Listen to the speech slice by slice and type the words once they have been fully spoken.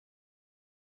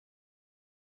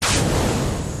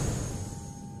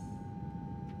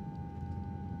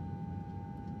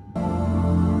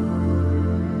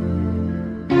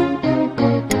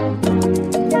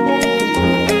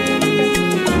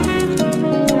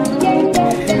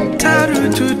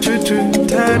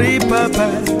Tari papa,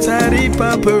 tari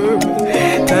papa,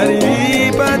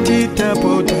 tari patita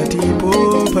potati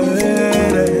popa,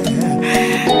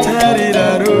 tari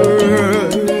daro.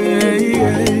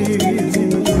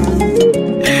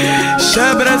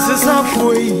 Chabra se s'en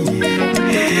fouille,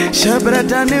 chabra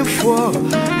d'année fois,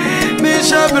 mais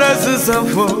chabra se s'en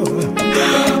fout.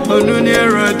 On nous n'y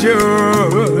radio,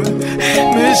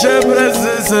 mais chabra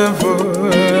se s'en fout.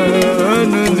 On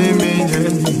nous n'y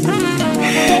mignani,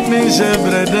 mais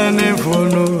chabra d'année fois, on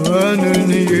nous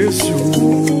n'y Jésus.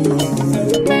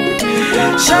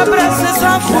 Chabra se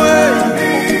s'en fout,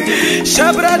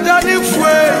 chabra d'année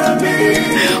fois,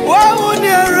 on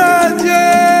n'y radio.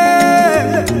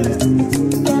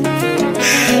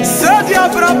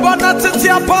 Brabona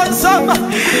tia ponsa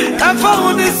e fa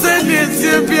uni segni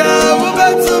bia o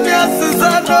betu bia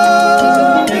sesano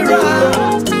ira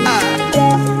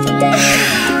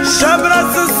Chabra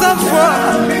se safwa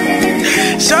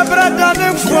Chabra dane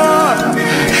fwa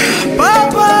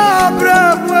Papa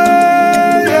bravo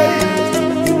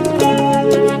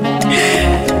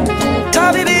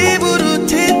Tali buru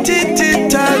ti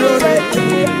tarore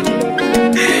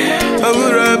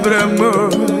Abura bramo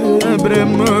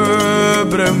Bremo,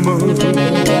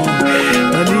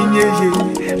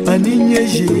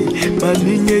 maninyeye,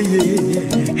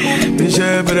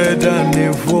 j'aimerais donner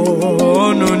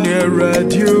voix non est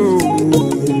radio.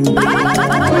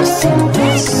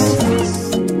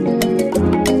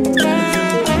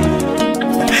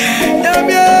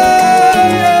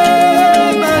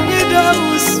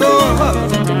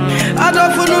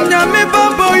 Adolfo nyame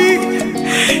baboyi,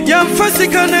 yam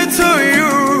fasikane to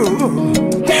you.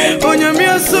 Onyami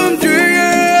asumduye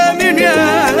minya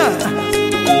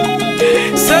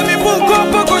Semi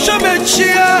poko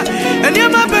shamechia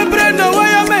Enyama bebre na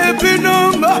waya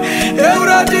mepinumba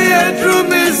Euradi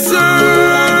edrumisu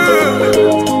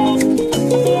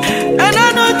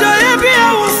Enano daye biya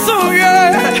usuye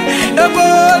Ebo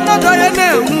nadaye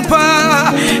nempa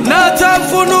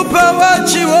Natafunu pa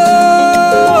wachiwo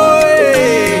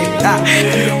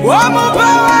Wamupa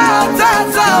wa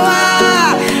tatawa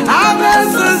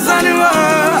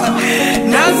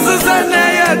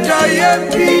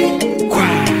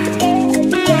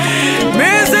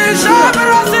Mais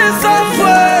Chabra se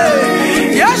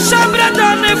s'enfuit, ya Chabra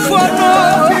dans les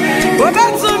fourneaux, au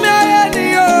bateau mien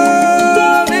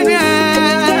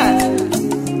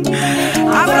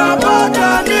Abrabo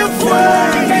dans les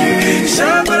fourneaux,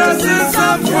 Chabra se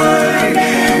s'enfuit,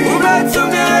 au bateau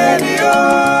mien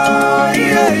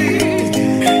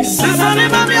c'est ça les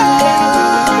mamias.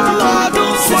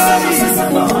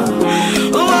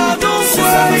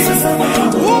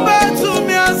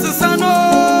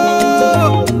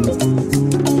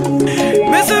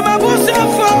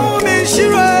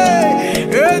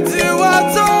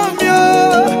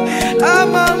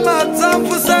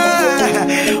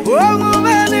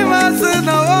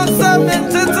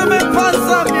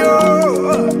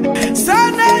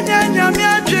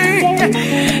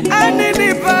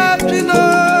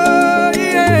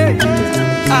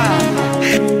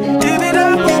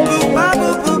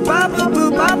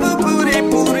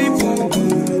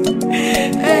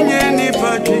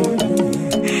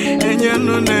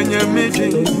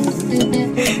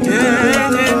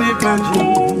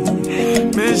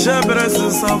 Mais Chabra se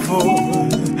s'en fout,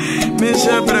 mais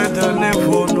Chabra dans les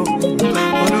fourneaux,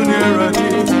 on nous est ready,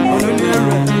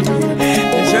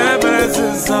 Chabra se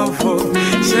s'en fout,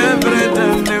 Chabra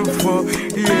dans les fourneaux,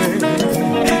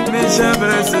 mais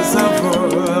Chabra se s'en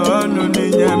fout, on nous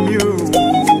est mieux.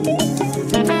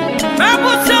 Mais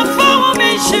pour se faire,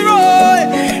 mais Chiro,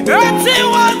 tu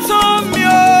vois ton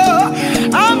mieux,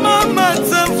 à maman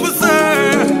te fout,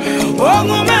 oh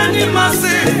mon mani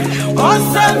massé.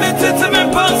 Osa metete me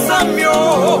pansa mio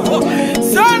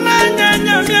Sana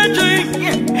nyanya miedri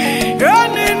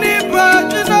Yani ni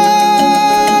badina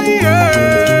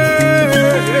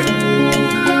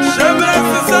Chabra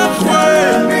se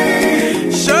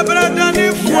s'enfuit Chabra dani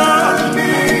foi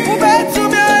Ubetu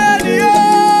miedi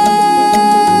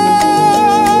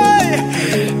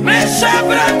Me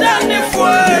Chabra dani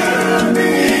foi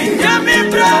Yami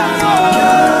bravo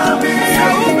Sa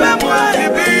ube moi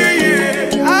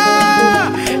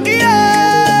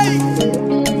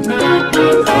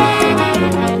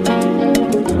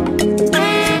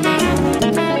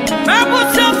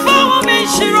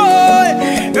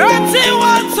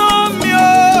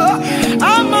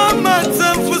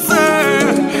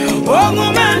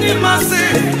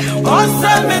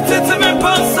Osa metete me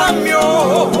pansa mio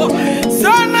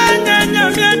Sana nyanya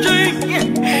miedri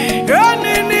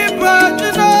Yani ni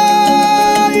badina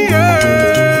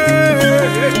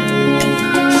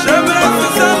Chabra se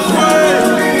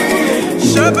s'enfuit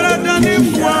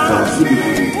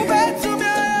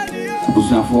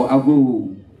for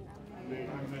ago.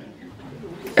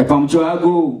 A punctual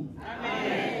ago.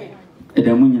 A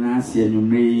demonasi and you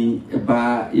may a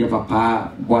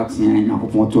papa, Boateng, and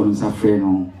Opoku'S and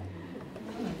Safreno.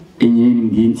 In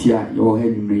India, your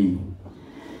head may.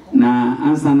 Na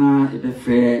ansana ebe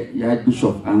frɛ ya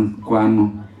bishop and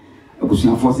Kwame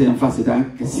abusuan force emphasis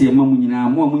that kese mamu nyina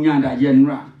mo amunya adaje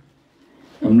nra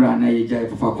na ye jai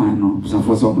papa kwan no abusuan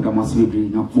force o muda masibri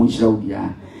na ponchira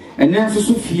obia ene nso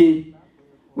so fie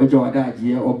waja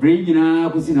wadaje obre nyina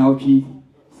abusi na otwi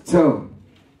so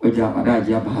waja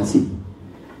wadaje abahasi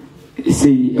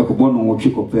sei ekobo no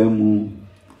otwi kopamu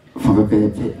fa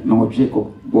pepe na otwi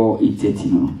ko bo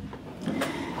 830 no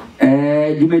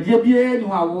Jumedia bie ni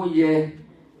wa wo ye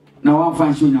na wa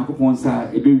fanshi Onyankopon sa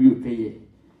ebe wi opeye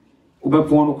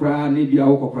obepon no kra na bia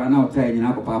wo kokra na otai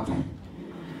nyina ko papa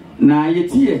na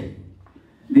yetie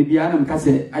de bia na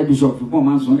mkase Bishop bo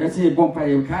manso ese bon pa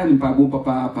ye ka ni pa bon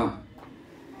papa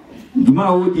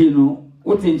duma wo di no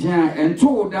o tenja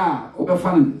ento da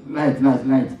obefa light na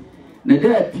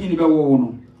da pin be wo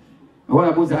no wa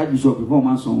la bo za Bishop bo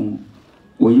manso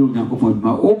o ye Onyankopon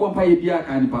duma o bon pa ye bia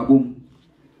ka ni pa bon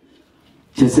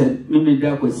she said, Mimi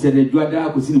Dako said, you are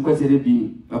dark with in question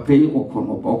be a pay or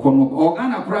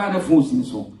Gana Kran of Fonsin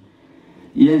so.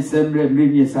 Yes, and bring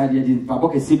me aside in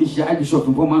Pabok, a Sibisha, Bishop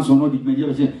and Pomans or not,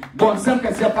 the Bon Sanka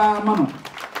Sepa Mano,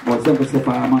 Bon Sanka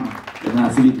Sepa Mano, and I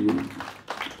see you.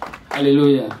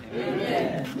 Hallelujah.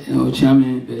 Oh,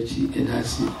 Chairman, Betty, and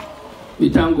that's it. We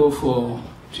thank God for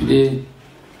today.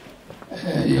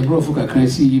 You brought for a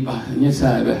crazy, but yes,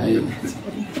 I have.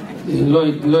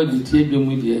 Lord, you take them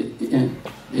with you.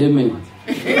 Amen.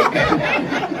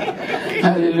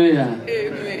 Hallelujah.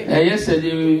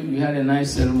 Yesterday we had a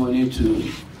nice ceremony to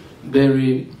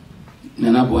bury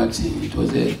Nana Boateng. It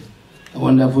was a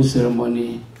wonderful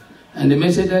ceremony. And the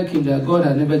message that came that God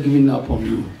had never given up on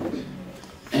you.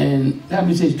 And that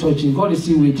message touching, God is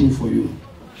still waiting for you.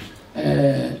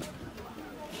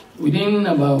 Within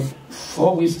about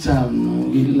 4 weeks'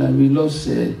 time, we lost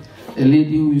a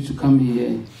lady who used to come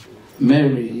here.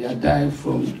 Mary had died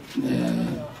from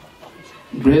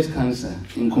breast cancer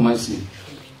in Kumasi.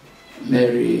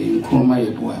 Mary in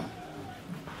Kurma.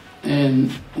 And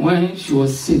when she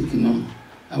was sick,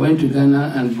 I went to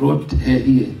Ghana and brought her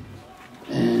here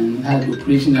and had the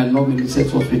operation at North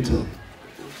Middlesex Hospital.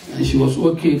 And she was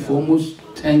okay for almost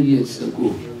 10 years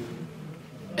ago.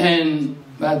 And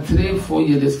about 3-4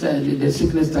 years, the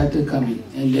sickness started coming.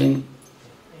 And then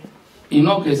in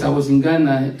August, I was in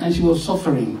Ghana, and she was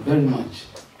suffering very much.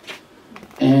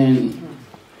 And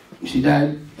she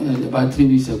died about 3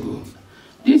 weeks ago.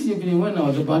 This evening, when I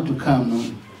was about to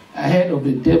come, I heard of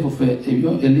the death of a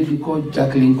lady called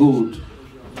Jacqueline Gold.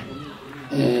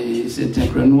 It's an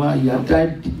entrepreneur. He had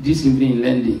died this evening in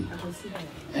London.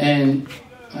 And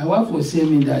my wife was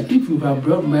saying me that if you have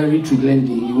brought Mary to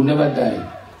London, you will never die.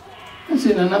 I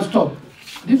said, Nana, stop.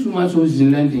 This woman who is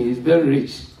in London is very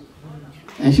rich.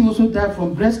 And she also died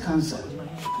from breast cancer.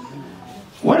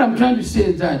 What I'm trying to say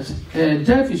is that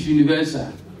death is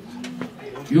universal.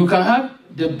 You can have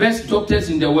the best doctors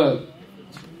in the world,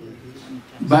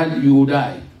 but you will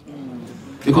die.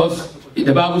 Because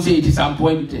the Bible says it is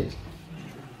appointed.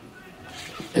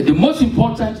 The most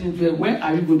important thing is where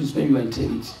are you going to spend your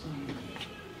eternity?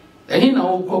 There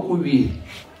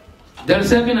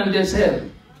is heaven and there is hell.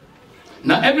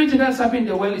 Now everything that's happening in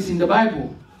the world is in the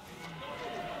Bible.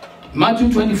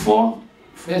 Matthew 24,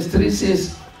 verse 3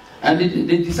 says, and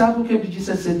the disciple came to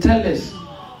Jesus and said, tell us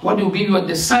what will be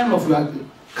the sign of your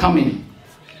coming.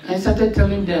 And he started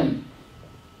telling them,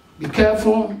 be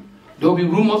careful, there will be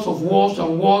rumors of wars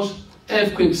and wars,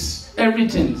 earthquakes,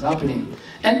 everything is happening.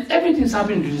 And everything is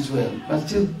happening to this world, but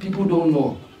still people don't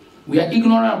know. We are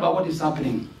ignorant about what is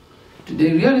happening.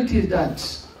 The reality is that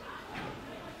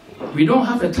we don't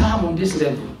have a time on this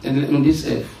level, on this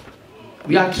earth.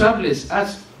 We are travelers,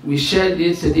 as we shared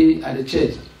yesterday at the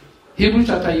church. Hebrews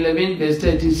chapter 11 verse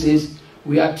 13 says,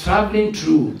 we are traveling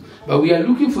through, but we are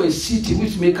looking for a city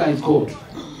which maker is called.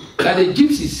 Like the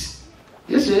gypsies.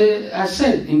 Yesterday I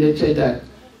said in the church that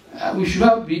we should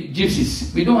have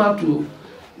gypsies. We don't have to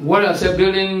worry ourselves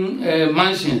building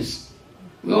mansions.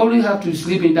 We only have to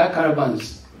sleep in that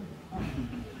caravans.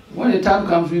 When the time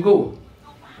comes, we go.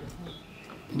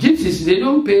 Gypsies, they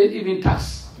don't pay even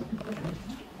tax.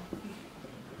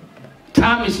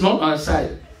 Time is not our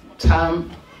side.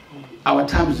 Our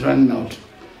time is running out.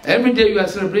 Every day you are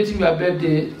celebrating your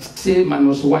birthday, say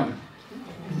 -1.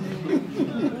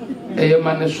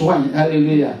 -1,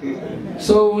 hallelujah.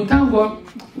 So we thank God,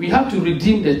 we have to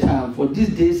redeem the time, for these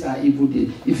days are evil days.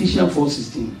 Ephesians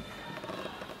 4:16.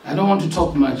 I don't want to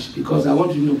talk much because I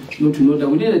want you to know that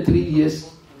within the 3 years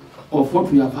of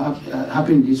what we have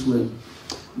happened this way.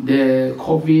 The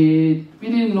COVID, we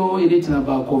didn't know anything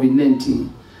about COVID-19.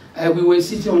 We were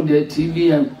sitting on the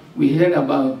TV and we heard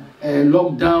about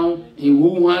lockdown in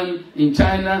Wuhan, in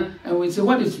China, and we said,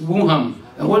 what is Wuhan?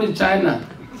 And what is China?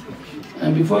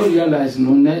 And before we realized,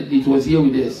 it was here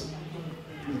with us.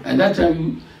 And that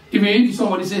time, even if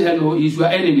somebody say hello, he's your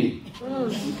enemy.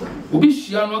 We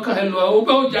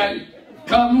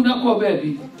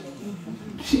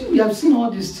have seen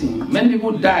all these things. Many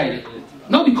people died,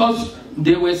 not because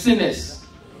they were sinners,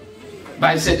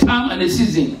 but it's a time and a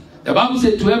season. The Bible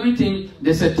said to everything,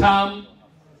 there's a time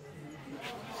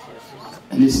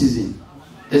and a season.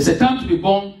 There's a time to be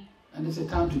born and there's a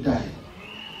time to die.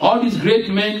 All these great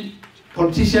men,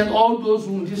 politicians, all those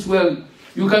who in this world,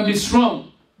 you can be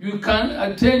strong, you can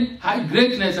attain high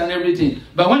greatness and everything.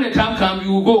 But when the time comes,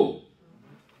 you will go.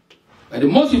 But the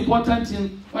most important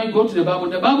thing, when you go to the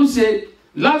Bible said,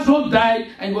 Lazarus died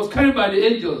and was carried by the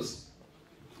angels.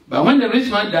 But when the rich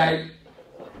man died,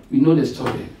 we know the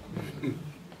story.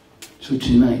 So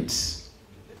tonight,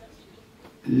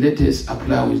 let us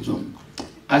apply wisdom.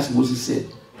 As Moses said,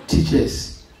 teach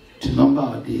us to number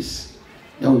our days,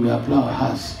 that we may apply our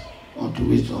hearts unto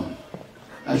wisdom.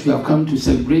 As we have come to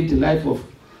celebrate the life of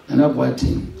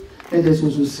Boateng, let us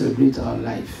also celebrate our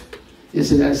life.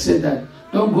 Yesterday I said that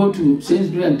don't go to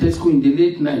Sainsbury and Tesco in the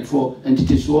late night for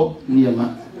Antiteswa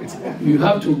Niyama. You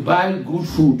have to buy good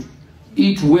food,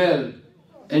 eat well,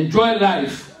 enjoy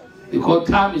life, because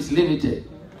time is limited.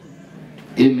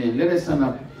 Amen. Let us stand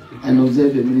up and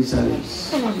observe the mini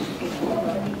silence.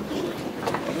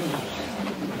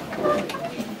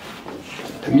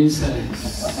 The mini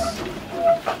silence.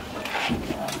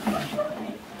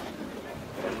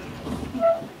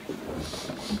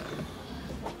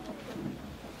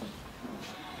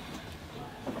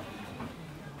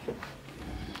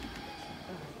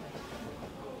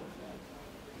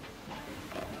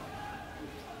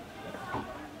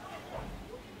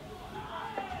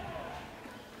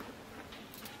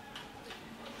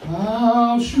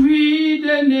 How sweet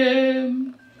the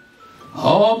name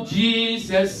of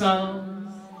Jesus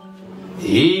sounds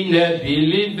in the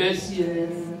believer's ear.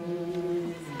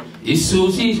 It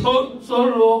soothes his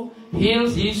sorrow,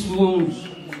 heals his wounds,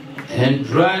 and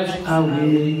drives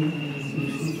away.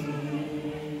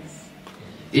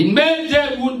 It makes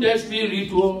the wounded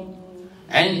spiritual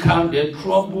and calm the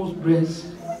troubled breast.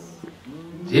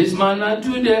 This manna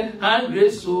to the hungry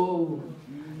soul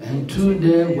and to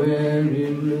the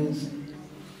weary rest.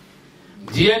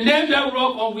 Dear name the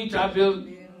rock on which I build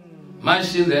my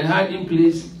shield and hiding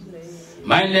place.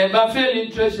 My never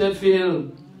failing treasure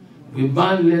filled with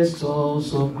boundless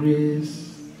stores of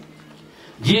grace.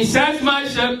 Jesus, my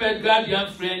shepherd,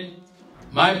 guardian friend,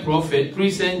 my prophet,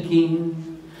 priest and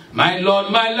king, my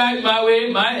Lord, my life, my way,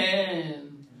 my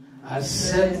end,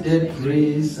 accept the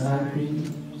praise I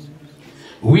bring.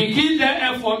 We give the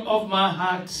effort of my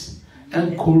heart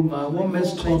and cool my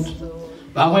warmest thought.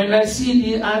 But when I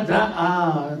see the other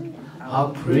art,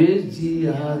 I'll praise the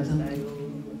other.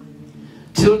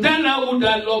 Till then I would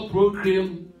I Lord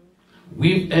proclaim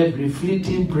with every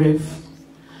fleeting breath,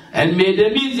 and may the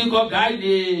music of thy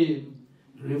name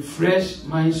refresh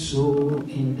my soul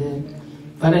in them.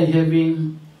 Father in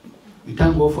heaven, we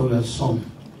thank God for your son,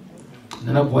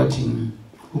 Nana Boateng,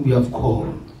 whom we have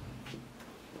called.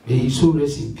 May his soul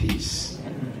rest in peace.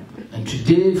 And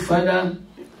today, Father,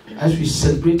 as we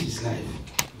celebrate his life,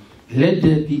 let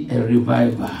there be a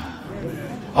revival.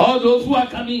 All those who are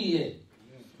coming here,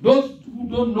 those who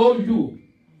don't know you,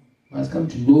 must come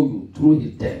to know you through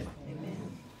his death.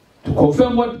 To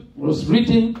confirm what was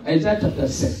written in Isaiah chapter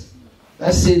 6.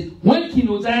 That said, when King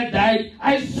Uzziah died,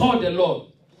 I saw the Lord.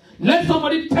 Let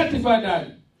somebody testify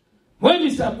that. When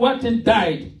Mr. Boateng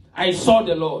died, I saw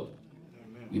the Lord.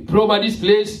 We pray over this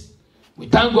place. We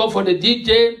thank God for the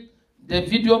DJ, the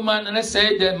video man, and let's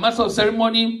say the master of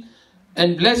ceremony,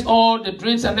 and bless all the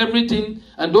drinks and everything,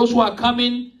 and those who are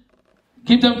coming,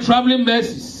 give them traveling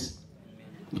mercies.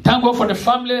 We thank God for the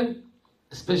family,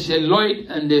 especially Lloyd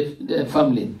and the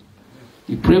family.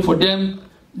 We pray for them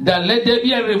that let there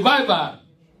be a revival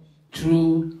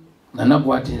through Nana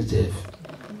Boateng's death.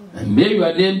 And may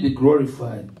your name be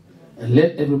glorified. And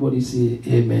let everybody say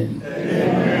amen.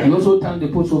 Amen. We also thank the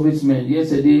post office men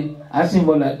yesterday. Asking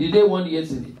for that. Did they win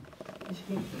yesterday?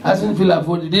 Asking Philip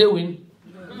for did they win?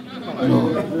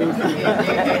 No.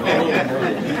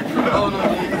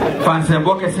 Fancy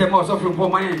Boke say more suffering for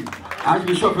my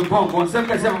Archbishop in Pong, concept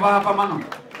as ever Pamano.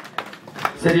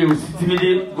 Said he was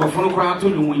timid, go for no crowd to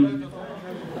the win.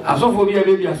 I saw for me a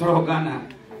baby, I saw Ghana.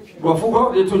 Go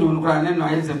for they told you, and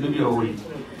I said, baby away.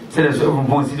 Said I saw from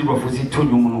Pong City, but for see to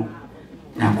you.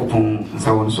 Yakupon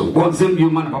Sawon so. Bon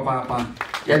Zimbu man papa.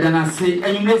 Yadana say,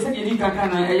 and you may say you can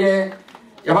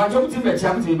Yabajo Timber.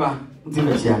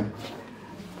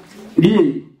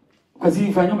 Di, as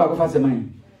if I know about fast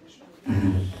mine. I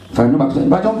know about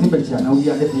but don't think now we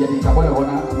are getting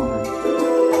Kabana.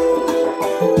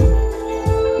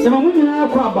 The moment you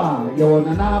have Kwaba, you want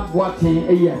to know what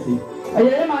a yes. I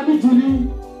am Mammy Julie,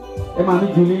 and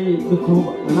Mammy Julie, the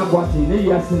crew, and not what in a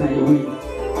yes in a way.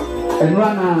 And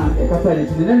Rana, a catholic,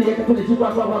 and then you can put the cheap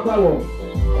of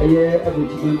a year every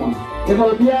chicken one. It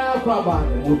will be a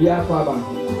Kwaba, will be a Kwaba.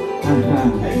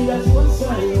 And that's one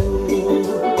side.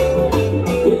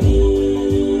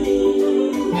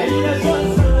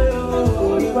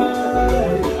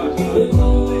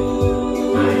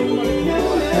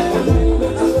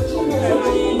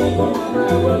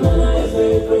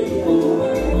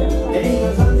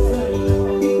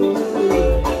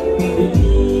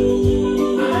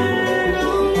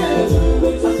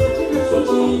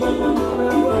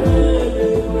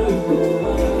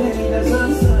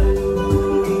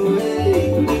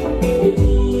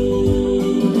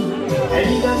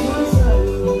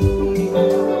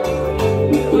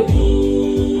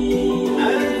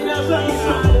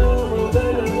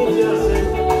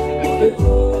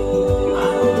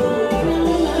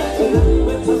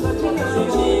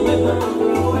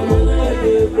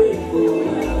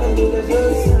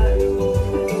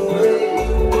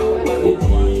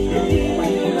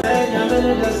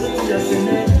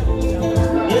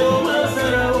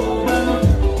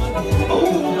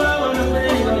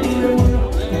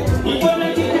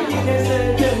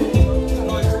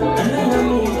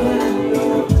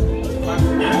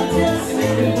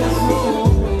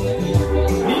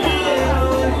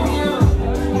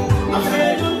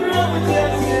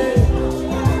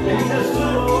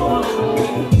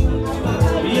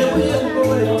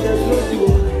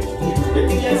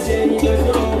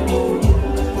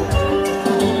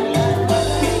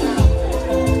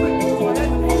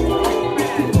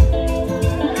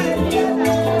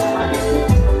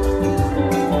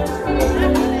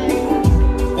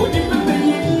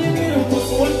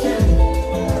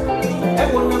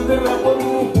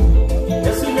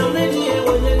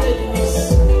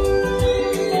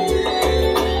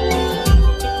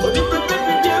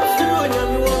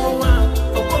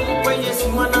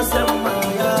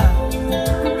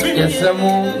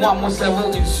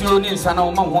 Several insurance and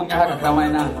our mom won't have a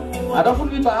Carolina. I don't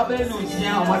believe I have any news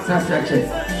on what's that section.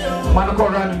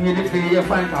 Manacoran immediately a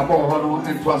fine cabo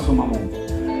and Twasumamo.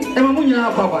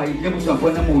 Emunia Papa, Emusa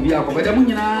for the movie, but the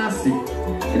Munia see,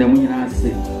 and the Munia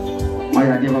see.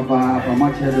 My idea from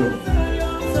much hello.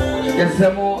 Yes,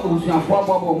 some more who's your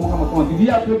father or Mohammed, the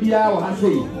Abia or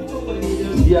Nasei.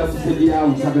 The Abia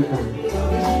or Sabeka.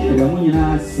 The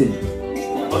Munia see.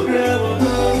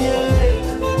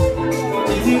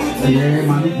 Yeah,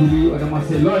 Mammy Julie, or the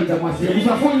Marcel Lloyd, the Marcel, the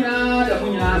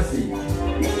Munasi.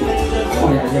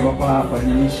 Oh, yeah, you have a papa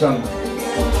and a mission.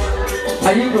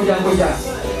 I need to go down. I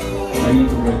need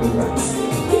to go down.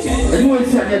 And you will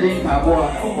see a getting a boy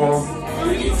or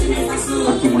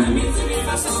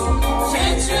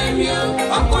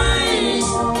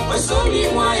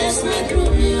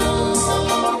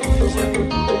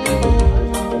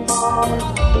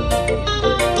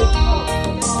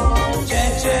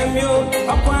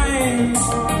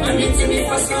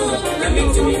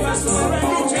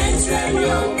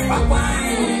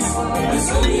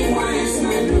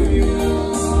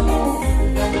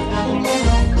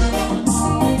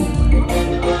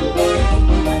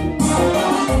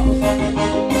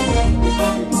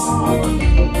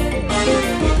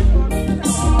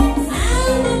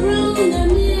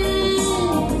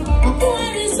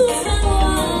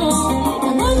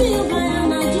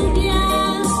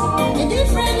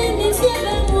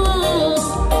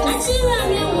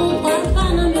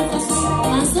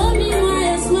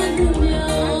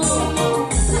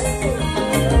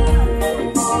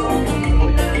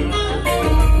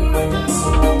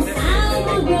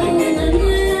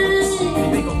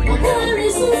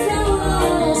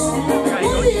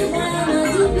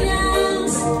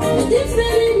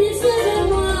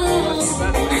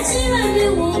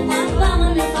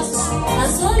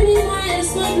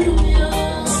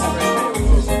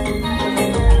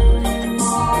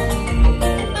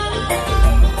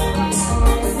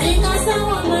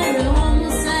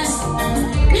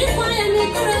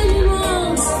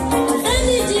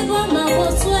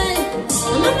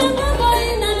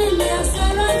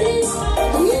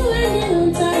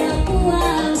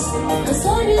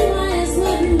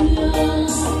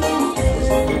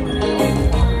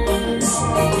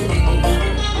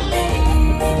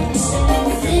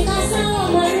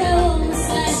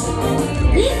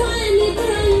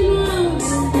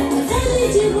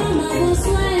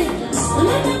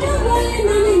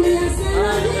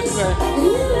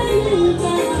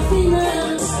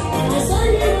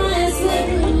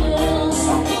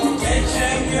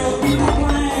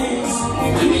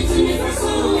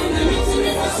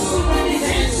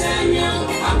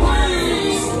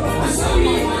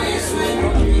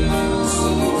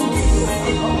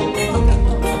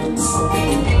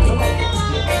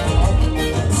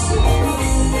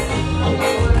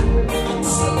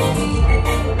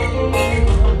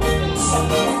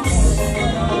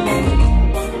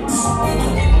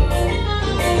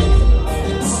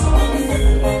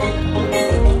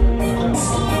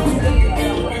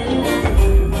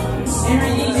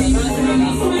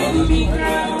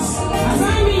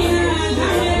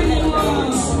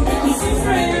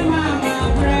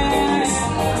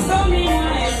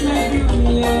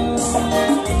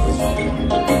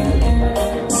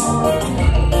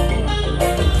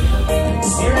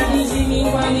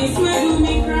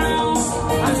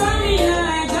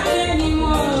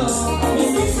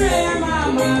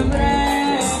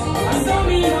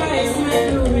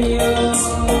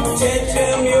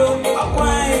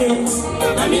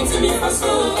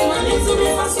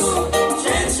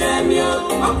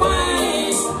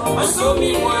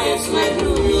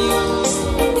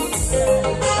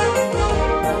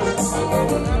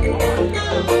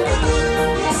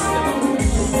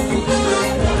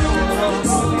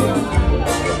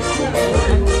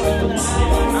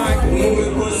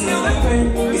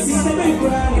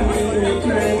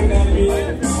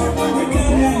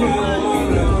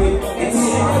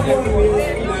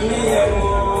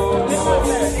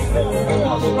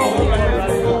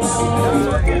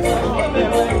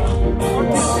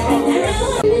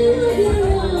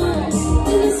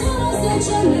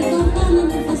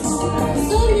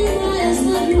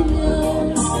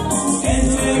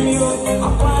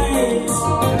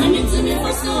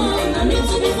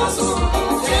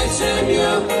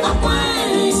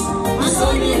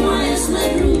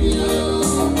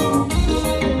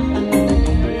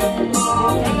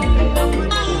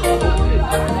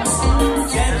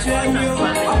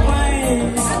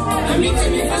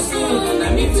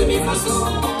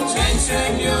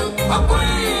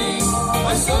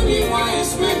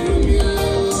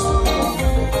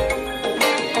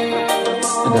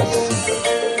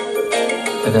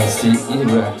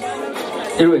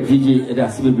Era DJ da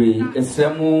Sibe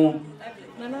esremo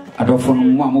adofo no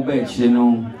mo amoba ekyire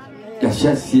no ya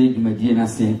hyasie dwumadie na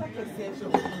se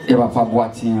e ba fa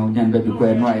Boateng onyan ba bi ko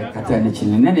eno ay kata na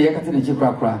kyire ne ne ye kata na kyire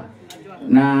kra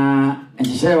na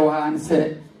nhyehyɛ wo ha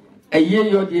nse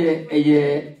eye yo de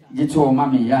eye gito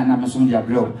mame ya na mesom dia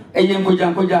bro eye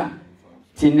nkogya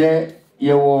tinde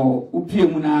ye wo upie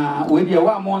mu na we de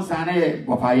wa monsa na ye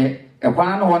bopaye e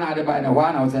kwana no ho na ade ba na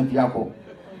wa na wo san piako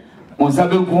on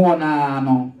sabe ko na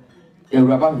no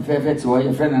Euraba fefe ti wo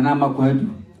ye frɛ na ma ko adu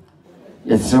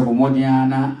ye srebo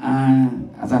modiana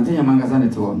asante ya manga sana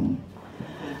ti wo no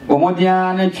bo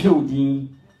modiana twudi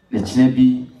na kyina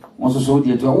bi won so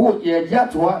de to wo ye gya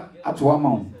to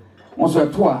ma won so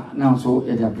to na so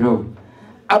ye da bro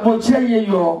aboche ye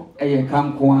yo eye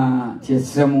kanko a ti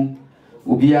sremu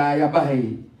obia ya ba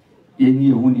he ye ni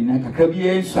ehuni na kakra bi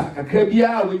ensa kakra bi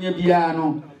a wonya bia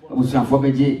no abusuafo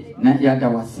beje na ya da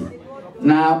wase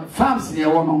na farms ne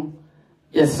wo no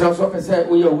yes so pese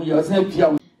we you say pia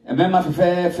emema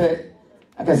fefefe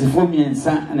akasifo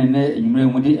miensa na ne enwumre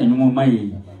mu de enwumu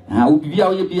mai ha obibia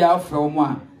wo ye bia afra wo mu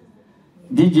a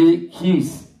DJ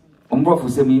Hughes ombrofo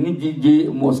se mi ni DJ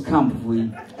Mos Camp we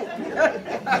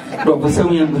do pese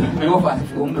mi me wo fa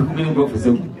mi ombrofo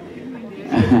se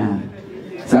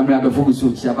samra do fogu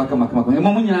so chia baka makama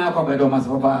emo munyina akwa bedo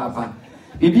maso papa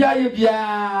bibia ye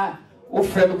bia o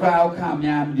frem kwa o ka mi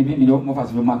am di mi do mo fa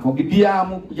so makama bibia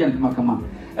mu kujen makama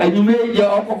enyume ye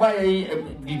okoba ye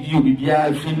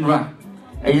bibia finra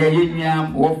ye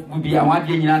nyam wo bibia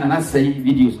wade nyina na Nasei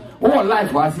videos o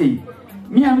live wa sei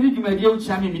mi am di dwumadi o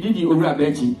chia mi di owura ba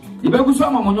echi ibegu so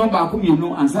ama monyo ba ko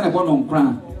mienu ansa na bo no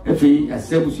nkran efe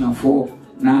asebusuafo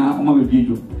na o ma be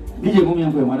video DJ mo mi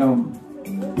am ko e wada wo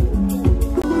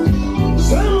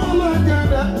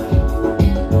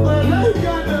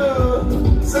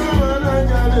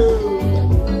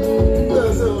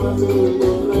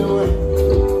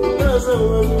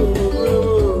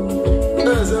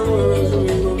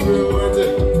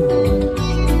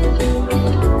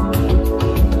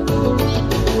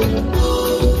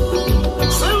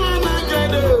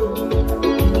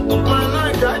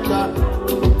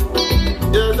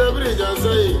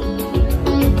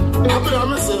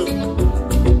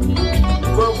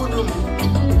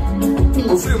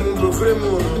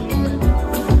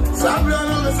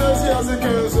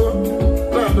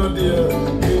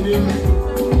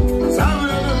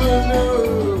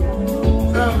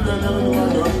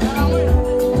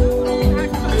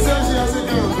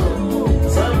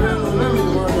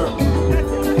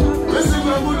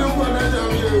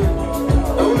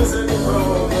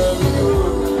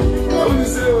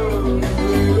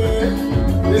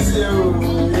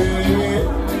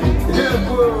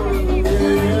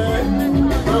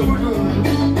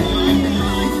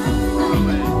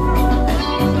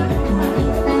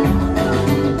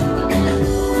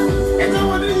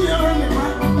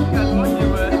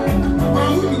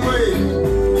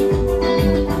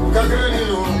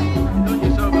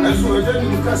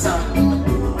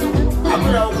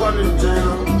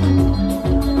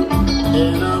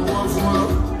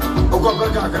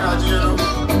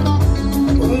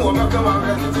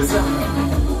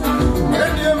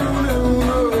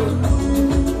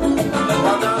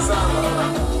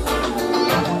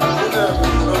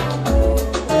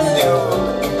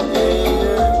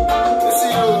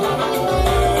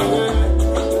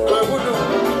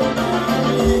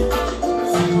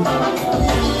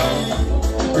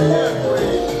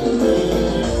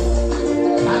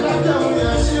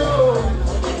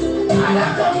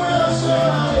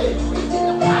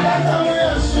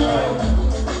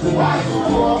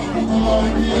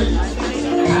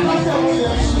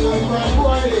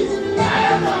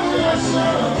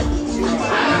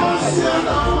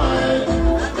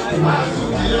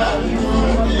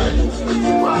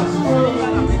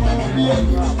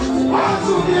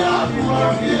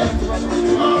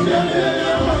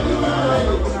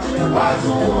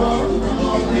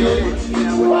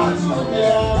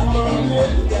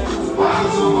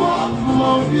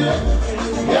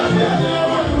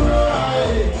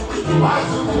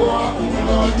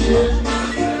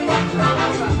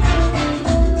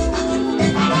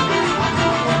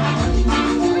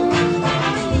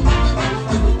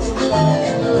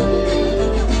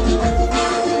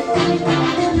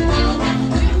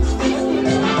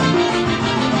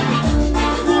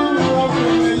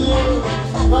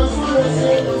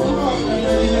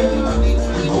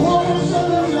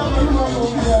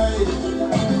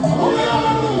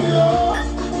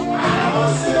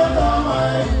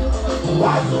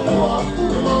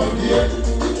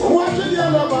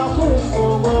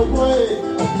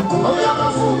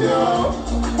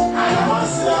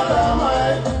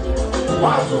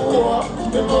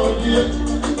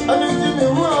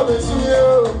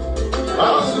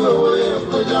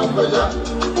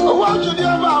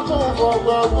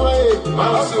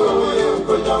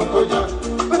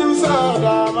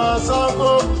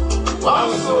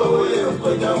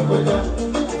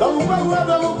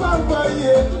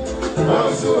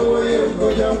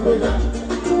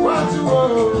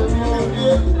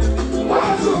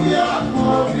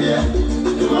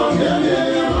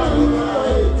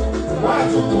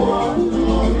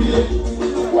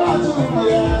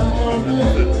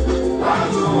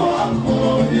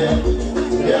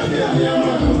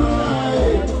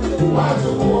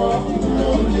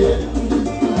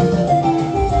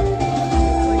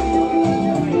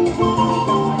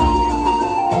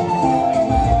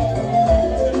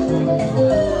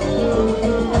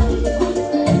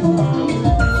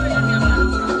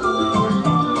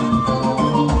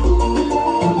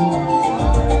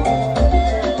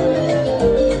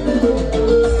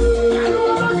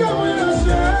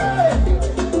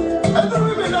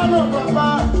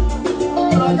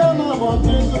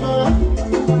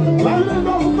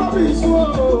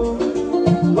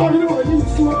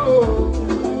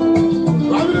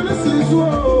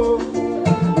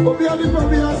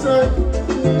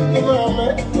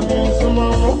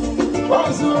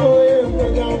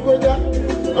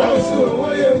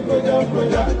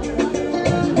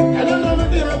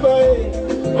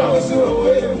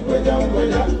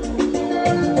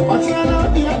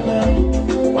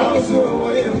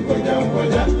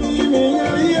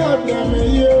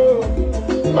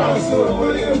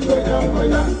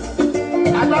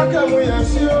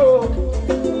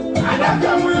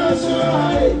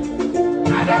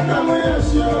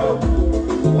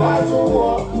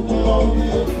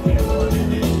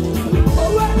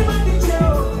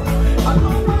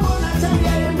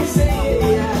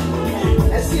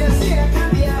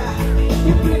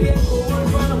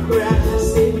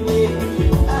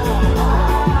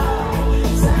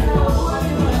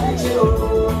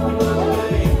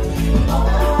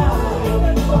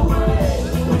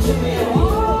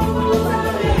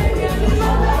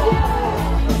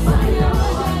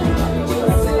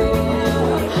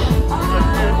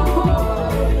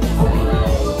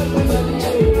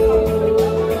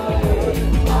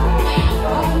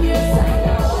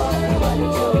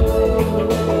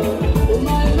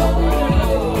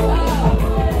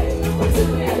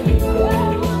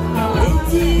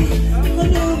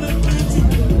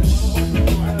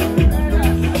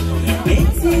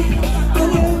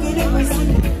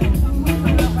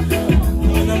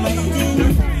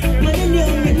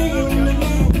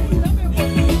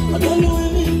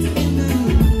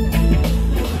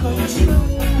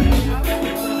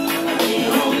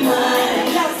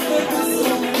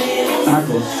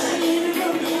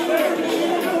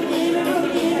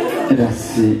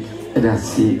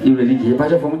That's it. You ready? You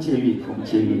better from Chevy.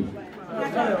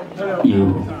 You.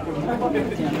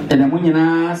 And I'm going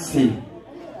to say,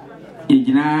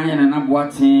 Igna and I'm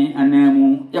watching and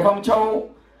then Yapam Chow.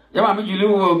 Yamma, you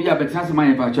will be a better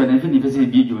my patron and finish the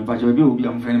video, but you will be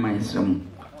on friend my son.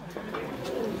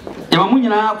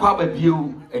 Yamamuna, pop a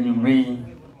view and you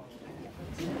rain.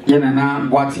 Yana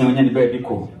watching on any baby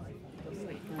call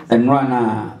and run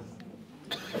a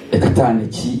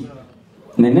catanichi.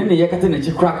 Nene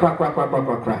yakatanichi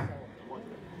crack.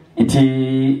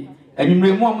 Iti and you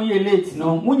remember when you're late,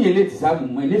 no, when you're late,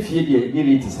 when if you're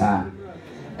late, sir.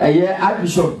 A year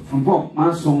Archbishop from Pop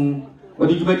Mansum, or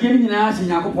did you begin in us in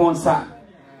Yakupon, sir?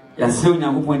 Yasu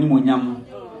Yakupon Munyam.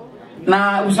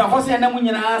 Now, we shall first end up when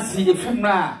you ask the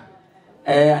Fimra.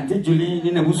 Until Julie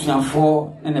in a bush and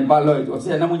 4 and a ballot, or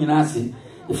say, no one in Nasi.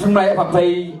 If you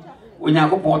pay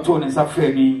Onyankopɔn to ne nsa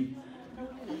frɛ mi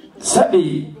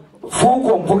sabi fon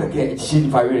ko mpo keke chin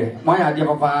fawere mo ya de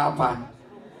papa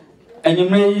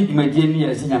enyimre yi dwumadie ni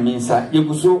yɛse nyame nsa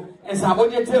yeguso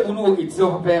nsabode tebu no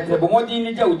itiro pɛpɛ bo modi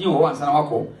ni gya odi ho ansa na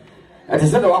wakɔ ate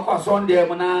sɛ da wakɔ asɔnde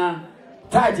mu na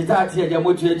taati ya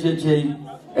motu echeche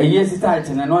eyesi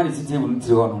taati na no ani tebu no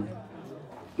tiro no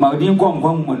ma odi nkom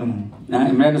mu na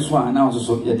emre no so a na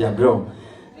so yɛ de abrɛ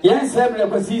yɛn sɛ bre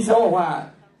kwasi sɛ wɔ hɔ a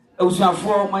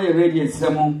awusuafo ma yɛ ready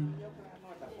nsɛm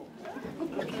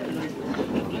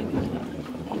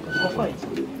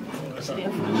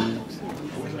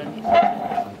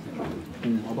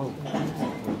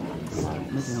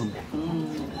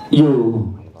yo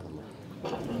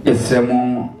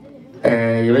esemo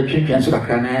yɛbɛtwetwa so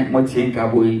kakra na motie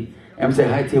nkabo yi em sɛ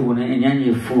high table no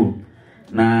enyanye full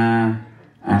na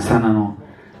ansana no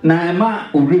na ema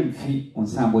uremfi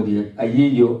onsambode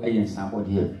ayeyo ɛyɛ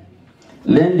nsambode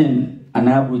learning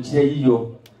anabrochire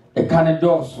yiyo ekane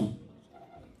dɔɔso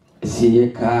esiye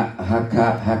ka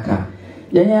haka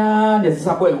yanya de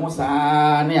sabo e ho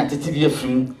saa na yatetiri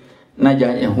afim na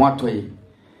gya e ho atoye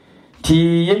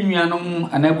ti yenuanom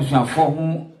anabusuafo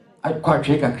ho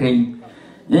akwatwe kakra yi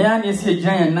yanya ne esi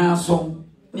gyan na so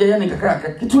yanya ne kakra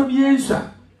ketewa bi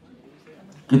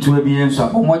ensa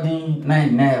bomodin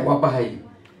na waba hai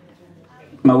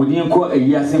ma wodi ko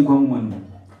ayi asen kwa mu no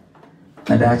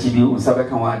na da chi bi unsabe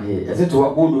kan wa de ese to wa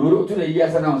bodo to na yi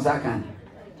asa na unsaka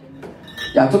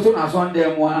ya toto na so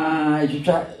ndem wa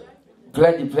etwa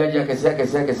pledge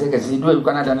akese do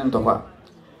Canada ne ntokwa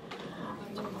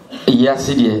yi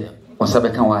ase de unsabe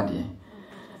kan wa de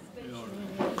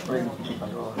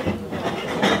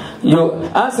yo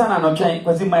asa na no twen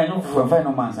kwasi mai no fufa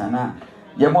no mansa na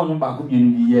ye mo no ba ko bi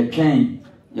no ye twen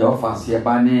ye ofase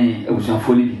ba ne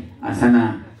ebusuafo ni asa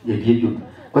na ye biejo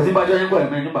kwasi ba jo yen ko e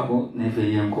mai no ba ko na fe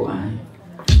yen ko an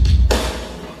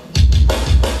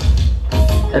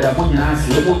eda mo nyina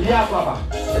ase e mo bia ko aba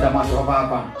eda ma so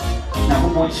ba na ko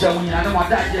mo chia mo nyina na mo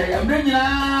da je ya mre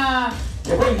nyina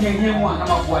e ko nyenye mo na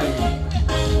ma bo ayi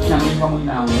na mi ko mo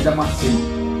nyina wo eda ma se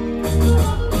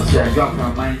si ajo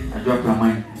pra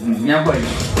mai mi abo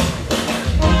ayi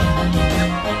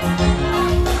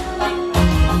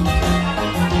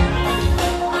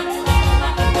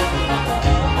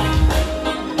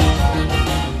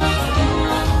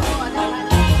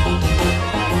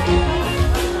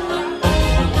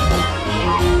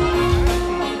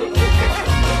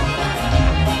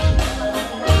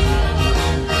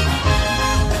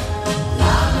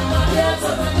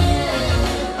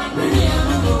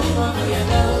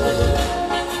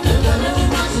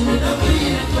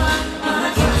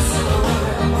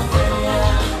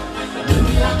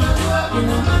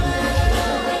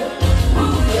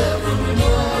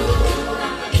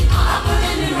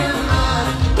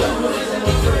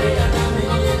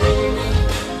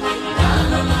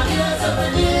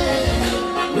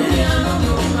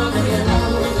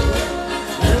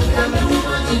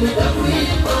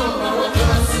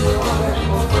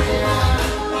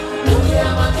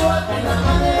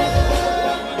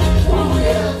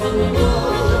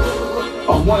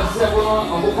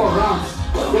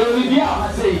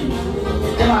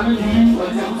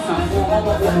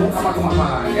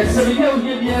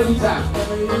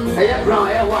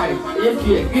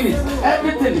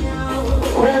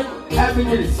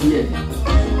everything is here.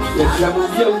 Yes, I will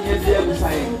be on your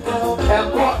side. And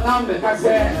what number can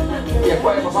say, you're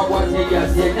quite for what you are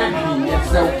saying. Yes,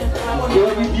 so you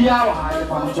will be our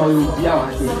if I'm sure you will be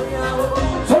our.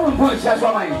 Someone points out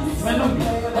my mind.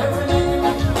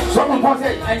 Someone points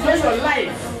out, enjoy your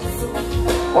life.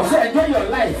 Or say, enjoy your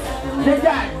life. They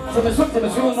die. So the soul,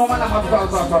 no matter how to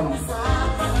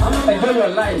enjoy your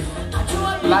life.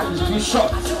 Life is too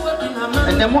short.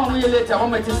 And the more we later, how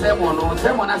much is them on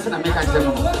them on us and make a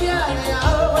demo.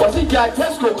 Was it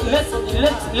just go,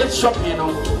 let's shop, you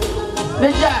know.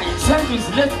 The guy service,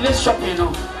 let's shop, you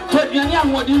know. Tell me,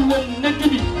 what you want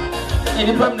negative in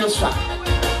the public shop.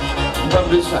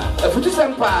 If it is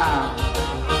some power,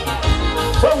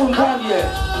 so we come here.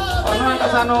 I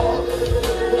know,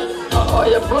 oh,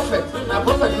 you're prophet. Now,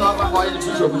 prophet, no, I'm going to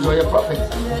show you your prophet.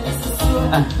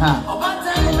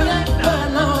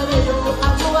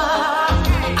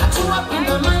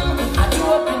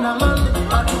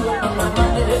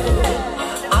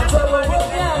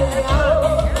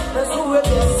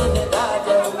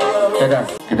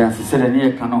 That's said a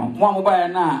near canon. One mobile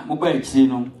now, mobile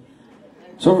chino.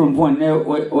 So from point there,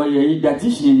 or ye that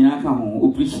is in your account,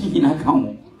 or preaching in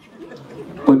account.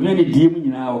 But when the demon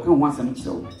now can want some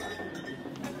so.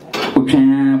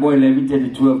 Okay, boy, 11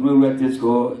 to 12, no letters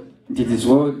go. It is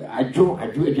what I do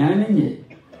again,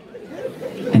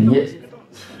 and yet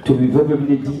to be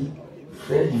verbally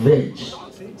fresh veg.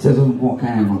 Says on more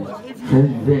kind of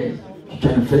fresh veg.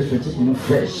 Trying fresh chicken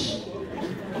fresh.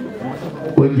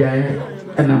 We are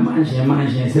and a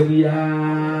mansion say we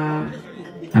are.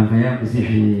 And I am to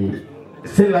see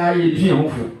still I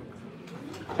do.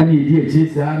 And you dear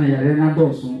Jesus, and I are not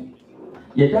also.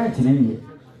 You're died in India.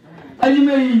 And you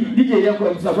may DJ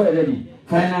Yanko already.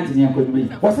 Finance in Yanko.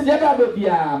 Was it the other be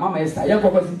a Mamma Esther? Yanko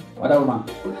was whatever.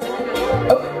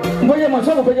 William was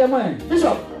over your mind.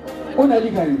 Bishop, when I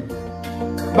did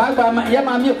Baba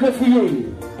Yamami Coffee.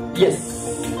 Yes.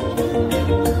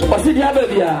 Was it the other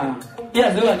be a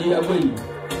yes, the one you are going.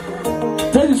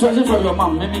 Tell this was for your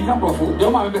mom, maybe come for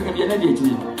your mom can be an idiot.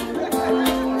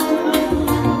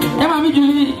 Emma,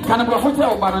 Julie, can a professor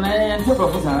or an answer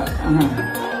professor?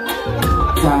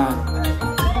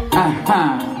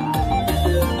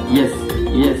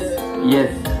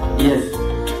 Yes.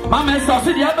 Mamma is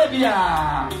also the other beer.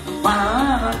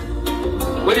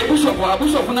 With the bishop or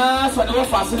bishop Nas and the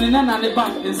fastening and the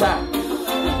back inside.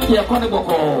 Here,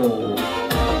 Conaboko.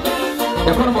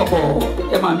 The Conaboko,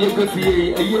 Emma, make good for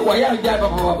you. Why are you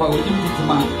about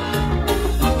man?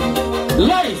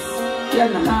 Life,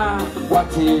 Yana,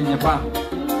 what's in the back?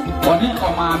 One in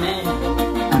Kwame,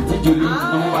 Auntie Julie, no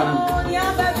one.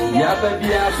 Yeah, baby,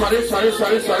 sorry.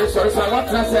 What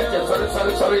can I say?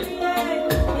 Sorry.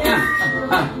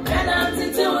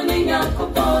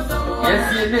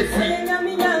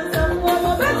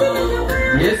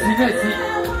 Yes,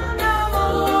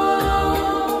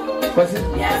 what's it?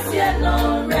 Yes, no,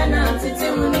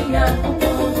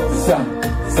 Son.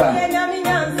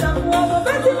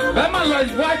 Lama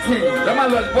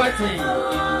was watching.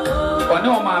 One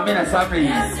of my men are suffering.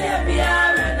 Yes,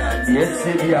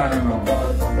 we are.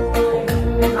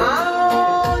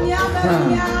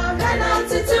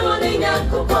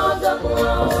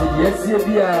 Yes,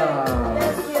 we are.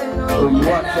 Oh, you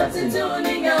are just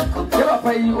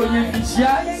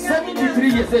 73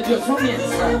 years old. You're so young.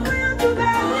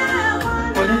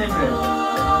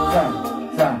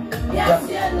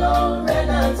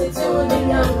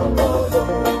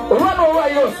 Run over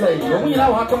your say. We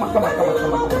now have come.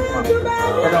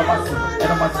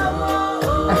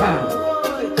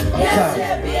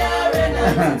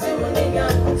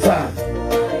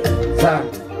 Sir.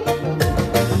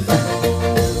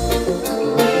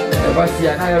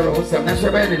 Basia na yaro usam na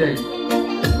shebe ni dai.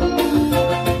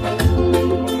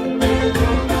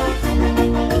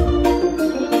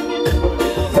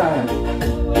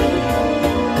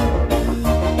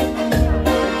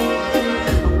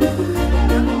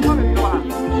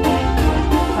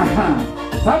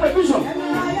 Sabe bishop.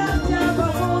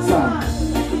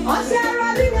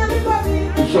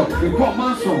 Bishop, report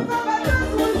mason.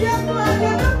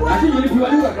 I think you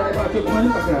are about to money.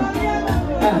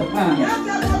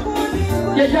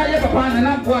 Yeah, Papa, and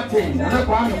I'm Boateng, and I'm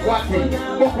Boateng.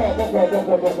 Boko.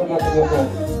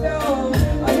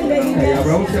 Hey, I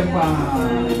wrote them.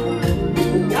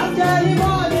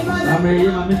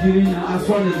 I'm doing a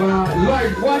song about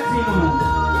Lloyd Boateng.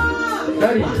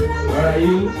 Daddy, where are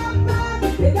you?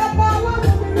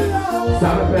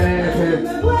 Sabe,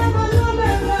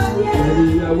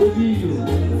 with you.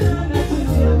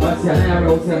 But I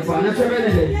wrote them.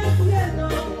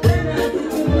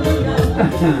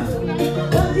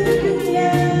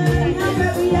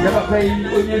 Never pay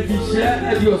when you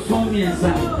share your song in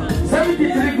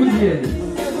 73 good years.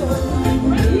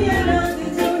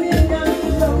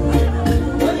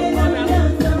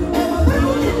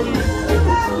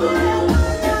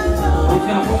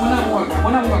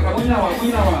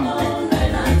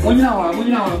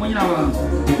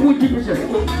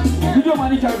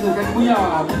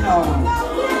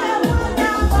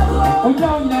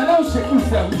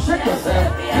 Shake yourself.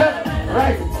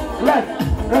 Left.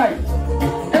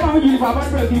 Emma, you have a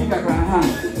break in the ground.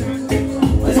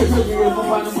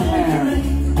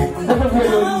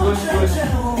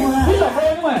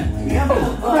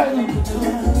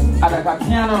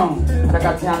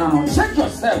 Check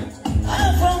yourself.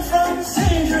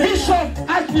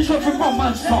 Archbishop of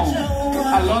Manson,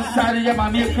 alongside your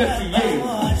mammy, 50 years.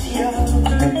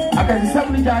 I can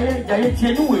simply die,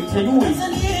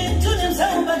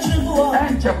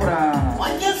 and Chapra.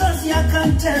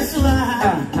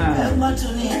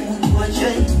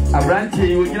 A branch,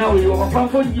 you know, you are a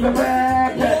pump, you are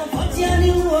back.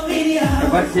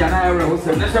 But the Anna was a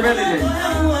nationality.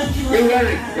 You were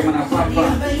it, Papa.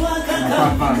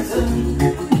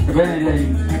 Very late.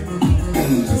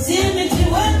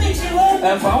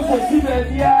 And for Uncle Silver,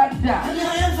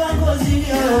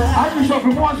 Archbishop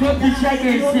wants to be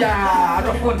checking here. I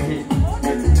don't want it.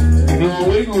 You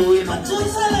will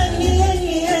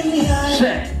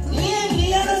share.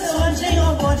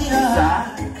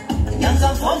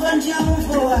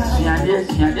 yes,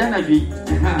 Yadiana be.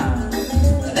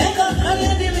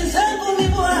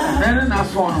 Then I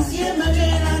saw him.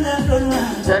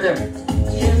 Tell them.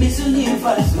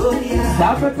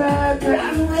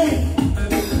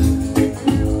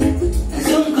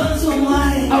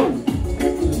 Oh.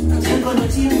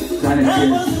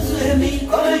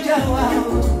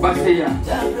 Bastia.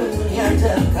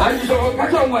 I saw a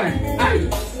cut away.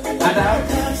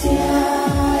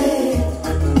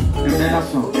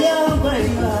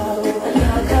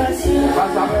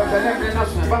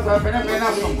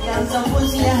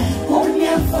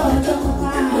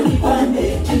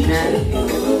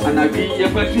 And I be a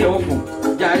pretty awful.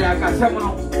 Jaya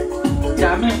Casamano.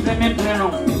 Jamen, Pleno.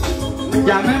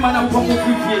 Jamen, Madame Opoku'S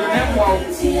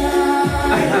here.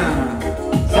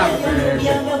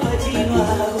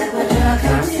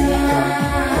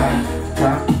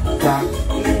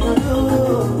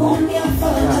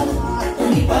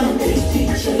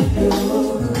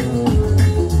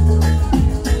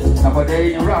 But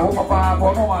they in Rahu Papa,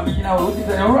 Bono, and who is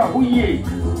a Rahu ye.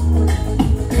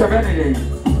 Serenity.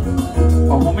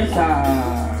 Oh, Missa.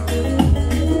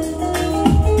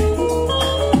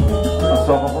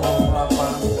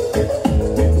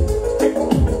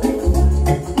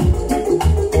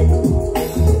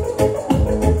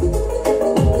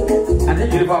 And then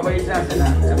you have a chance and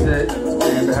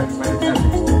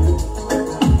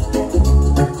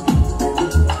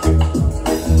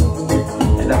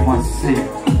I must say,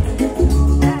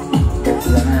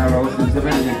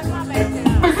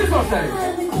 Mrs. Nasei,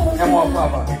 come on,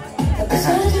 Papa.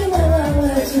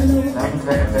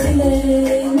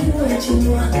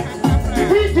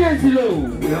 DJ Low,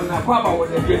 we don't have Papa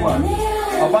with the big one. A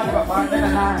one of our men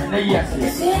and I, yes.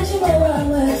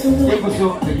 They go so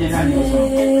again.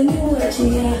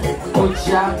 Oh,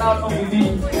 China, no, we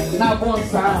now one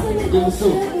side, they go so.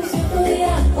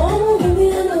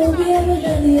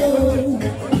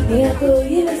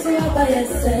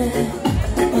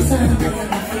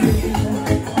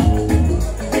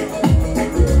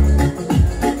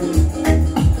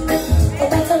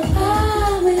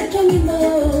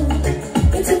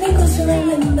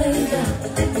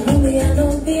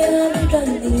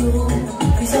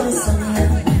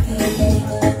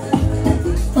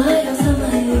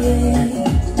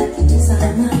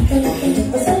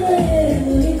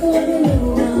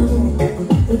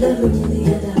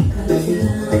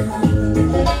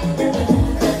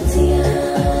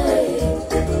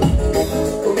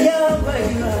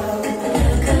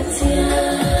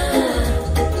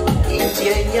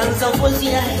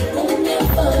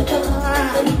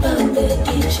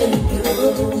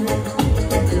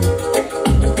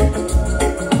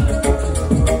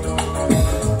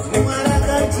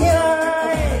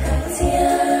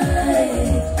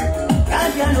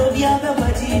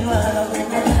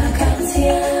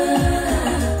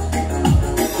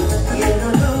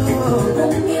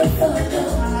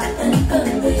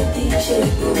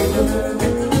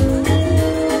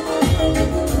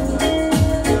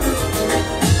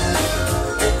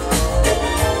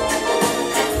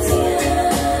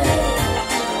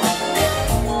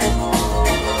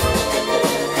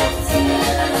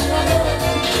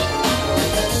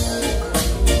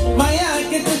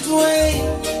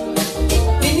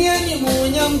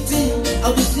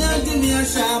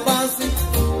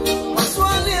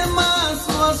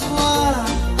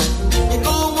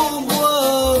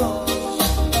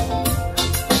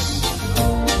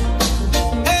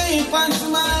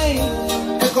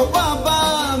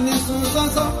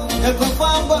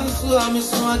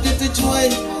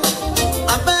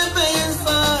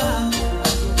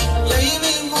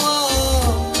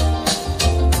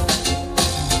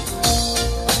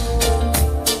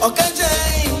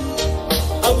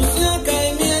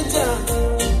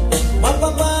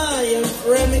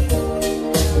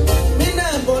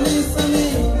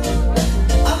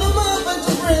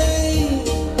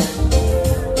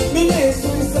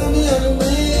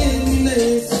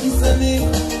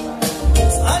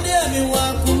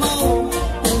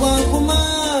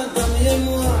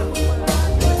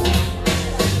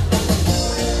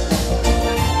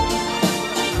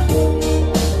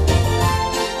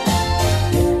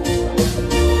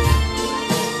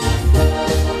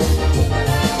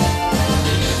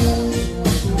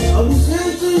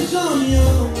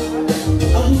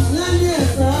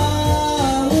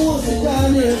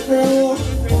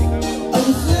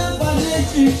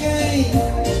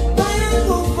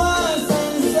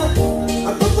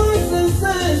 I'm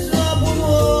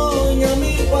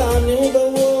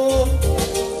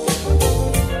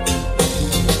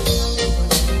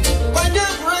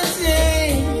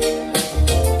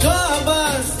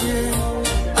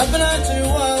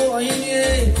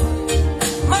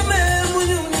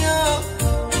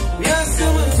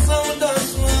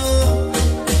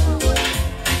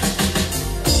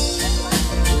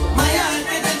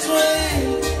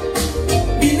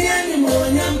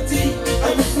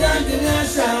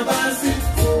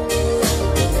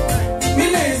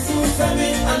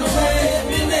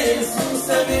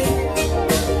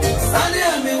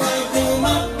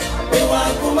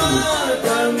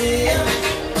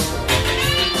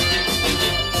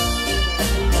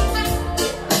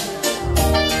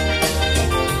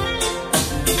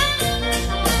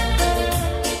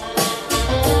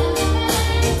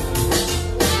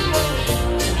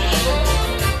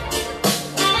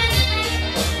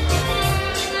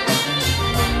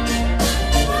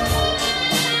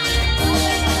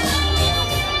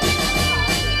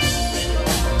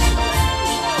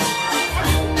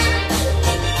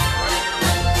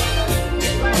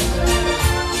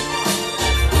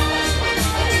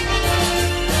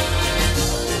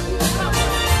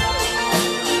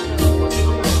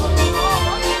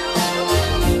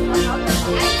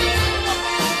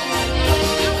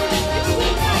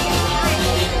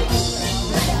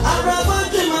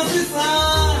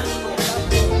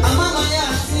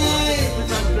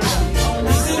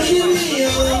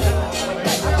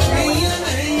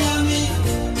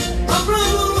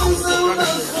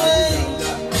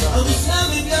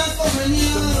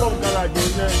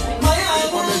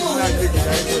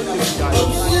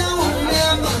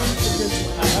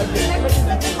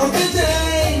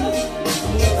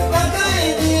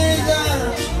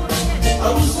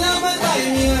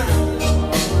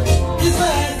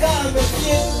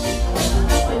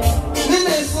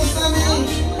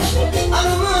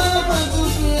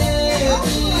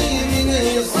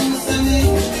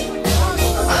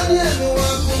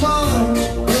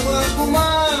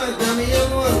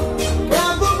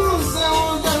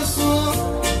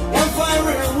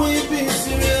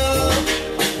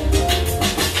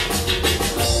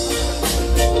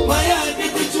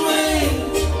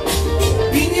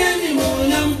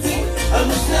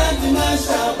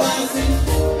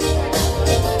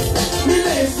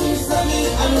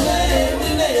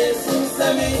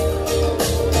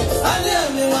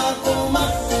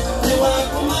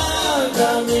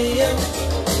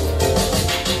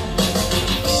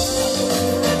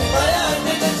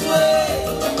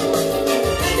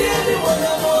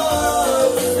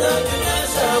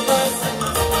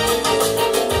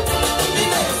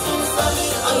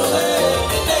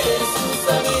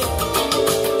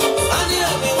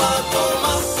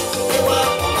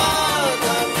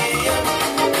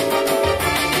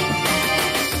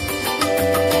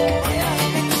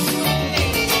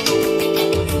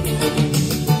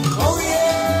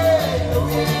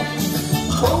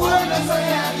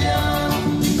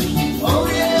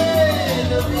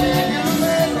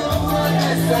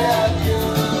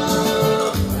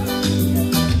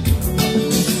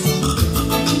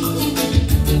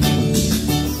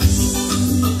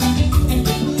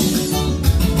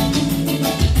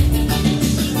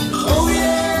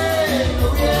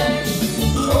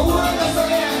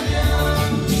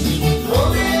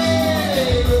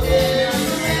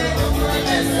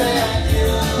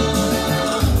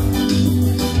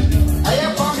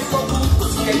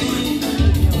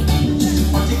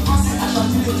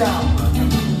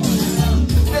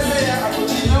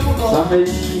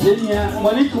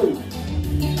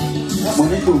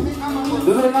Monito.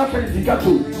 Dodo na fẹ́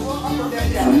zikato.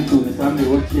 Monito ni sambe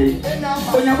wotie.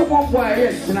 Onya ko pon boa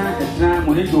yes na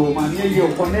monito ma ne ye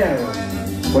okonel.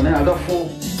 Konel adofo.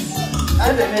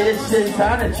 Ade ne ye se sa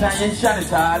na chan ye sha ne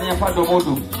sa ne fa do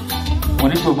modo.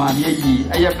 Monito ma ne yi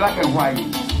aye black and white.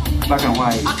 Black and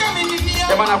white.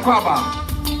 E ma na kwaba.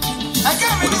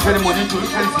 Ebi fẹ́ monito, ebi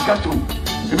fẹ́ zikato.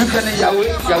 Ebi fẹ́ ne yawe.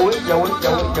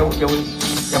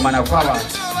 E ma na kwaba.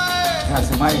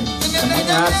 Nasei.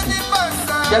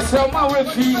 Yes, so my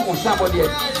repeat or somebody.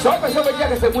 So I saw a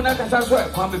jacket and Muna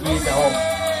Kwame be the home.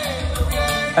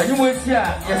 And you will see,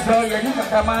 yes, so you can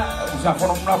come out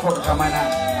from Norfolk Kamana.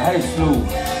 I slow.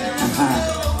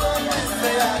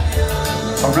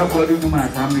 Or nobody to my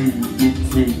family.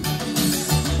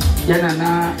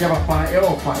 Yanana, Yapa,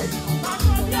 Aerofight.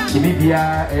 The Bibia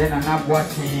and an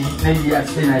upwatching, maybe I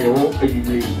say I hope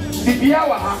anyway. Bibia.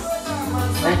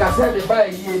 And I said, if I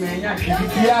hear me, I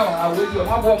will do a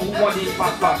mobile body.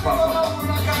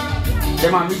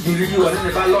 Then I meet you and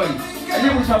the balloon. And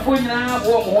then we shall put now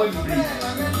warm oil.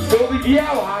 So we be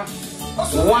our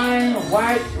wine,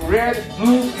 white, red,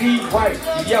 blue, green, white.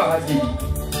 The hour has been.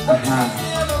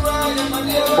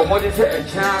 For what is a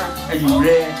child and you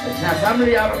read a child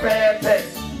family out of bed.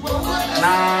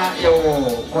 Now,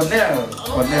 your Cornell,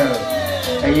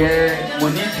 a year,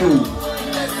 Monito.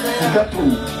 Zikato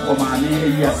or Mani,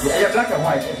 yes, a black and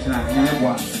white, it's not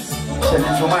one. Send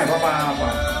it to my papa.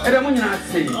 And I'm not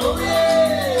saying.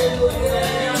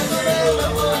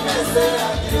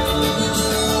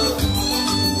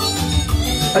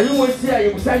 I you will see, I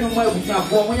will sign on my with your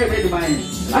form when you're ready.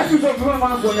 I do talk to my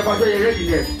mom when you're ready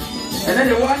there. And then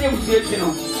the one you will see, you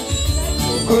know,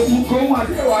 go on,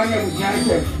 the one you will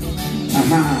get.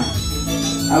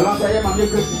 I love I am a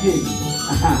little bit.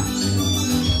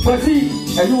 But see,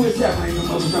 and you will say, I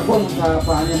know the phone of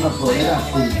Parliament for that.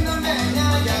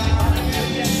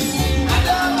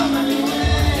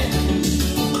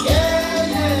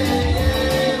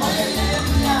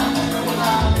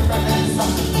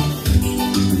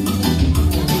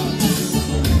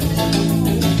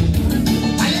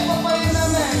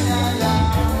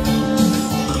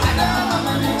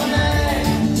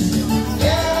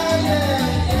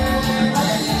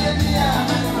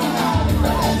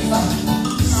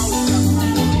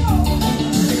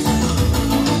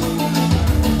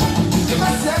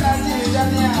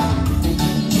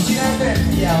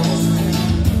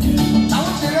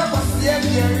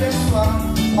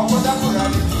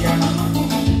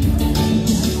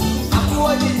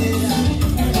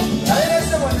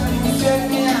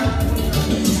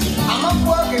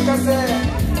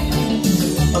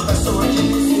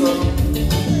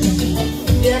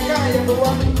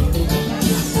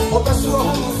 Opoku'S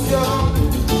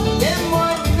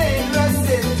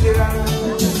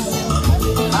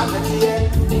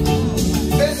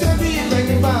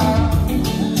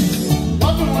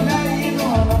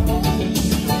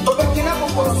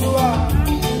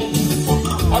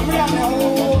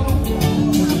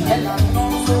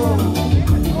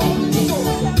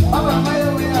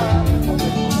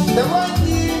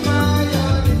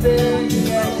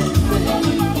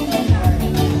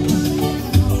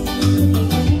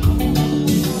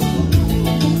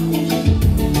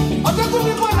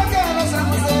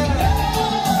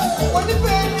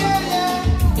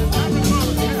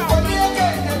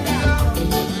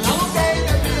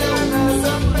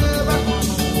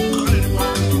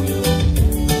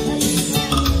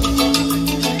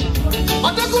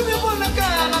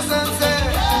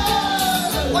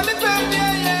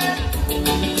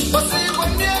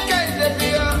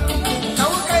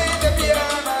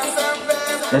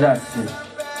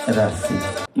That's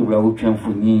it. You will open for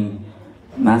me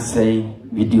Nasei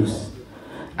videos.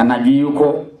 And I do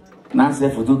call Nasei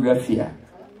photography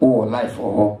or life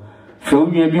or show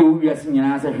me a view. We are seeing an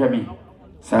answer for me.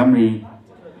 Sammy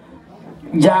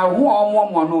Ja, who are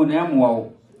one name?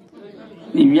 Wow,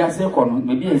 if you are second,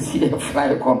 maybe I see a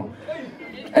fly con.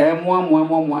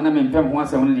 One, I mean,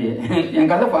 once only. And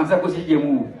got up answer was a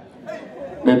move.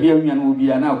 Baby, will be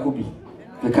an alcobi.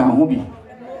 The can hobby.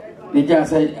 They just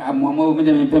say, I'm moving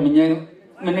them in Peminian,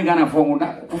 Menegana for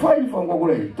that, to find from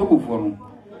Gogore, to go for them.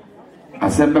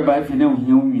 Assemble by Fino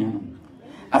Union.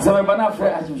 Assemble by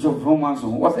Nafre as you show from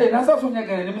Manson. Was a Nasa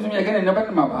again, in the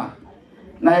Betmaba.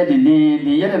 Night the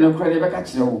yet and the credit back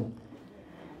at you.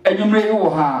 And you may owe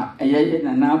her a year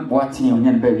and now Boateng on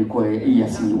your baby coy, a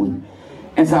yes, you win.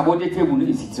 And Sabot the table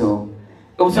is it so.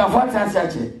 It was a fat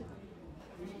such a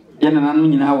yen and I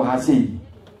mean how I say.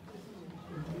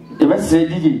 The best say,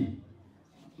 Digi.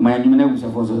 My name is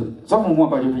also some more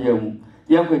about your young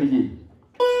lady.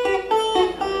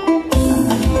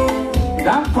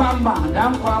 Damn Kwame.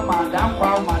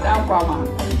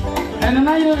 And an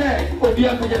idea there will be a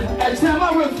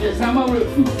summer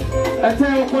roof. I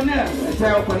tell Cornell.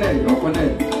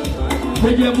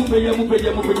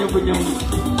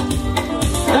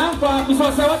 Damn Kwame,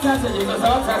 because our passage was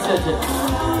our passage.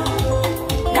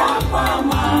 Damn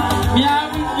Kwame. Me,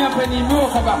 I'm penny more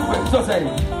about so say.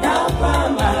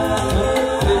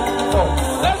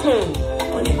 Let's go.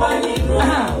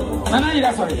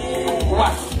 Nana, sorry.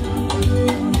 What?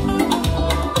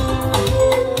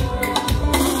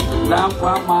 Down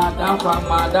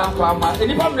Kwame.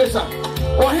 Any publisher?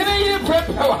 Or any prep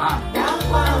power?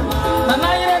 Nana,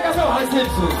 I said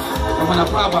so. I'm on a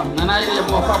problem. Nana,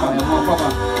 more problem.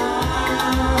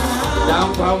 Down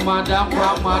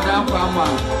Kwame.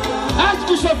 Ask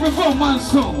Bishop before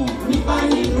Manson.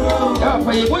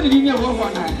 For you wanted in your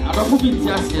one night. I'm a moving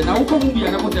just here. Now, come be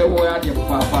another word,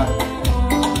 Papa.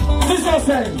 This I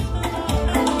say,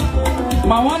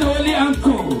 my one only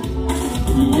uncle.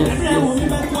 Yes.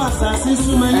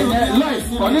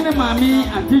 Life, on any mammy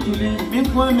and Julie, big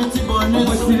one, was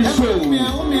still show.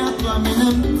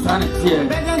 Sanity,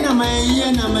 better than my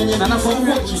year, none of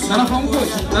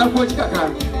watch Kaka.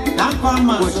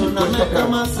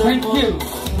 Thank you.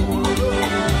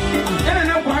 And I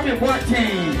know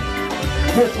Boateng.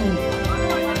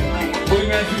 When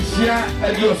you share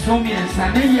at your song and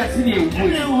Sunday, yes, you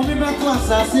will be back to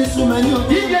us. Since so many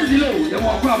of you get below the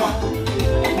more problem.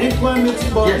 If one meets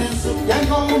boys, young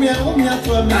home,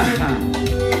 to a man.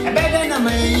 A better than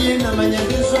my year, and my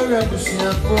young sorry, for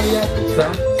you.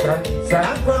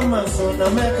 Son,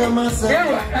 America, myself.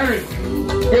 Eric,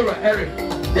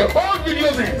 the old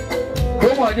video man.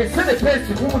 Come on, they send a place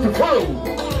to move to follow.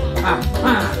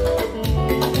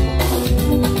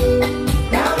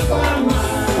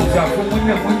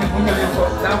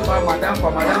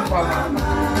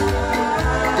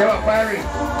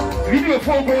 Video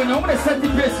phone going on a set the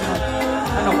place. I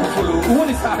don't follow. Who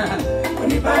is that?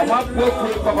 I'm up for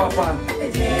Papa.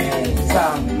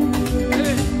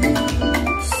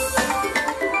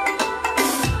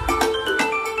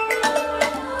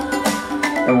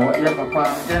 Papa,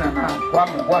 then I'm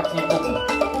Kwame watching.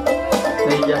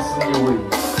 They just see the way.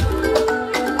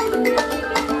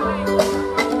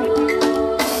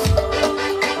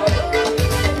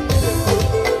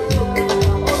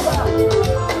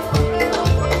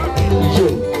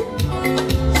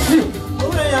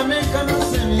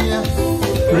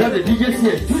 We have the DJs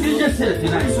here, 2 DJs here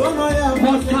tonight.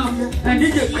 Most come and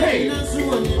DJ K.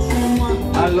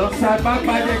 Alongside back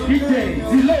by the DJ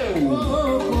Zilo.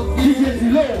 DJ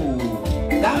Zilo.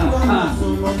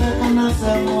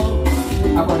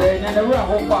 I'm going to never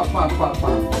hope papa.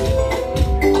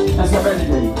 That's a better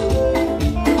day.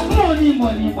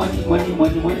 Money.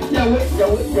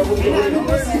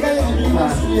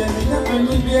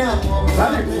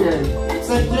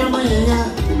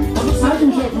 I do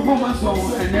show performance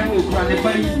and then we'll try to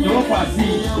buy your party.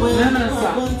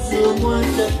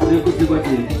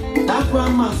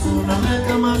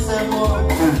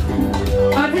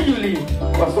 Auntie Julie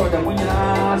was what the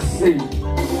winner say.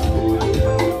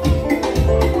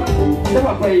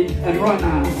 Never play and run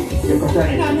and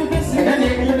then you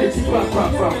can get it.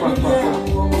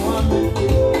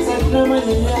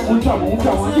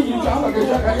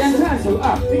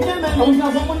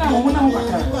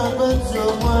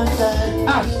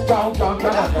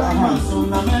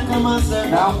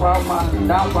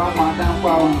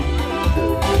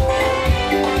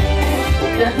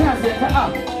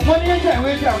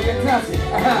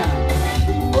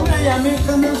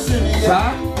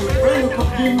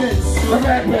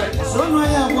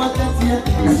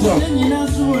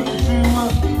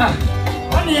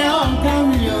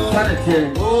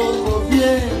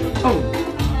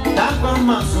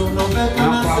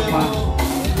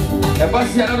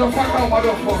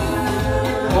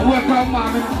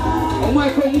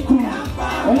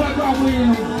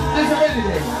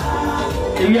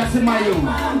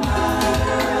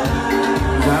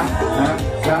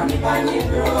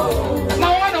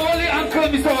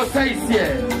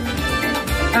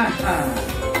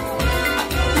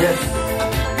 Yes.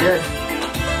 Yes.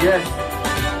 Yes.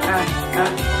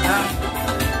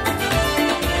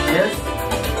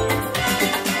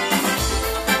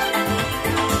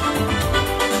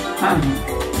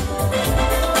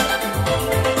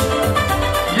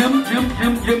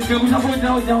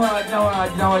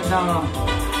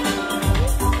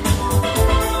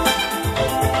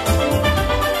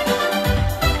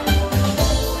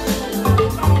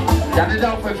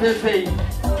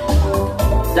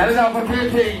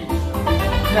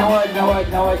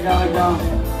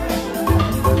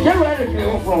 Get ready to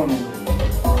go for me.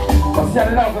 Set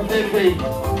it out for Baby.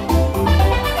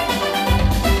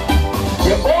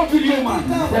 The old video man,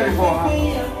 very for her.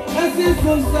 That's it.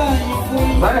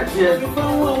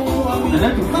 The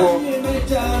next four.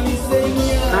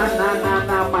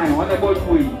 Nah, mine. What about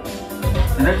we?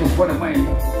 The next four, the mine.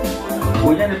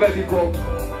 We had the baby go.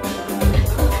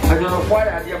 I don't know why I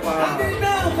did my.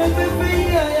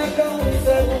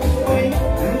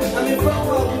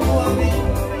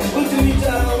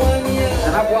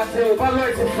 And I want to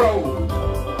evaluate the throw.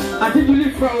 I think you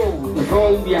live throw. The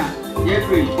throw, yeah.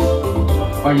 Jeffrey.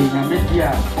 Or you can make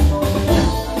yeah.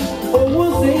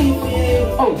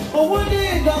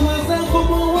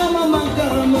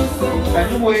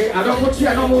 Anyway, I don't want you.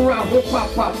 I don't want to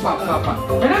papa.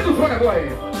 And that's the point of boy.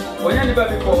 When you never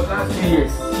before last 2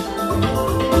 years.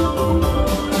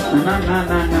 Nah.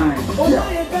 Oh, yeah.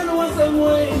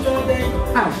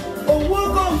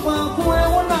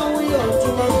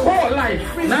 Whole life,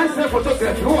 Nasei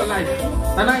photography, whole life,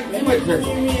 and I images.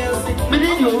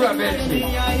 Meaning you were a betty,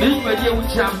 meaning my dear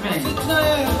which I'm men.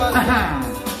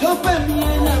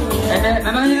 And I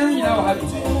know how to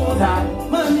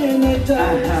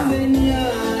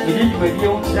meaning my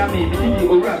dear which I'm meaning you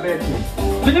were a betty.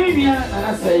 Meaning me, and I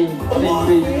say,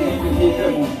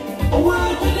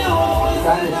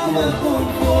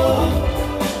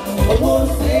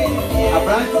 a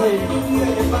branch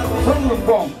from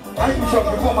bomb. I can shop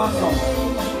performance song.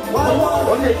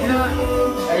 Only a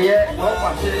year, no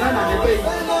passion, and the way.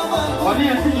 Only a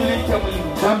thing you need to win,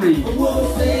 family.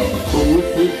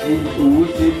 Who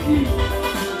would take me?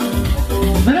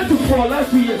 Not to fall last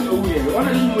 2 years away. What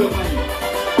are you doing?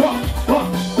 Come.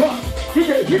 Hit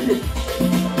it.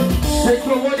 Shake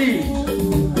your body.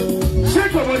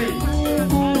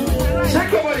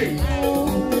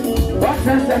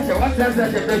 What's that?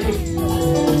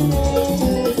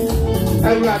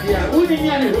 Everybody, who did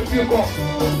you go?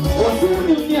 What do you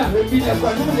mean? Who did you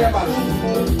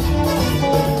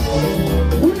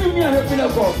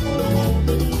go?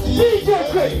 She's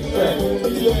okay.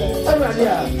 Everybody,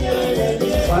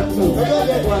 1, 2.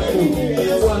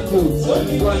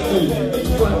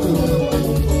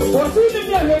 What do you mean?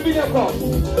 Who did you go?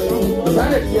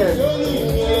 That is yes.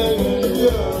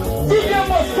 He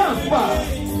must come back.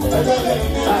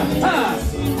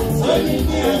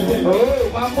 Oh,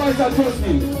 my boys are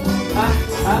toasting.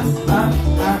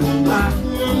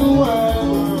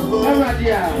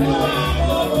 Everybody,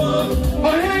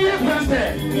 oh, here you come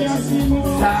there.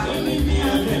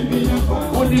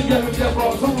 What did you get with your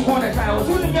boss? Some corner cows.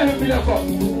 Who did you get with your boss?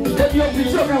 That you'll be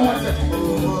sure I want it.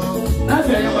 That's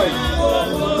where you're going.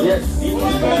 Yes.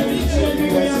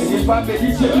 If I'm a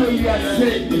teacher, you are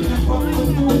safe.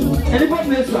 Anybody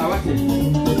knows what I want it?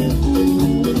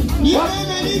 What?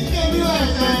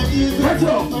 What's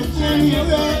up?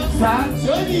 Son?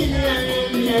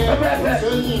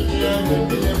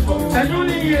 And you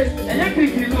need it. And you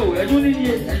think you know. And you need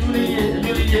it.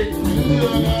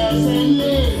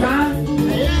 Son?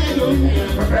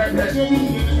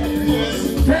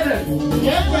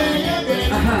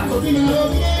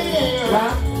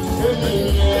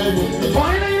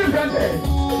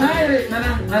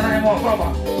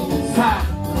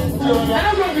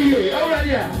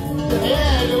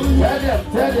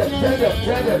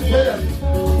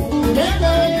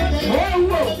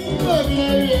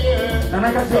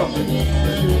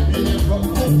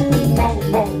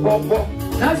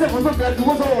 Nasei for so that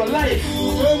was our life.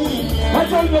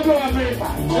 What's all the go America?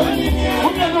 Who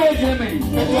never Germany?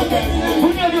 Who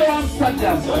never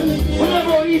Amsterdam? Who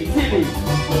never Italy?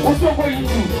 What's up going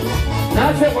to?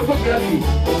 Nasei photography.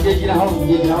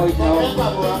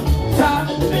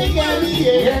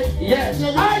 Yes.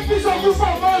 I just want to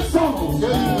find one song.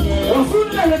 Soon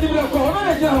as I did the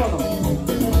corona,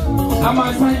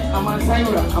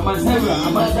 Amansayura.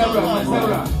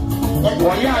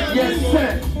 Oh, yeah, yes,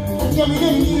 sir.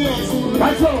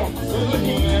 That's all.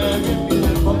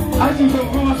 I think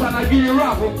you're going to be a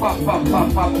rap. One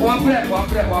bread.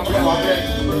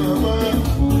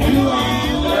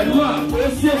 And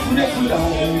we'll see if next week.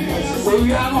 So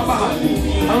we are not bad.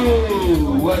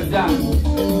 Oh, well done.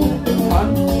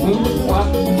 1, 2,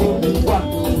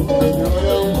 1.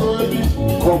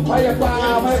 Compare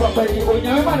my papa, when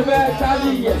you're about to bear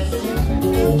charging, yes.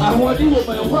 I want you with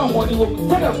my friend, what you will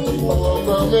tell them.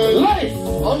 Life!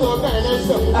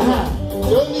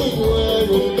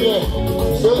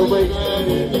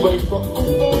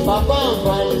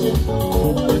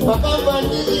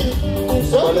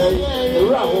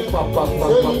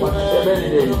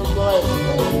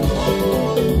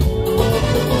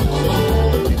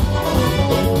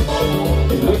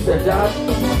 Look at that.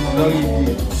 No,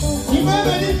 easy. You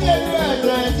never did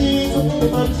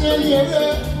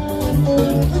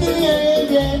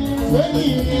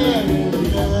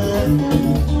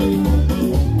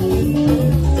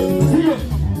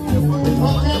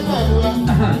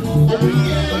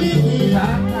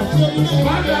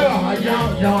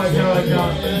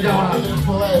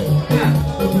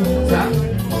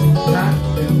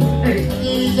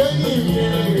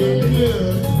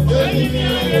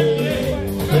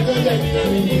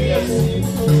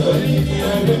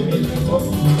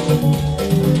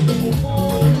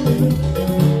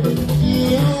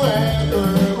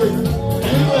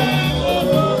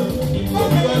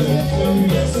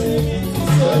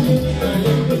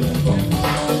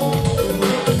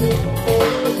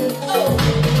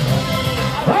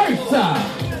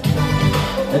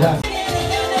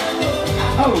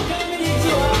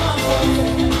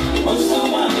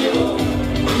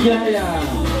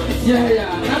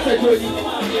Yeah. That's a good.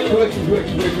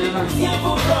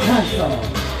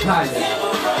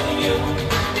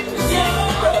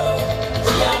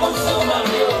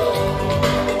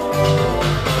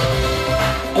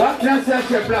 What can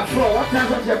such a black floor? What can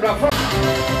such a black floor?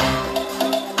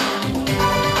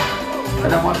 I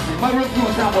don't want to see. My room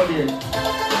to somebody.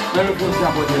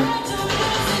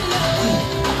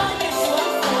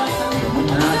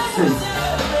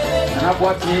 And I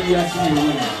bought me and see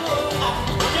you.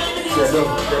 They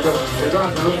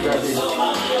don't look at it.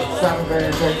 Some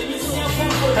very good.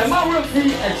 And my room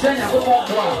fee and send a whole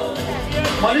more.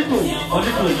 Money to.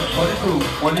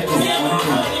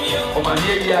 Oh, my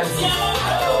dear, yes.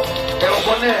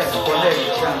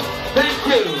 Thank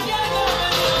you.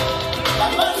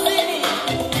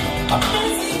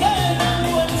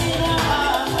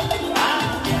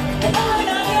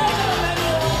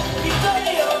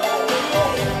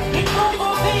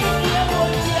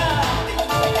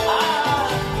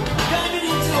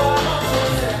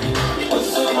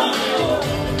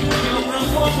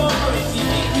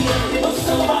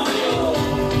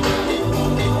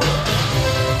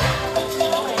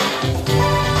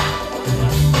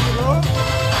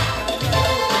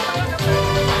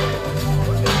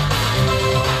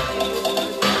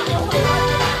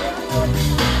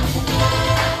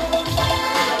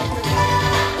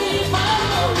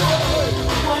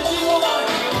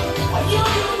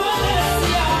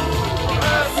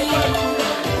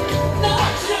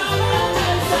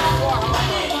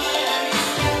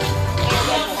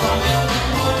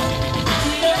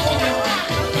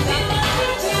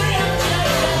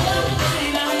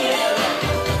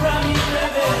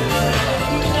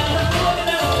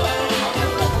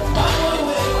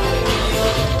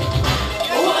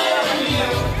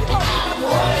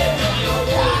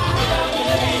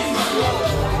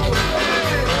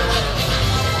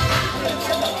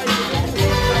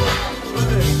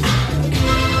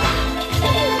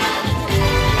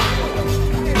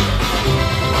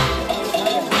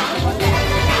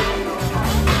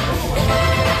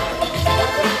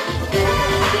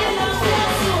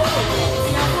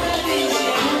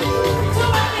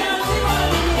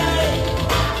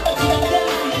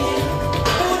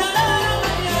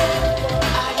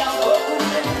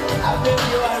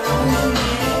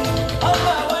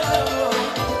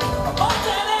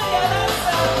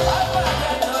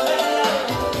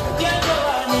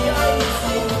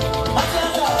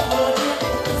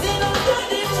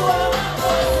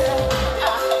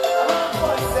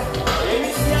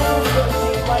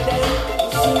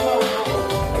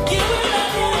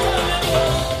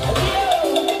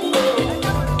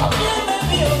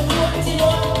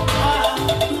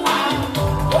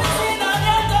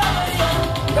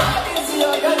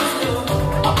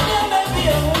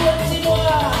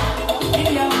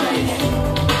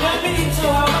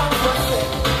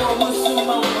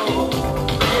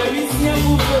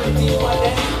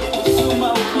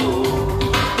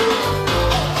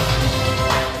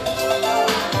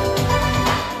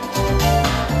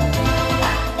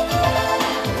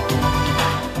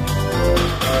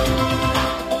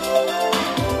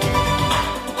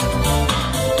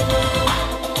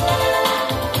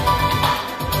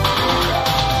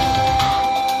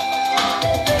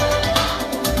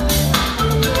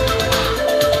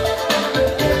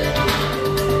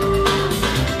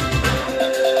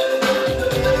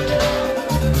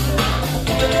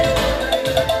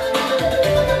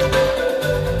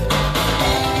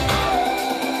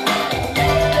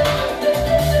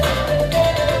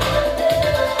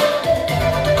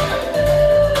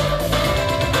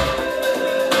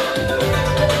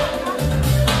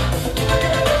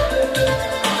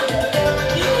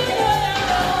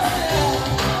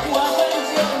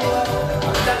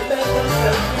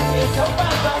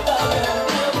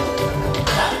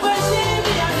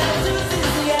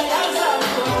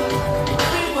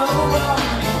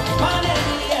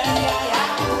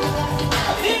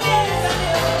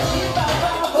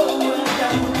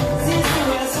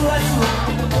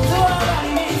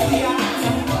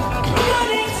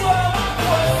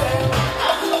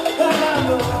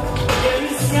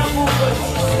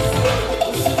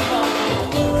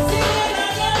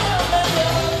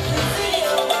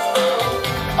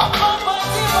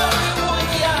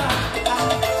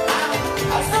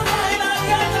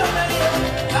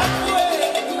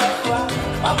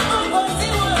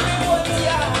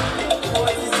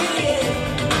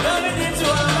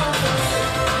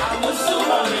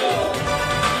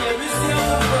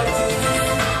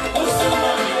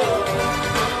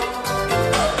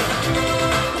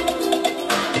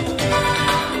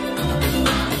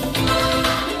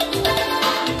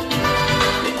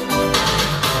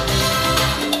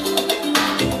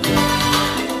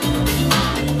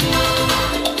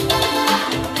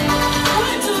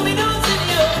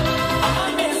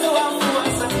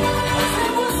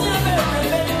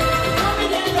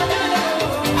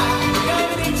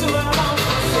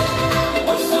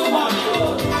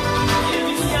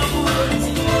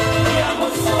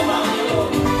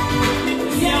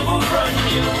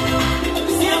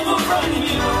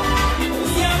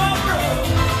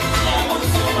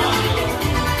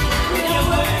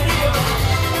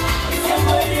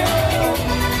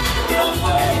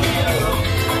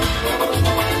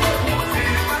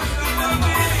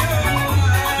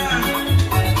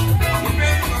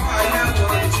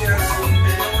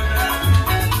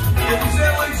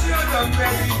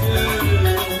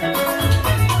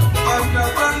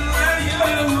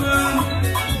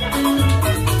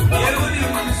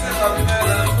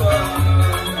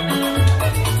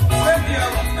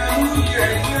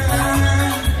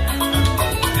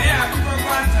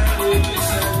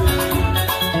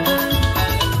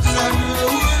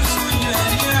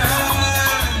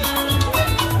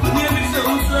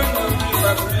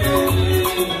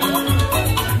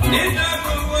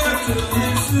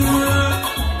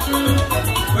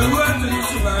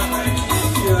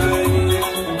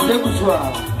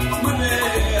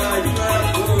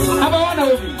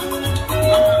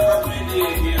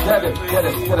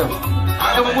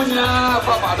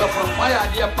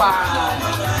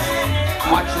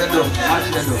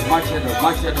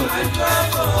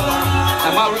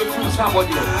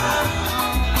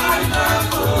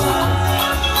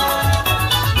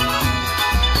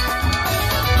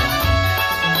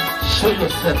 Show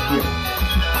yourself here.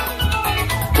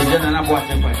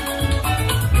 Boateng.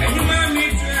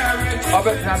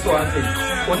 Albert Nasei I say.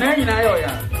 Only na yo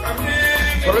ya.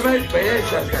 Sorry be ye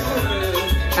sha.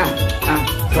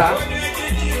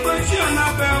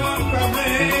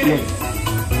 Yes.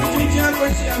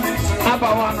 Aba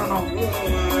no.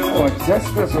 Oh, just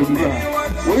so you know.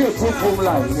 We are so full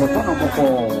life. We are no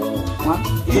more. 1,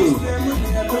 2.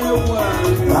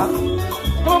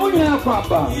 Come on here,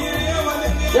 Papa.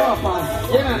 Yofa,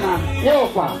 Yana,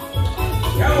 Yofa.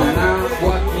 Yana,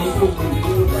 what me look.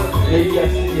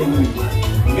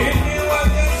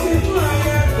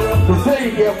 To say,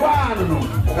 dear one,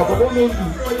 a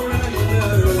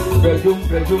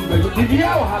bedroom. Did you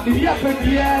have the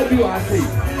year you are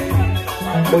saying?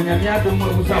 When you're near the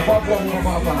Musafa,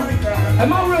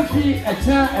 I'm already a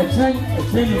chain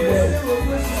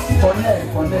for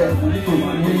there, we need to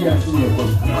hear you.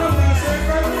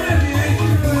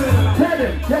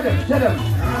 Tell them.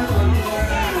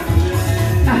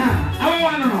 I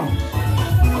want to know.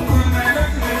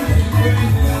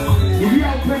 If you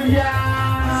are premier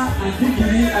and think you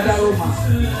need other Roma,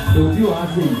 they will be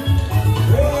happy.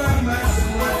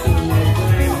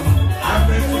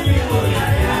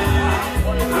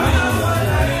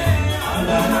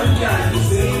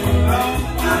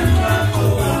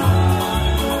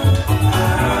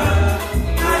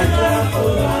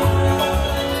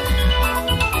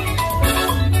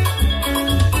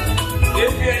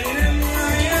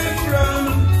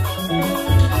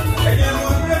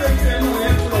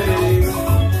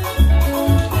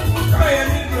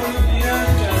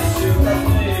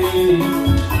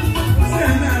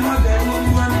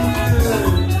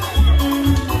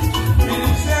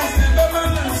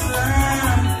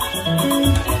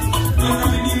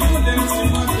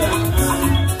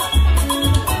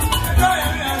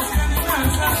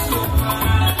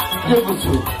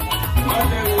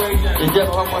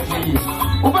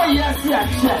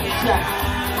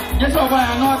 Yes, I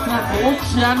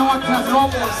not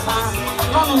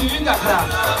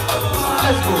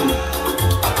let's go.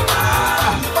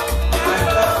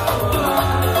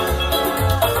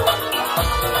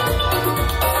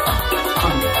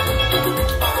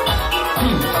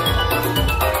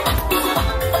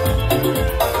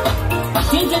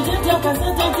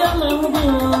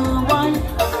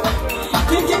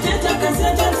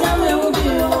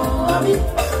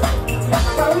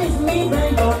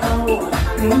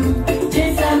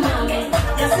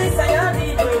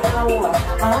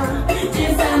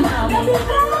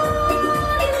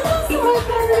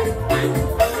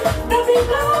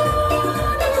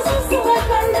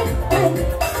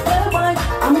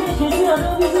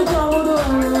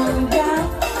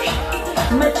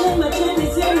 My chain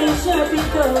is in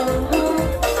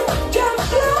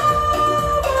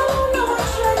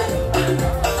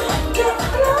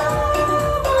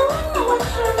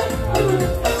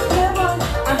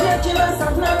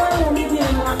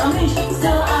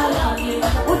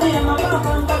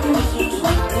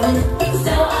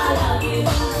Still I love you.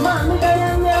 Mommy, I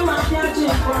am your mafia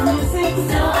chick from the city.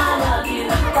 Still I love you.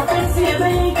 I can see a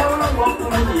baby come and walk from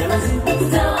the city.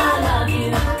 Still I love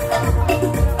you.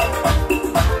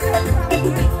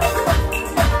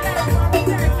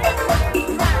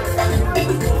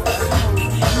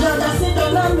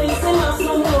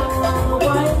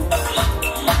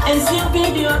 And see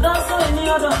video does so any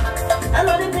other. I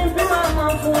know the people my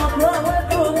mom for a club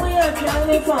where we are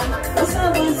trying from. The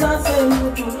service are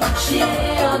saying, she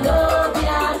adore the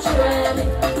actually.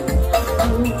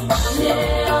 She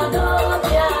adore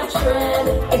the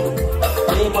actually.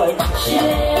 Hey boy, she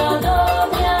adore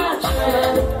the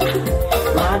actually.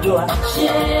 Madua, she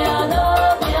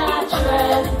adore the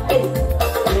actually.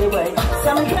 Hey boy,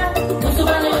 some cat, who's the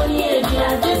one only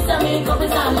here, just to make up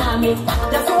his army.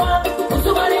 That's what.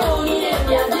 Somebody only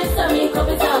yeah, this time he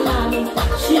copies our mommy.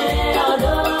 She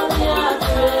adore the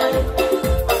trend.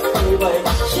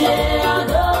 She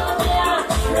adore the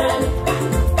trend.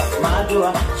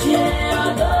 Madua. She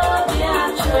adore the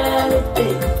trend.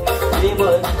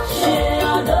 She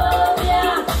adore the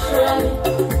trend.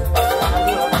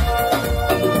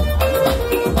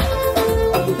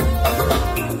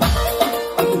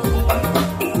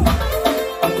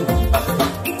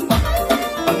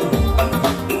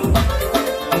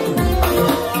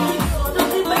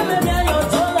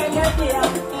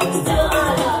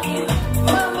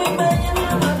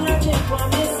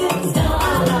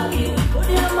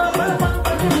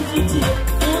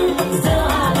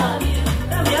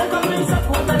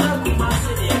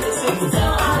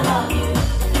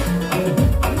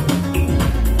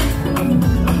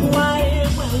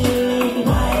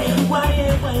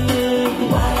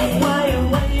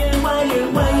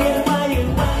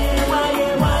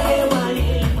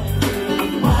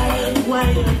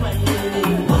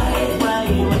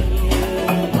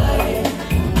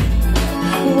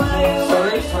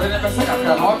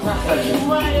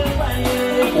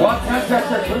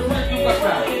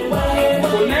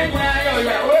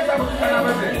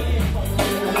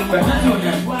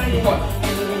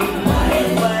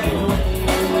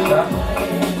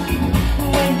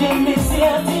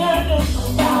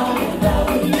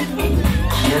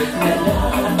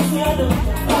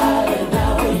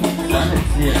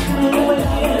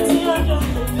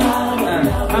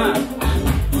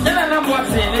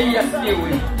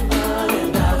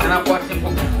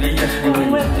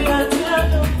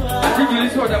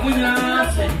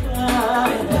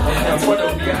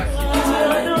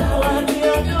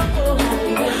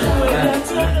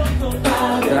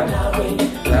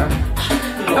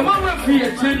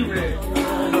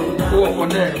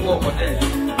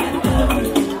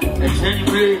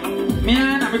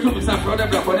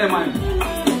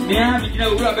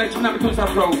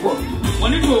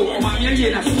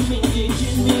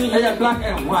 Black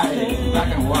and white.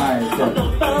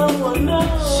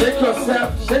 Shake yourself,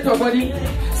 shake your body.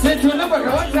 Say to number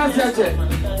what can say?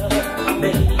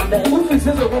 Who is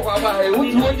this over about?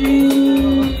 What do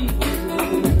you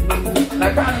I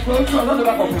can't go to another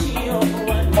back of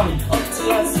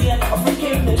Yes.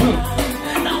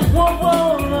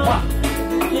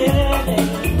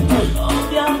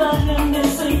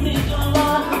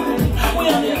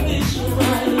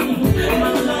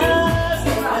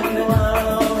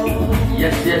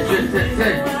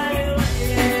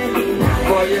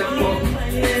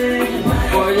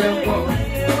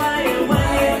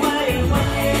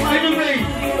 Anyway,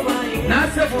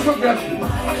 Nasei photography.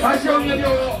 I show you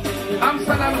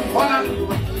Amsterdam, Holland,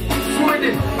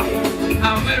 Sweden,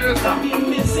 America.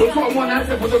 For one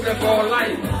Nasei photography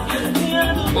online.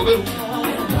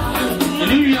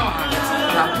 New York.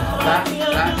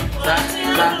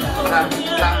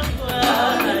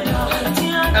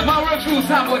 Am I refuse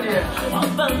somebody?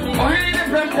 Or any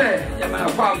different day? My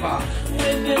papa.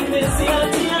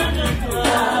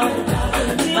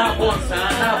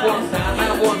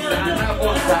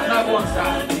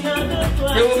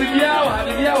 They will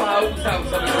be our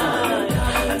house.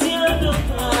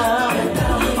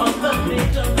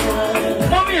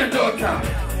 Mommy and daughter,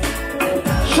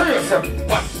 show yourself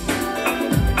what?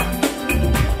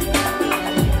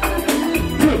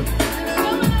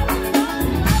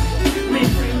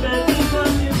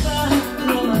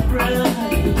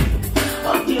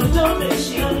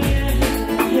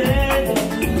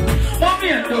 Mommy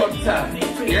and daughter,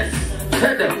 yes,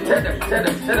 tell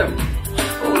them.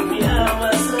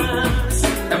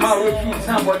 Am I refuse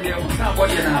somebody now?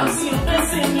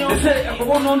 They say, I'm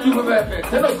going on to the perfect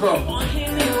 10 o'clock.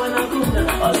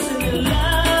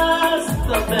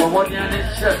 But what you need,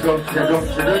 shut up,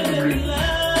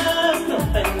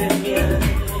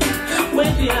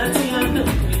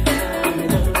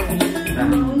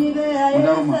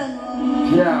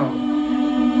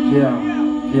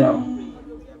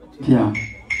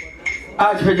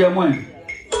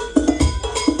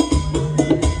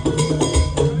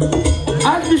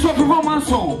 Archbishop performance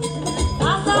song.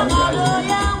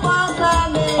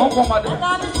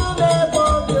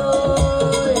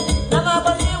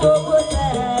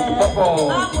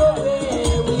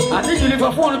 I think you live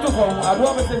a phone to phone. I do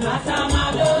everything.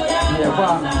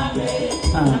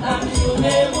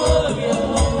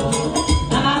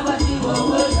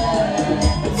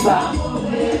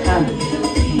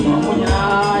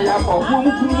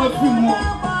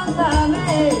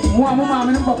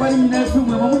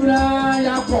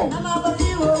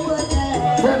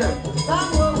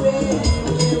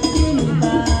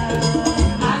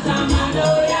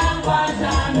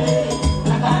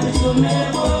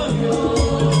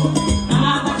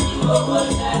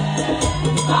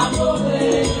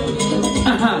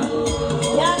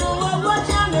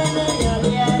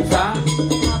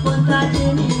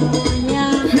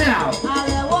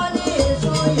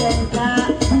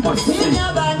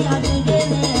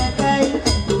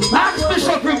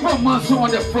 Archbishop performance on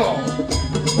the floor.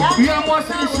 You are more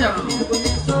special.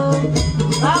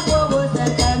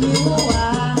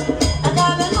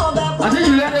 I think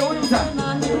you let it win that.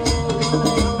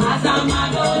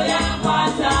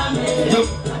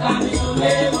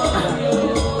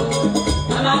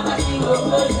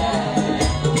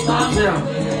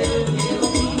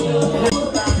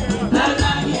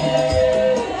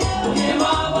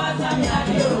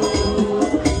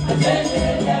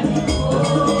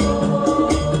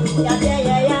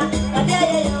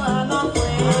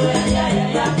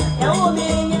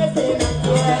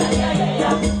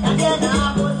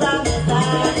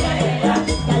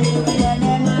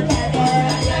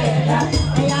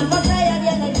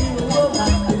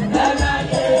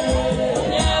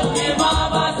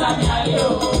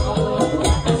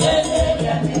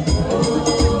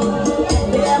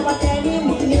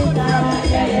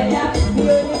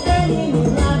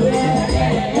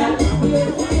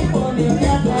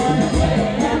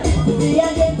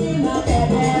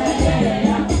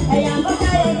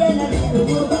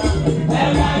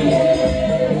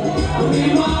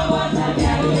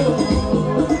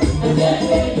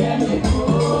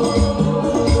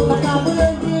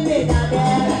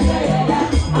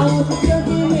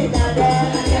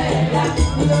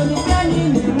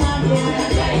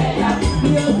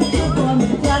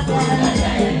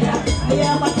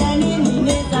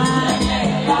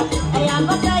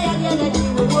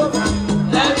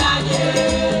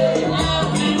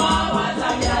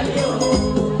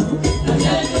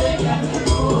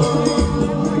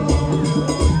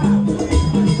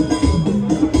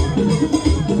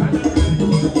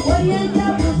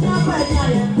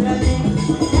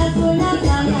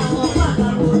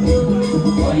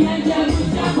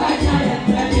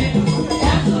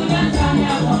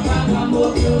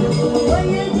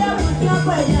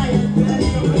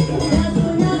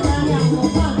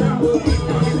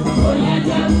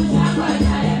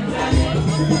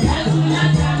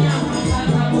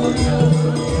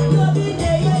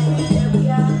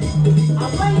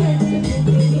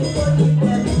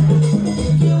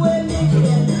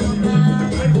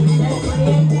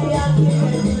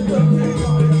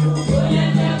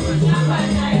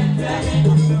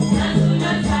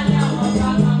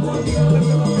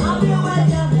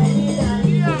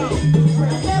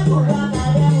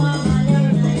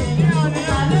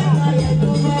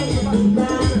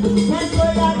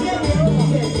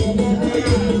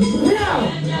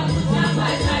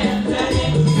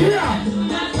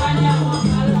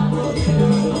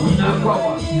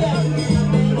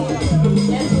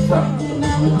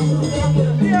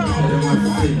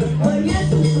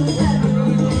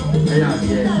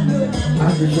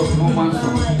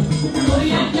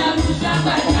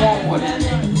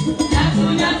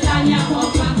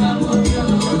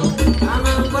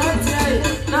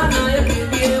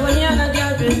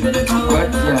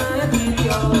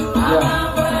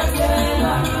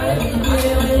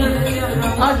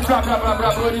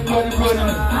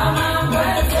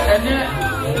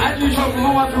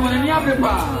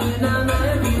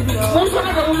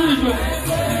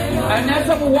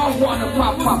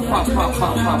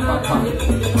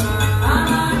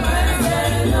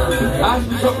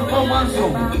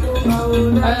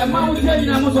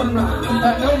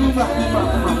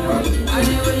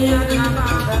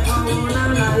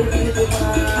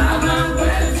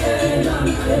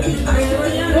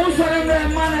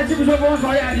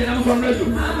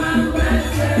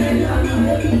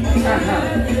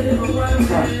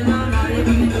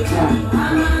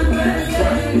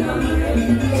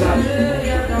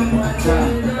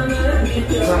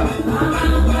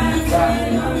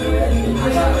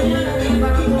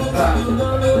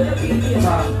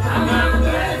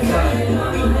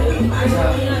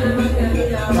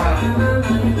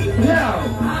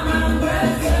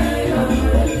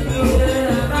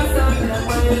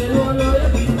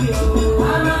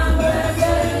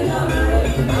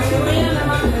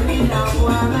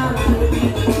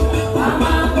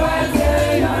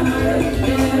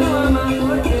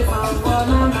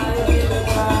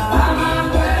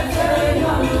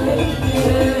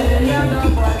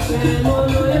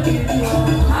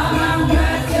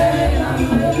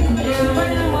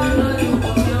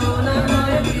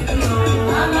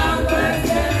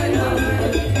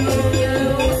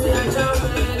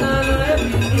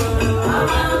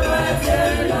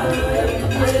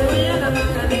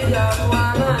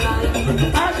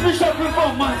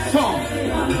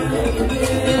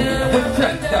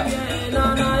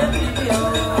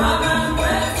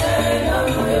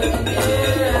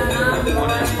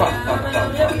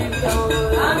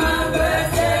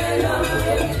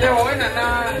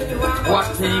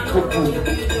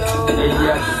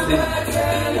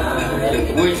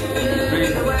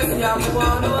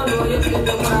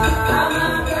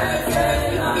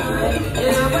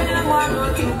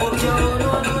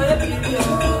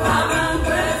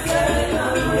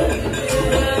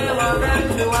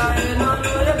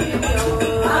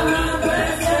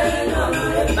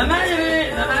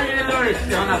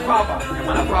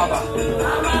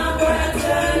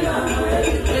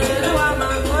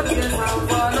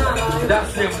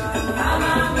 That's him.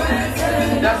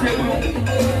 That's him.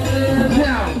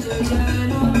 Down.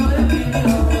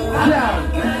 Down.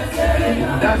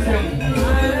 That's him.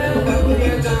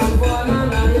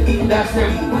 That's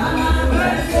him.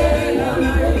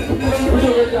 Who's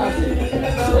over that's it?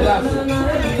 That's it.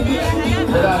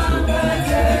 That's it.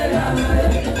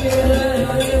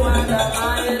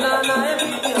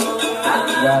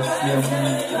 That's him.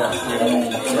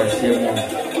 That's him.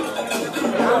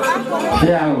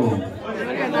 Yeah.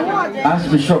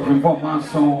 Archbishop informed my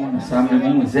son, Samuel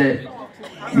Moon said,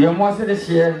 "We are more this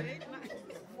year.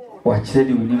 What said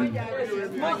you?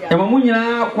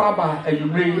 Emamunya kwaba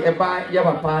ayumre eba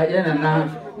yabapa yenana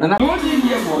nana don't need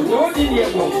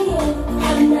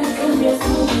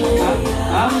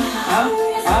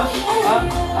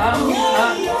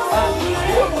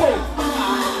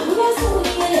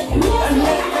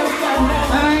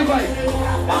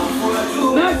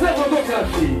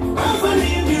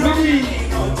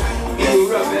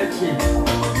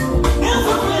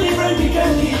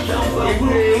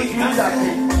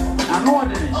Come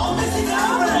on,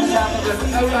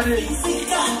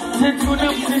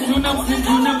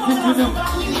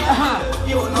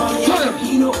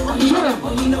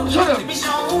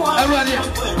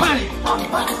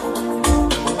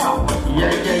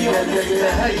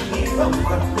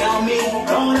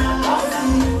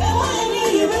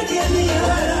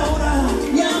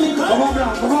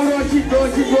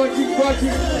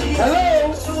 hello.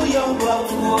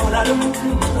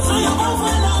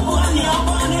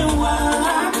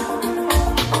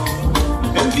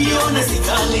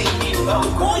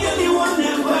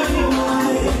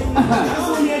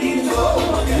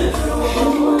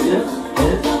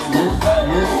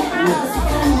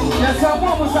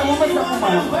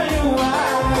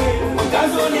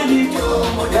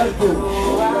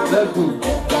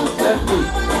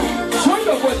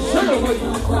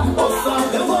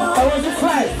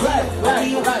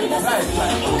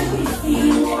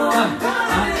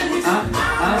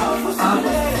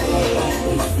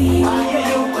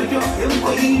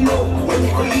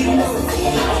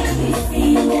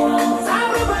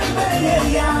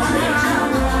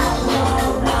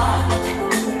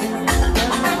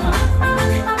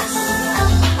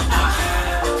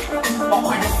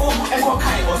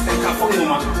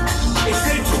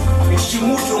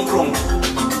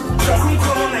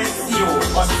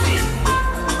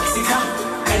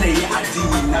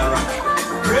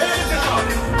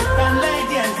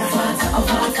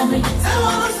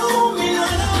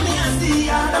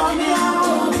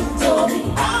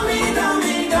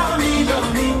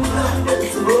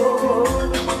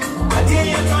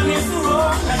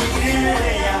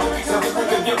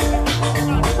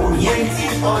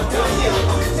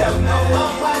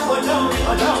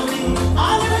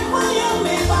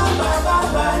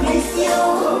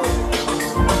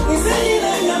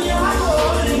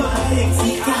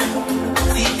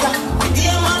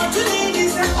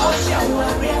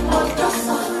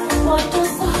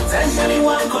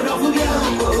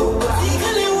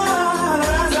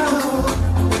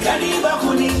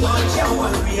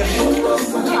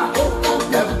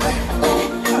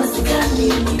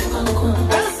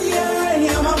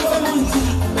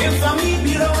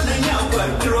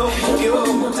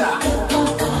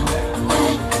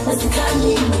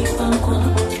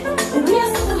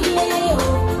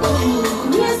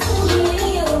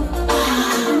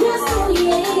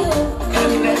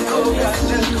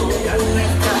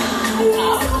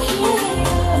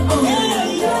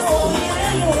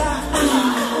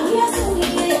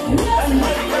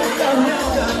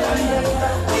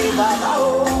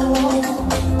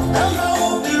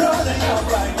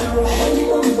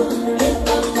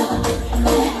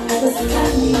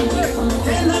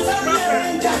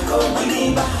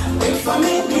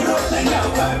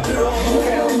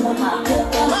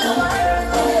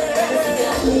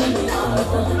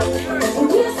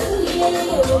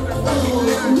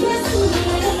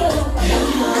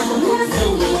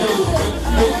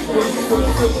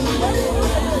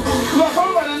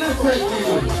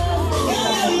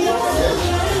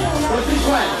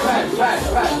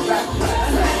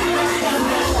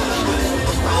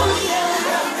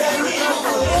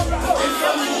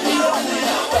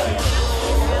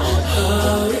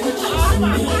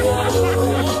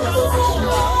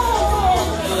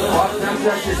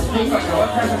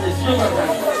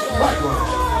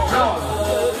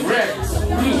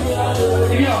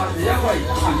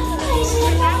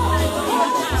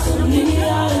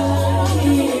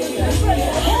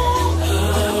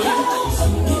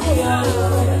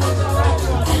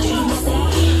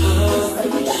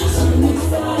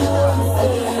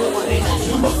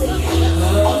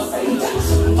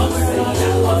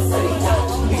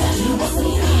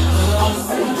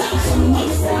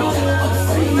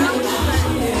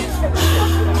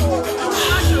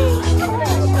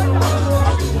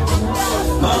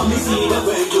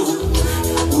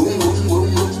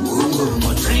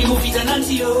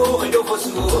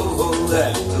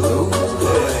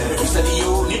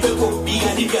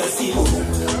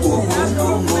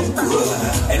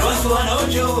 And once you know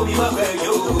you, we were where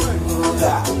you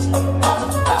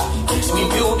we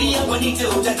will be a bunny to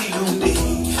Tatilumbi.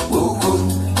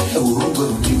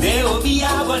 You may be a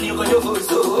bunny for your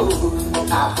so.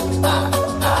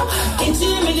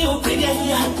 Intimate pretty,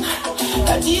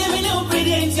 a dear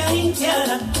pretty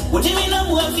Indiana. What do you mean? I'm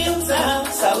working so,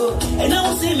 and I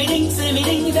will see me,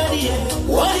 daddy.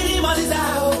 What did he want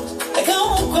out? I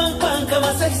can't come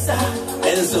my sister.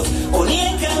 And so, only I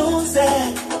can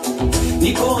say,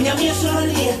 Niponia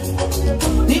Miasonia,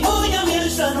 Niponia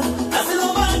Miasano, I said,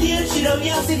 nobody should have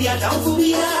been city at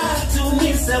Alphabia to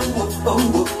me some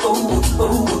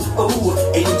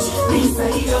and we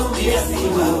say, don't be a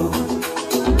single.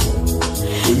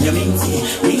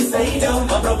 We say, don't,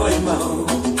 my brother.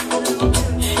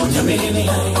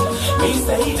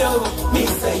 Me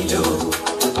say do.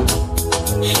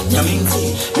 Yaminti,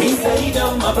 me say do,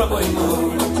 my brother mo.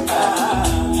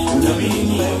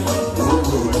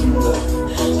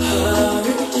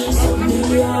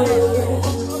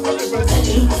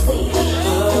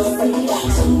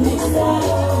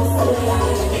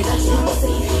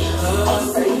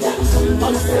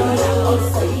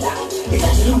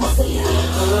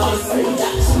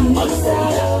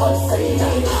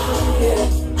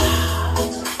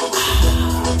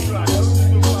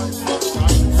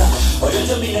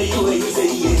 You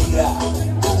say yeah,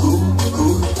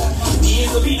 good.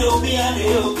 Yes, we don't be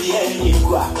any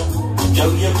qua.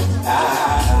 Jolly,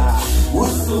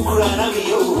 what's the grana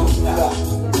you?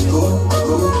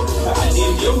 I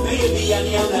did your baby and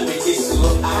young ladies.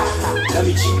 Let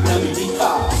me check.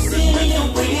 See me, young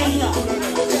Brianna.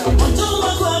 What do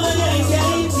my woman is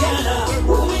Indiana?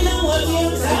 We know what you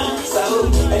so.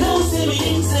 And don't see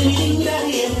me,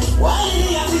 daddy. Why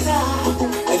is that?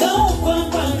 I don't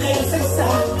want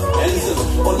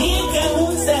Onika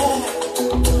unse,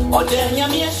 odenya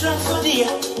miesha sodia.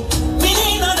 Mini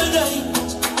no day.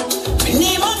 Mini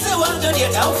monse wando dia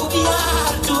taufubia.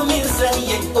 To me say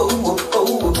oh.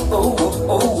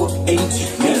 Ain't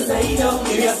you say don't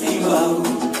give ya sima.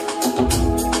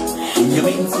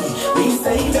 Me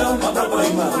say don't my brother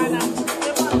ma.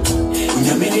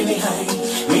 Nyamini high.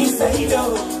 Me say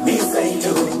don't. Me say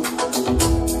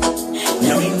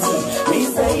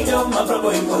don't my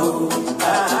brother ma.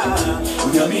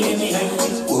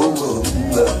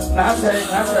 Nasei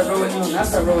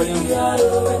revenue.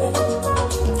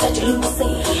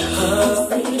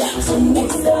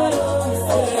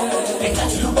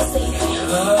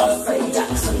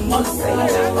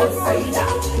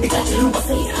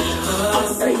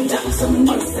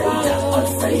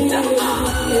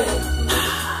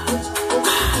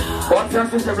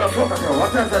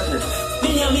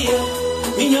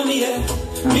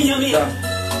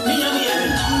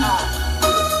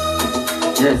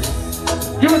 Yes.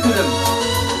 Give it to them.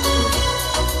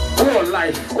 All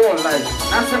life.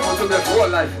 Nasei want to them all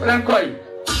life. What I'm calling.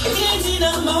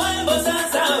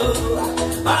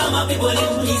 Mama people in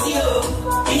Policio.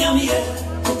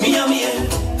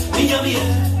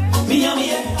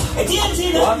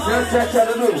 What's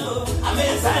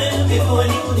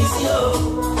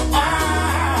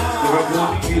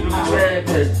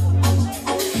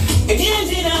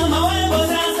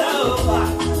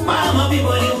Mama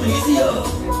people in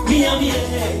Policio.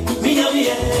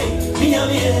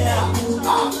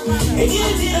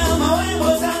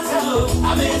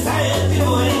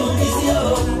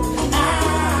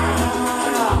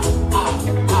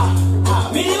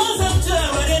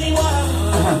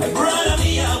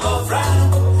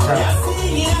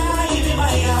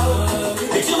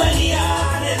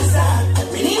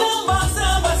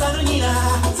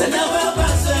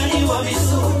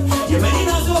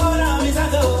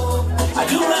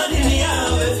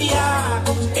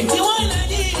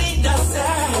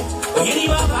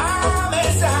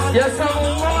 Yes,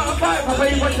 Papa,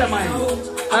 you watch your mind.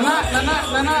 Nana,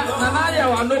 you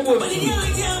are no woman.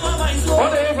 All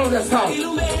the way from the south.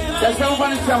 There's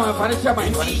someone in Chama, Panisha,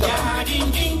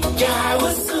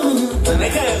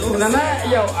 Nana,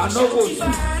 yo, I know what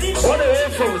all the way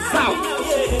from south.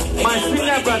 My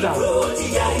senior brother.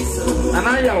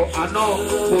 Nana, yo, I know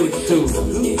what too.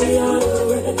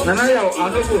 Nana, yo, I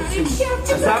know what too.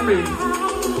 Sammy,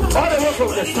 all the way from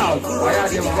the south. Why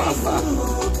are you Papa?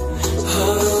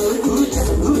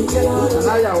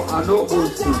 Nana, yo, I know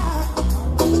what too.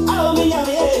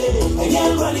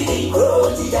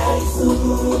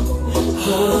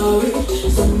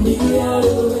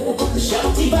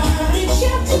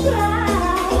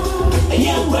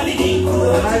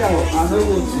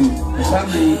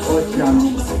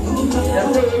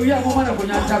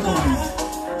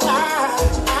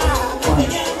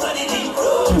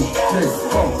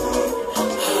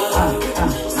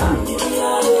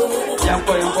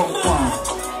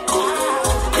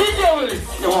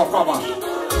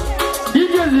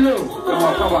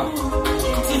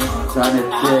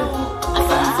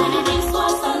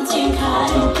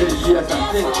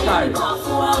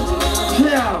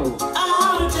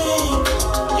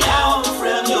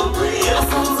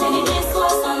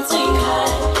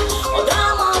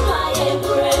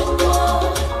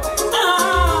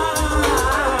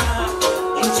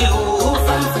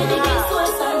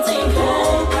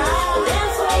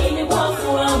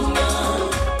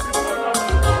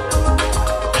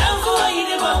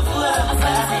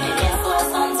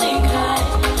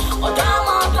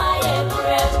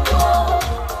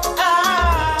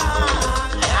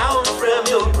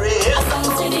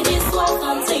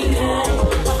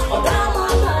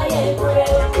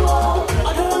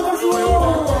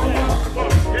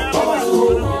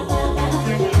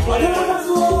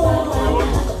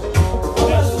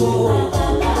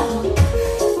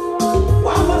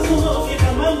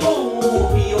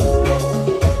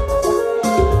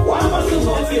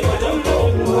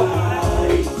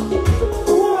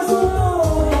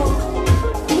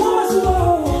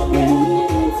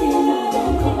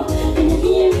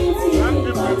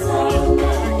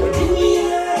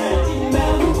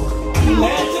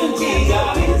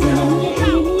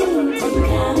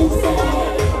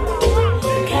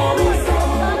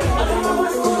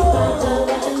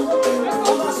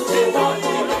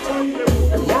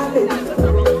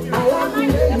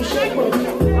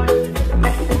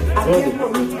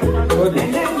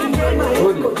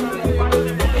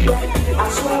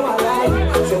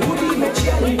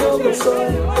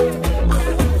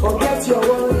 Forget your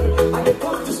worry, I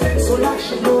come to spend so like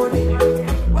she know it.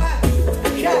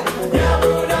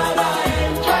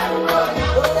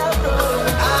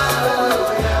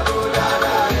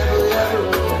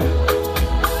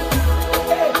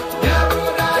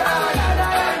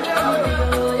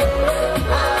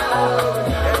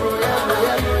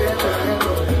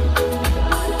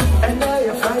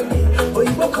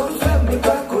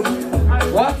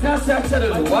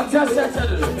 What's your set? Hit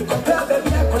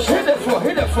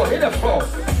the floor.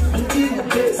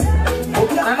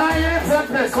 And I ain't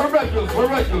practice. Forward you.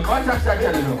 What's your set?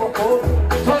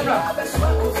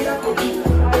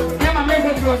 Yeah, my make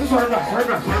it go this one.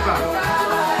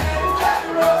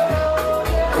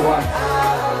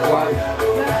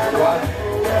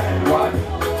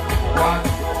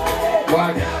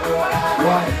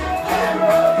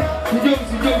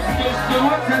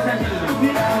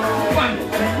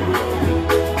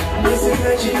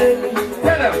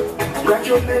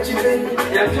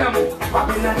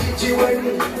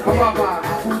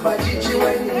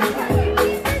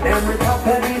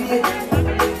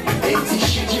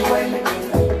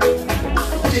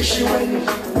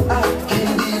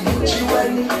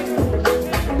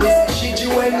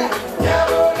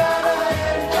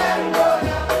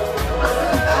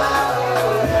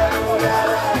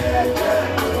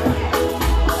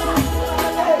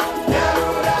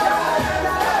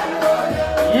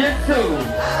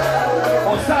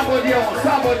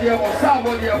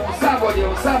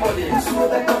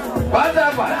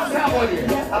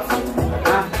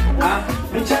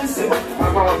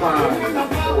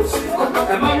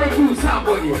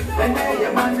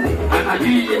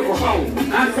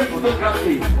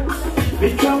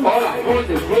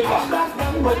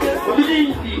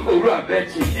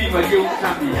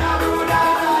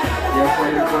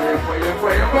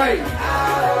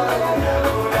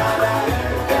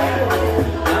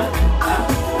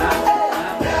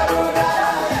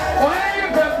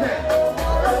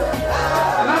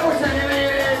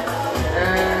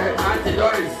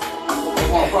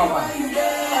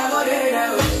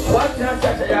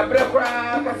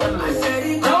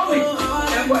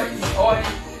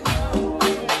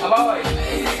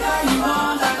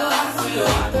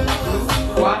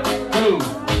 What? You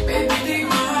what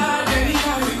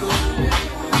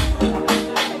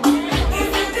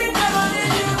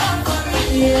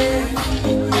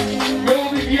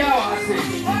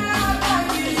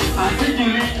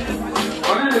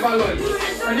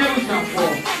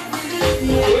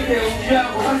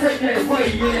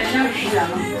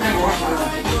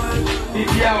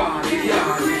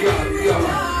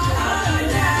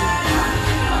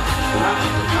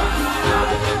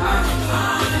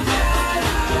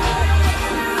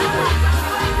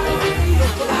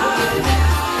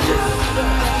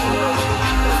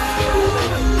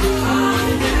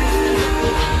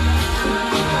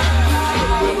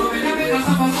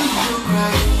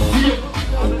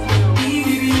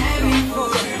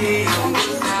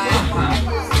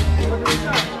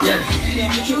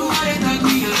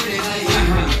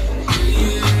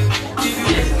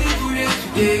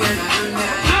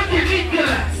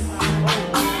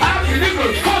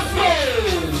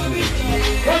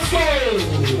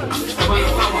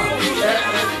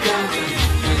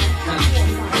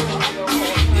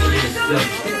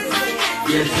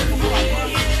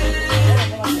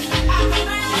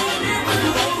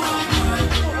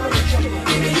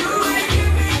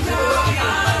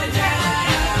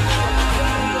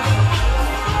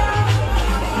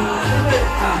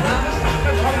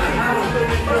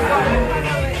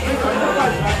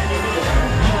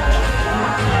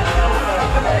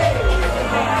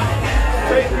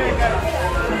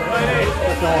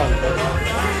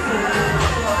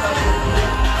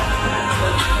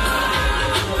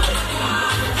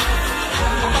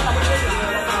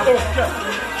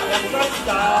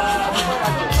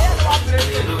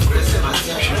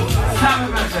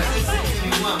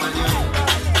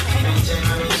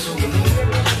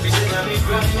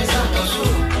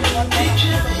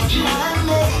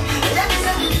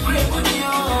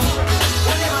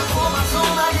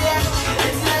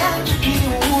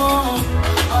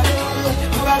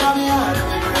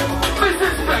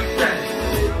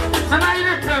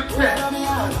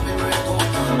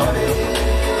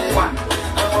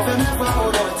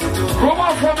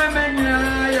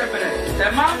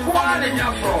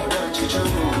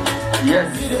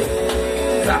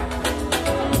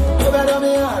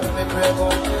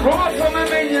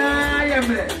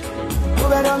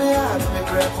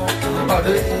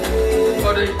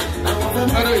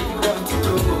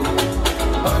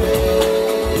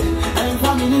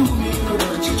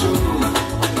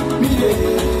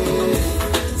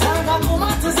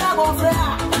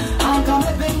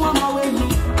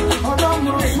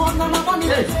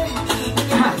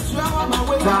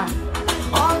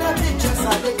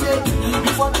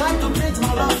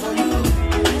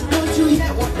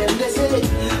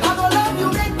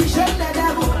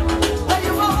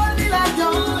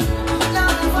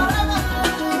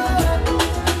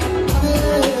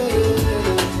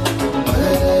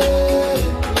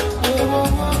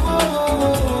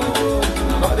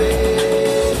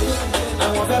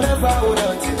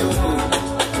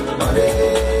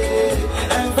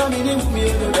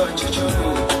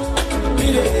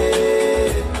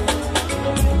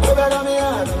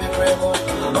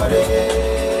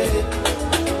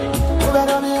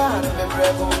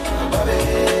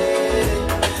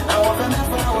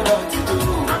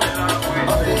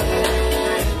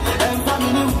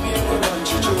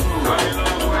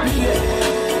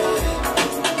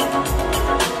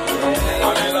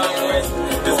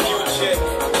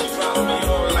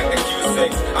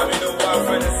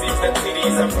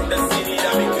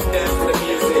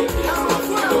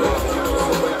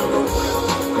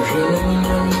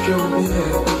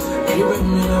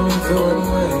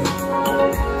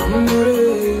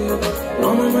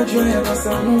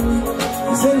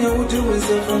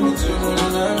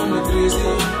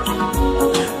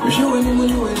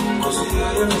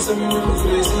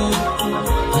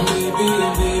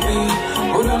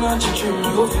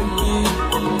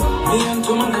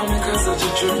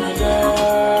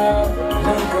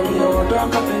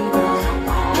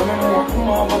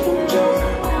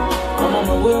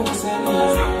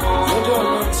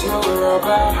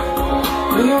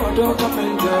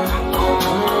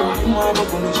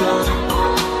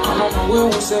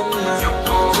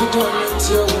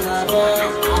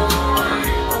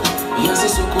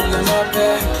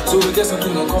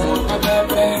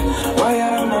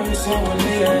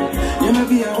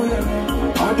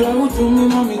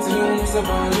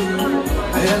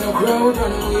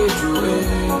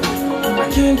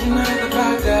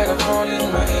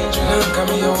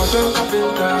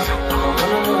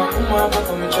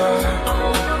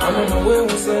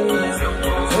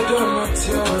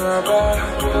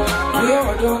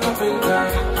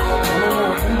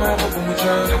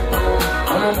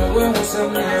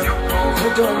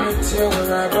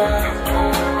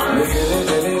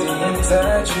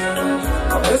beside you.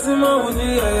 I'm missing my one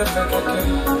year, I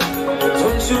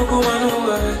don't you go on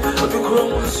away? But you grow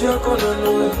with your corner.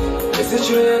 Is it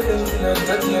your head and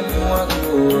that you want to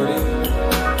worry?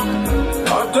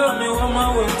 I'll tell me what my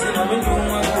way to I'm in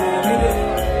my home.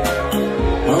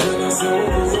 How can I say,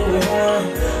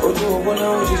 oh, you want to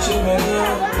watch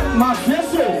my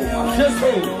vessel.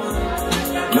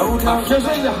 No, I'm just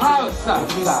in the house.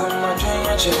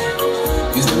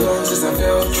 It's the long since I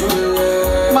felt true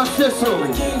love. My sister.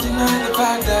 I can't deny the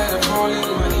fact that I'm falling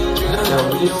money.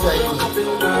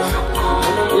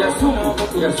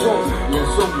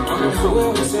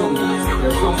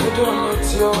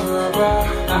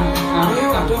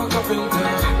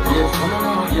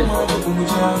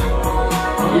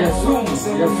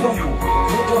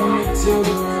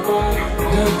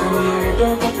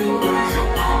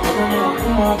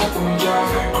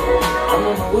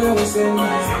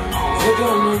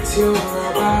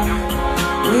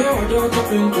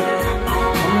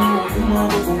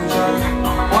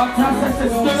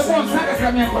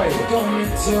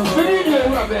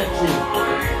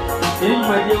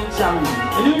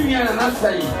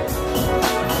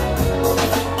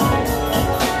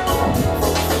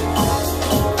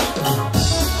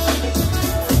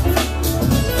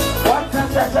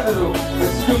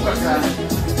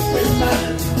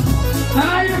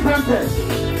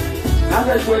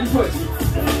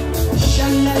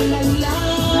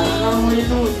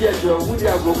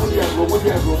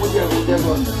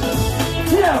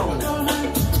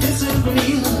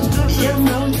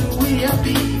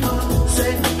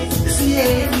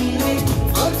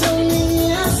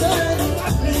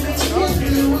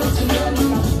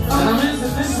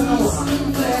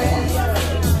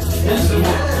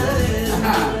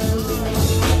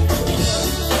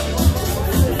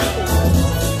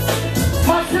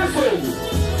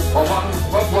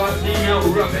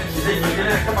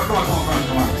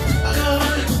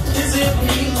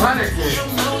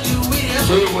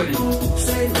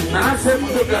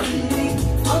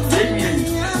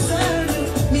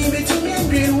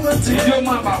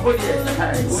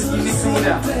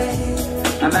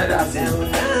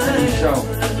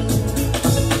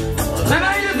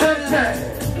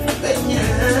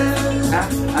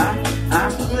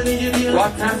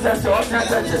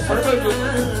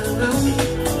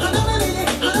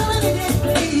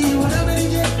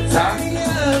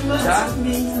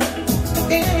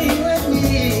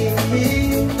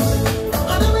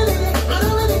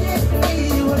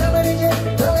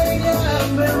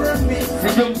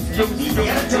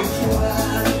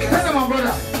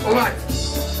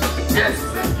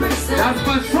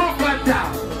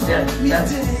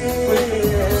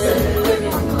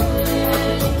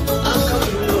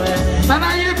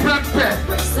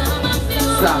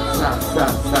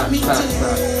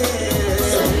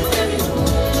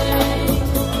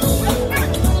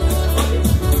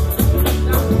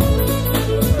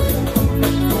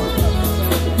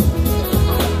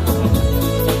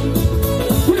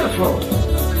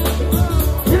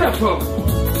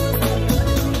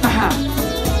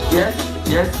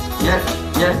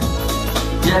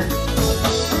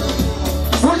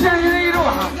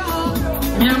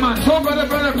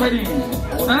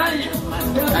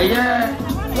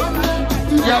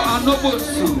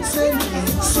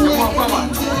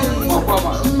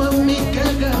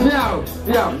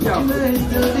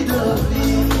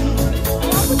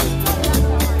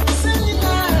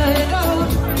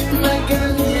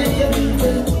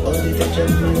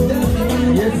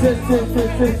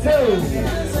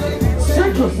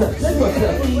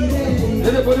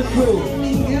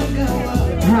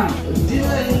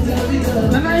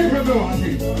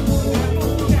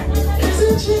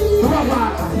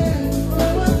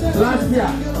 Last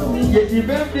year, you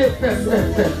birthday first.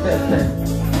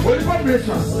 What is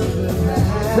vibration?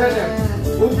 Tell them.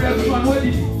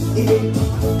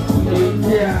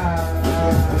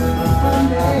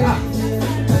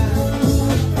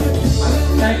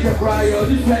 Thank you, Brian.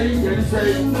 You're saying,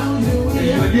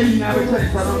 you're getting now.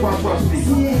 It's not about me.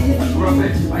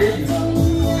 Robert,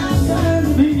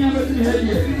 being able to hear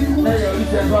you. Now you're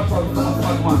listening to my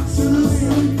people.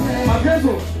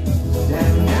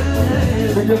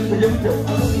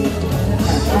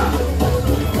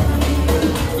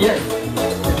 Yes.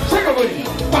 Second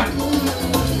one.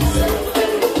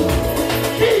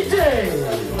 DJ.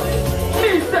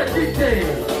 Mr. DJ.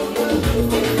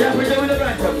 Yeah, we're doing the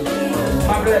right.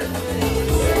 My breath.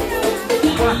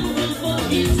 One.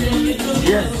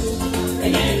 Yes.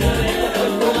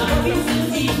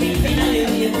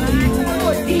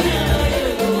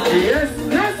 Yes.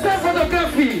 Nasei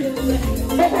photography.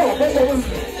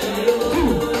 2,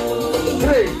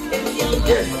 3.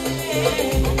 Yes.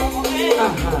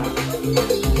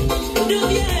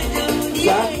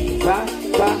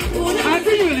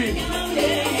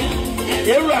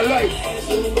 You realize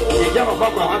you jump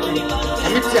up on me.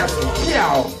 I'm just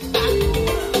here.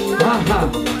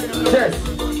 Yes.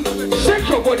 Shake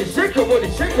your body, shake your body,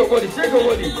 shake your body, shake your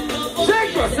body.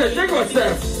 Shake yourself, shake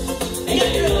yourself.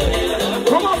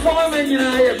 Come on, follow me in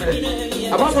here, man.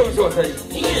 About what you say.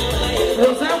 You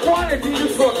say one, and you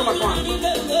just go, come on.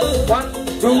 1,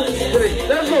 2, 3.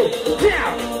 Let's go. Yeah.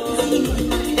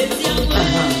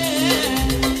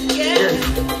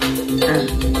 Yes.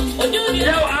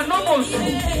 Now, I know most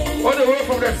all the way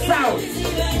from the south.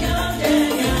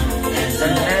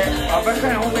 I'm back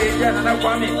home again, and I'm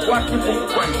Kwame. What people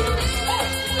want?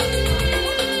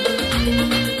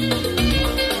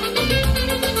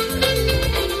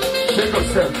 Take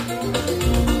yourself.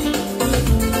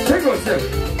 Take yourself.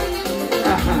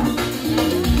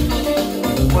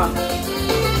 1,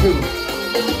 2.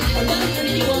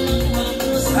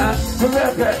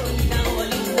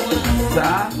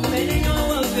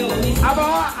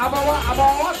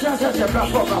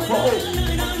 About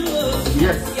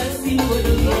yes.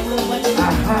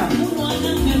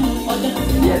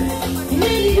 Yes.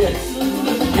 Yes.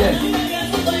 Yes.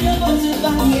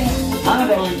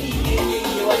 Another one.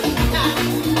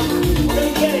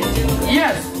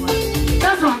 Yes.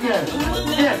 That's one girl.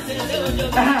 Yes.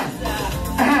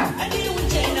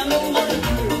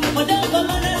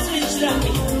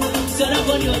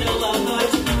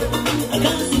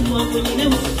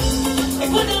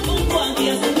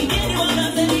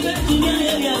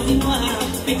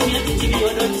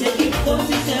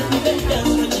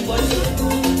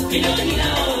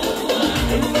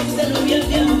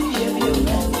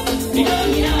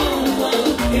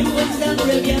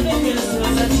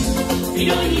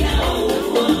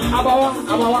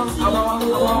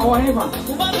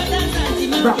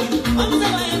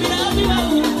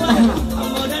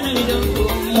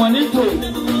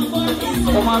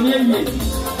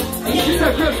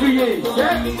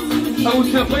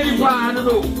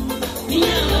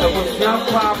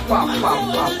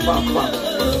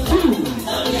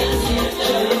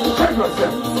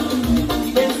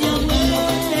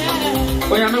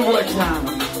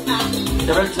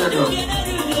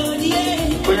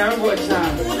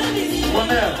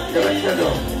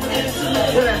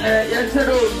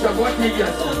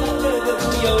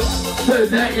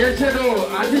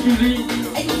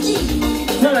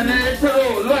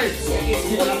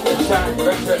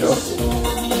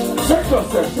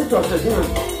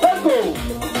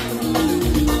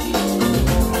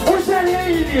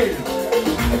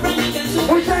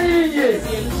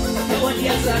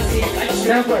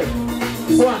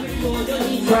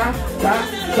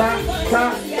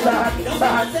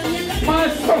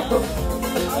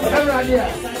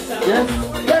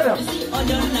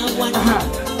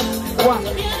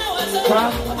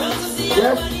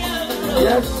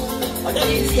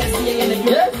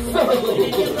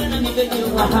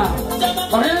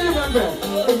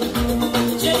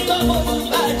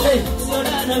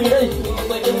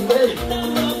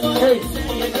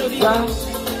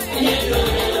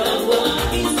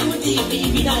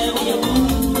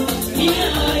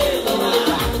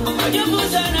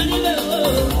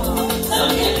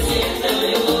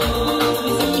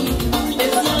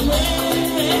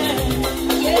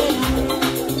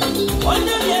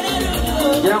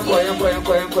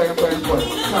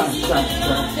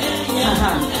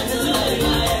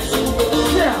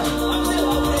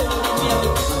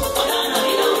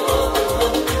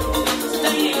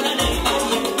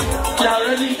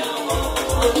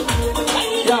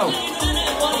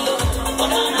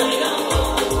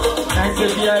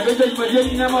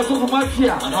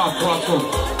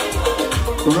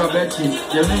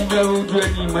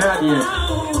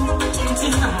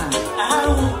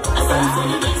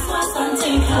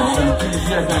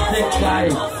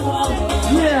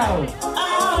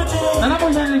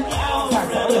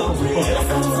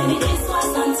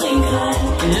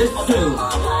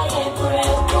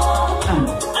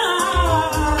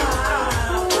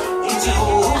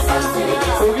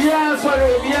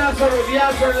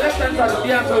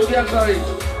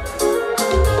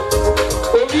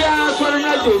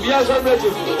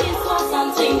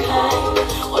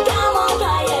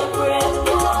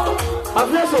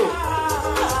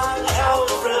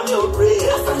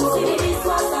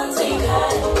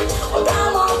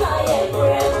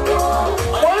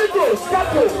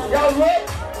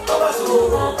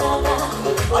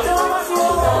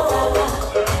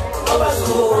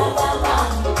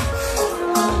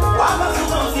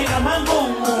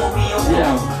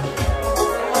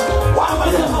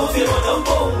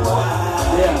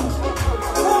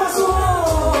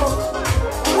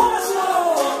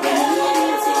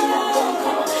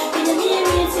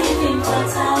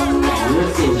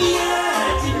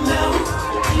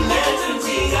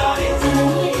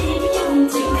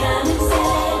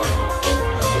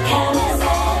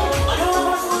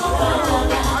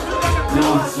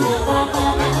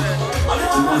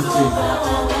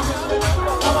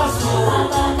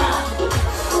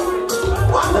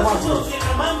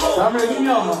 I'm ready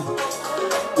now.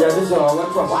 Yeah, this is all.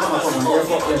 What's up?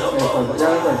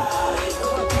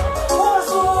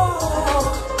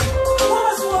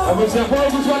 I'm going to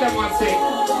what I want to say.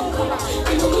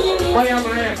 Why am I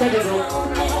here?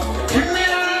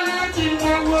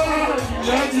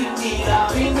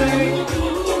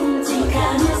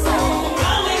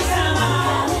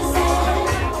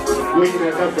 Wait a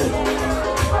minute.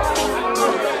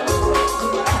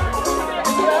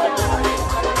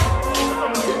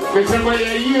 Because I'm a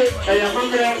year, I am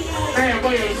hungry, I am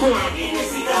going to go on.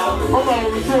 Oh,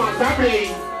 I'm so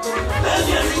unhappy.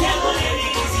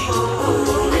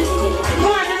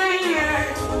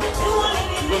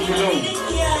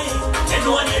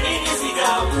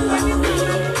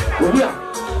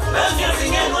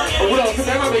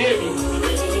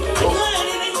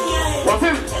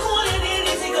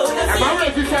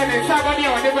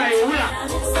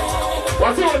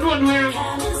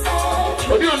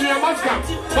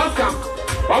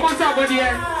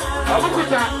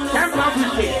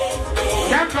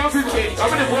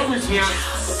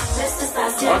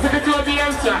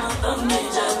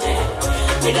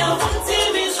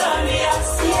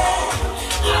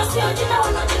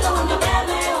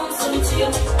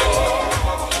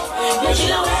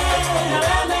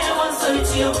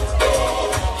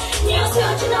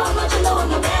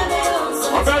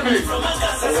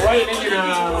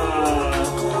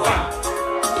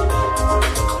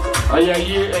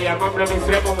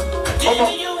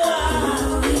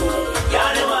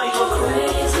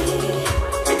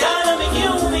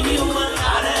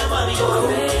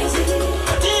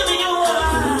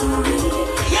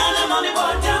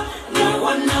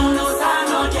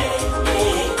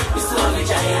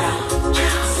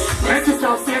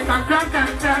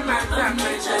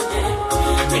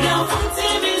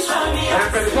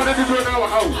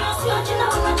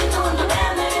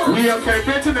 We are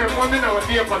celebrating and mourning our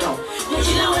dear father.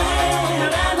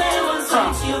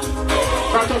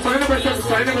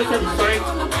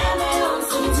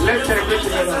 Let's celebrate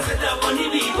together.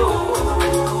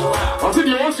 Also,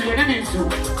 the ones who are in it,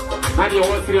 and the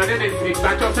ones who are in it,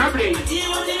 but your family.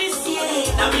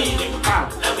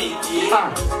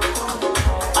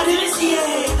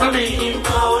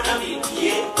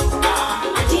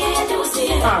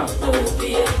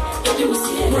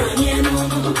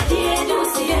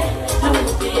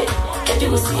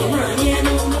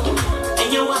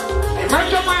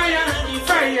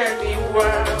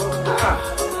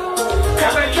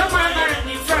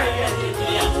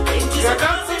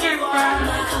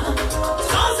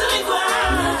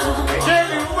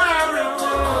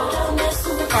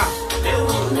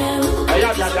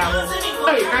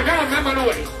 Hey, I got a member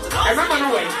away. I remember no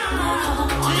way.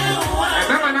 I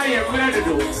remember now you're going to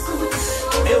do.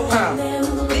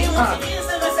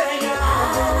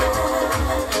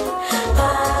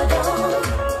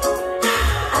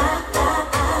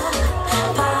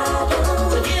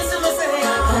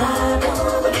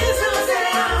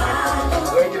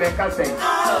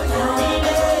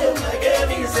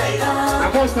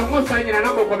 Most I need a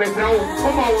number of them now.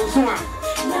 Come on, soon.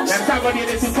 And somebody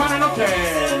is in front of them.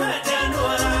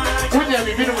 When you have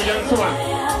been with young Suma,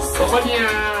 somebody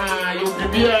you will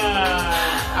be a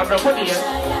brody.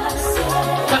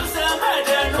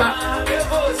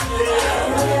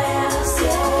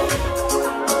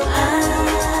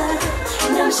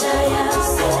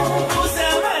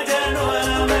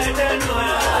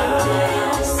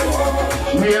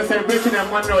 We are celebrating a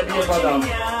wonder of your mother.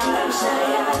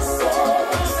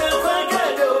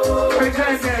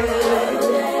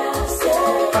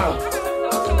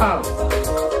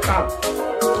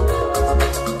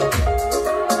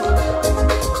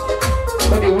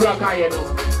 When you work, I know.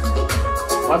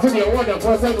 What's in your water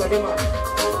for some of them?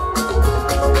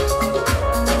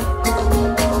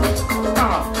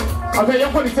 I'll tell you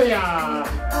what to say.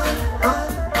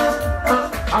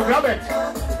 I'll grab it.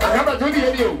 I'll grab it to the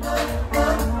video.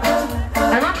 I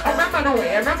remember no way.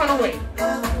 I remember no way.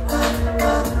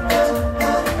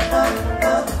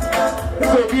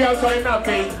 So we are sorry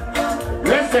nothing.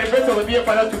 Let's celebrate with the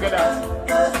father together.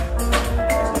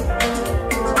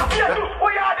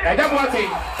 And that's one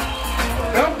thing.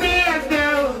 Don't be a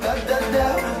devil.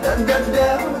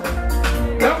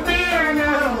 Don't be a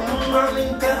devil.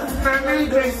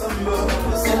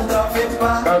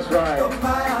 That's right.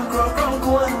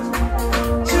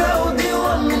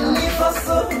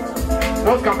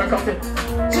 What's coming, coffee?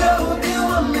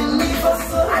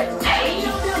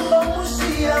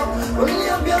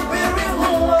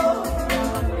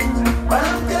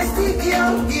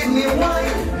 Give me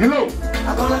wine. You know.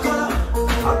 I'm gonna come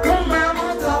back.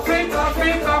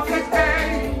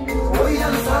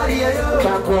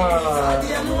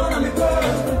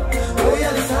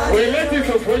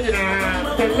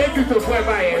 to for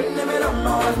by it.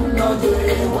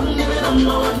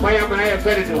 Why am I a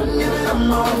very good?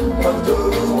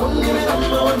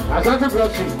 As I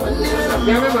approach you,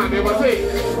 never mind, they will say,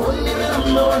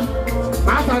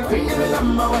 my country.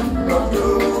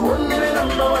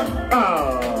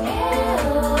 Oh.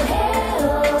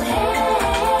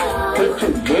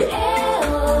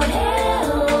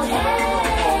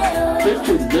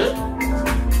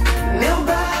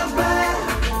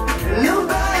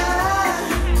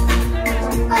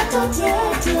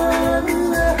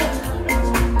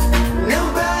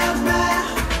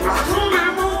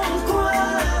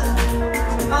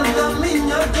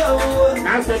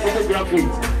 I said photography.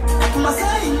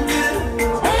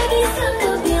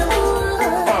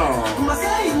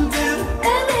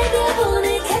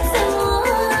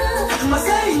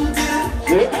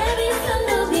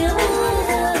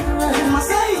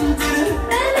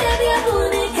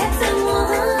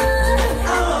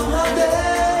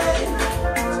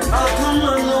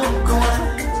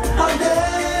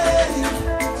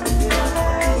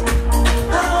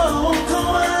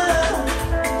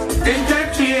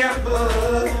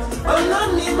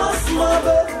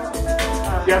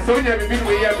 Ya sonya bibi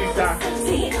we ya bisa.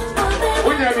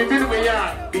 Onya bibi we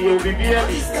ya bi bibi ya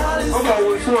bi. O ba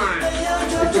wo so an.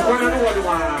 Ti kwana no wo de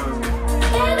wa.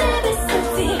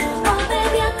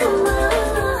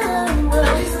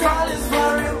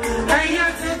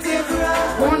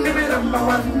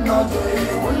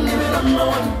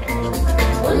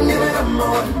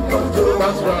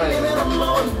 That's right.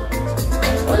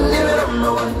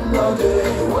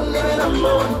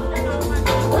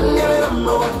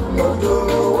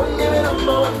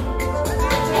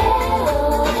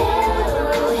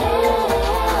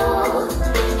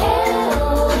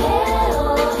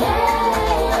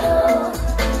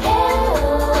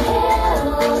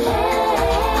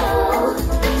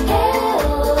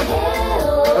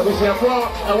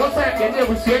 What's that? Get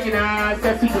was shaking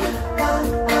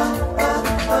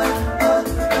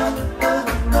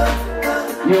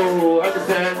you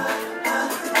understand?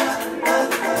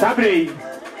 Sabre,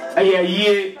 I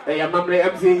am memory.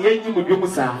 I'm saying, you would do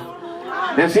Musa.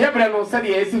 Then she ever no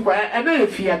study as if I know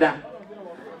if you had.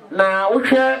 Now,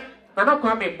 okay, I'm not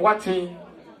Kwame watching.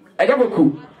 I never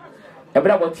cool. A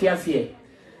brother what tears here.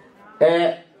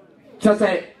 Just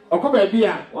say, Okobe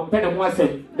beer, one pen of was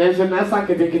it. There's a nice sack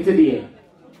at the kitty.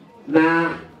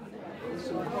 Now,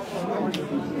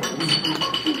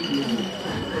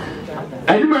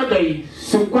 I remember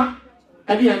so what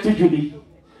I didn't tell Judy.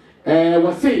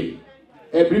 Was say,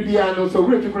 a Bribiano so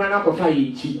rich to run up of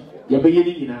Haiti. You're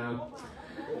beginning now.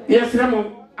 Yes,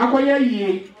 Ramon, acquire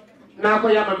ye. Now,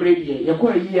 acquire my baby, you're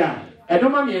quite a year. I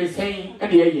don't mind me saying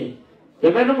any year.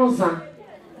 Your venerable son,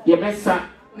 your best son,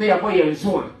 they are boy and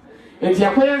so on. And the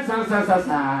acquire sons,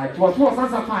 it was 4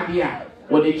 sons of 5 years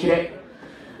when they check.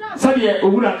 Sadia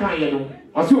Ura Kayano,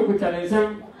 or so with an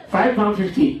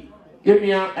 £5.50. Give me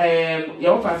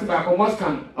your offer back on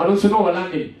Moscow, or also know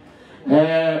London.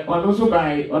 Or also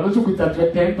buy, or also with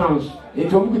 £10.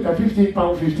 It will with a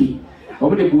 £15.50.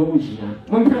 Over the Bushina.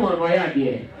 One on my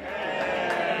idea.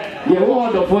 The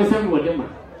award of voice and whatever.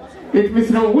 It Miss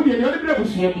No Woody and the other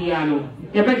Bushia piano.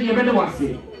 You better was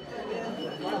it.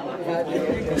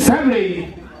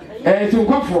 Saturday, to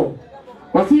go for.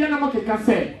 Was he an amateur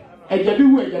cassette? And you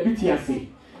do it, you BTS.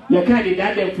 You can't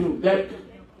that through that.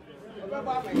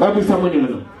 Babu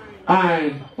someone.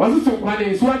 I was so quite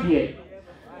in swap here.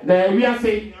 The we are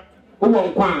saying,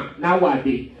 oh, Kwame, now what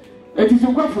day? It is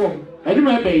a go for. I do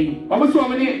my baby. I was so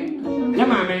many. Yeah,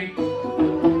 mammy.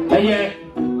 And yet,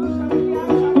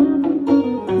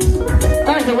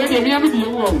 I the way they have with you.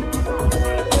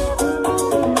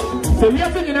 So we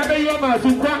are thinking about your master.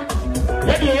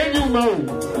 Let the end you know.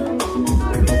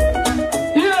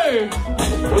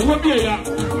 What be ya?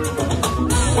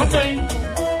 What thing?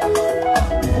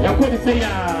 You could say,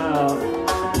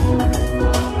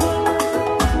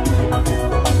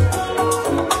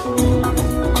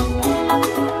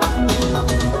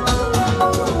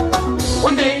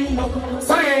 one day,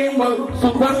 sorry, so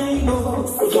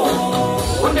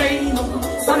one day,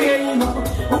 sorry,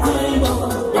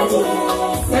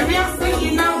 maybe I'm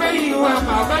thinking now that you are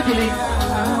my budget.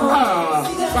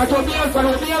 But what be else?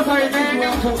 What be else? I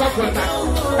am from Africa.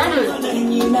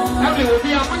 Every will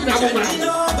be a good number.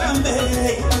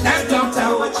 That's not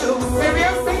what you. Maybe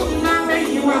I'm thinking now that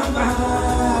you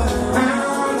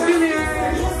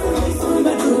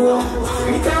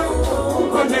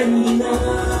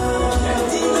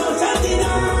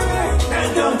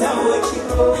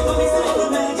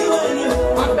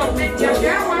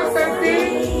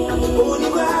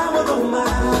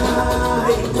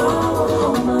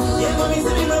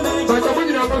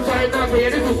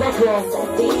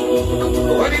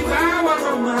What if I was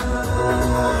a man?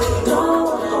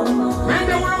 Man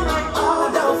the woman, all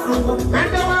down from man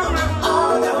the woman,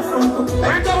 all down from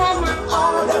man the woman,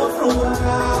 all down from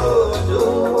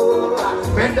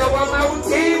man the woman,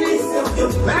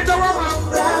 man the woman,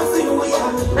 dancing we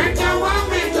are. Man the woman,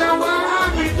 man the woman,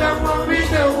 man the woman, man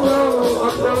the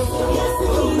woman.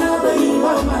 Never you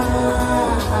mama.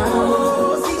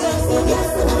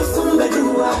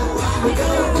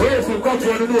 Where's the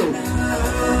culture of the room?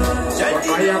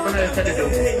 I am going to tell you.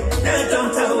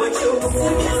 Don't tell what you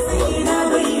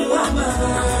never you mama.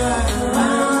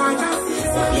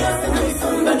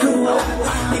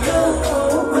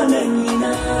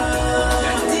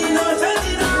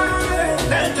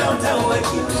 Don't tell what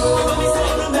you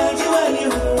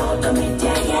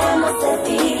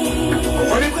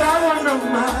what if I want no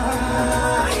man?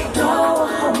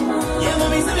 Yeah,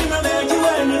 mommy, say my man, you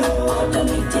and you.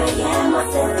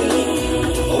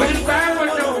 What if I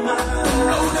want no man?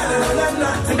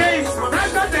 Today is my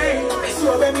birthday. It's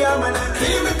your baby, I'm an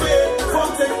activity.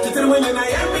 Fontaine, to tell when I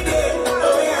am again.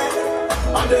 Oh,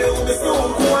 yeah. On the old, it's no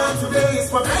one today. It's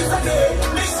my birthday.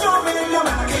 Miss your baby, I'm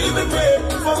an activity.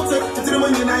 Fontaine, to tell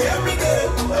when I am again.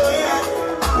 Oh, yeah.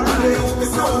 On the old,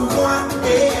 it's no one.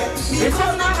 Yeah. It's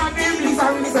all now.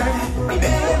 Baby,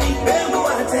 baby,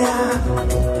 what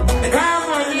come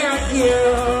on here.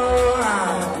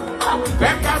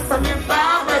 Let us some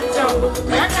Baba Joe.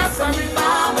 Let us some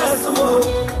Baba so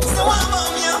I'm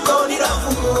on your body of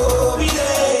me.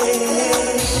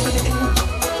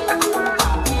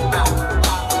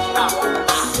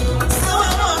 So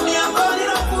I'm on your body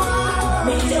of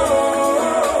me.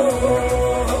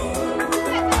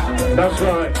 That's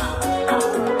right.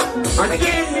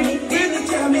 Again, didn't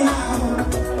tell me how.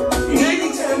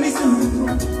 Didn't tell me soon.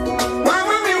 Why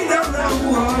women don't know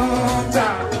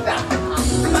water?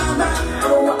 Mama,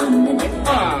 oh, I'm in it.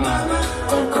 Mama,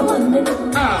 come on, Mama,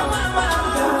 come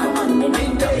on,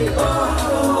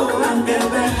 oh, I'm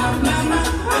baby. Mama,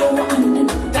 oh, I'm in it.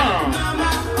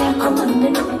 Mama, come on,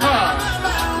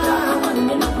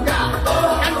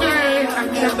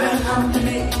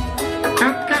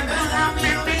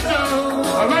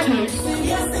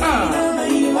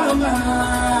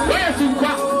 where's you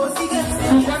got?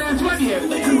 You got as well here.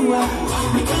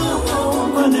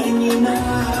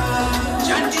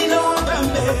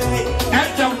 That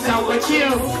don't tell what you.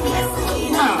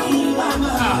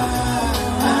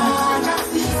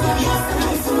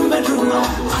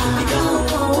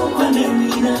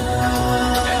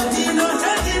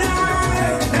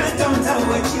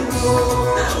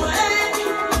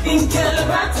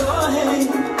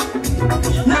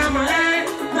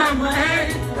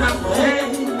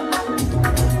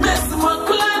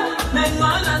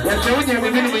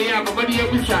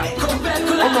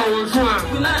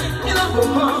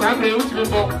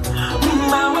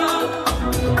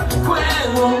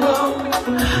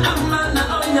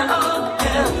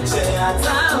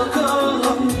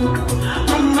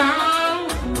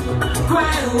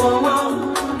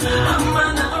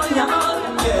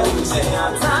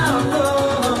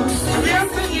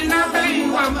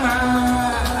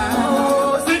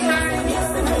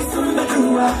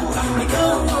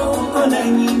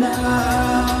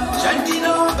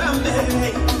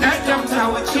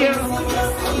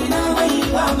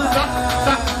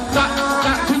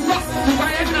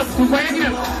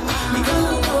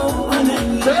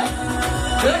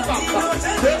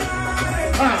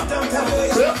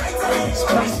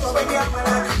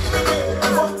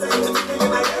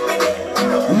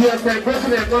 Yes, my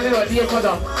president, money or dear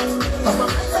mother.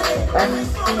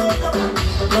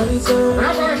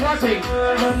 I'm watching.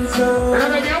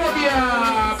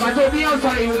 And be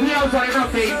outside, we'll be outside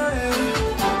nothing.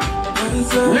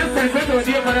 Let's take better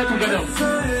dear mother together.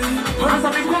 As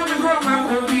I'm coming home, I'm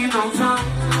going to be no time.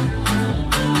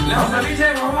 Let's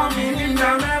say, oh, I'm in the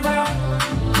river.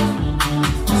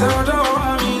 So,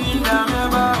 I'm in the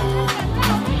river.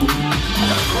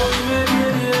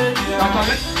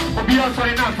 I'll be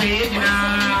outside nothing.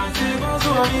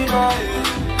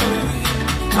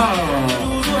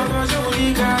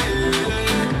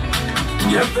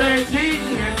 You're crazy,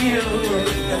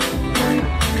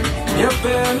 you're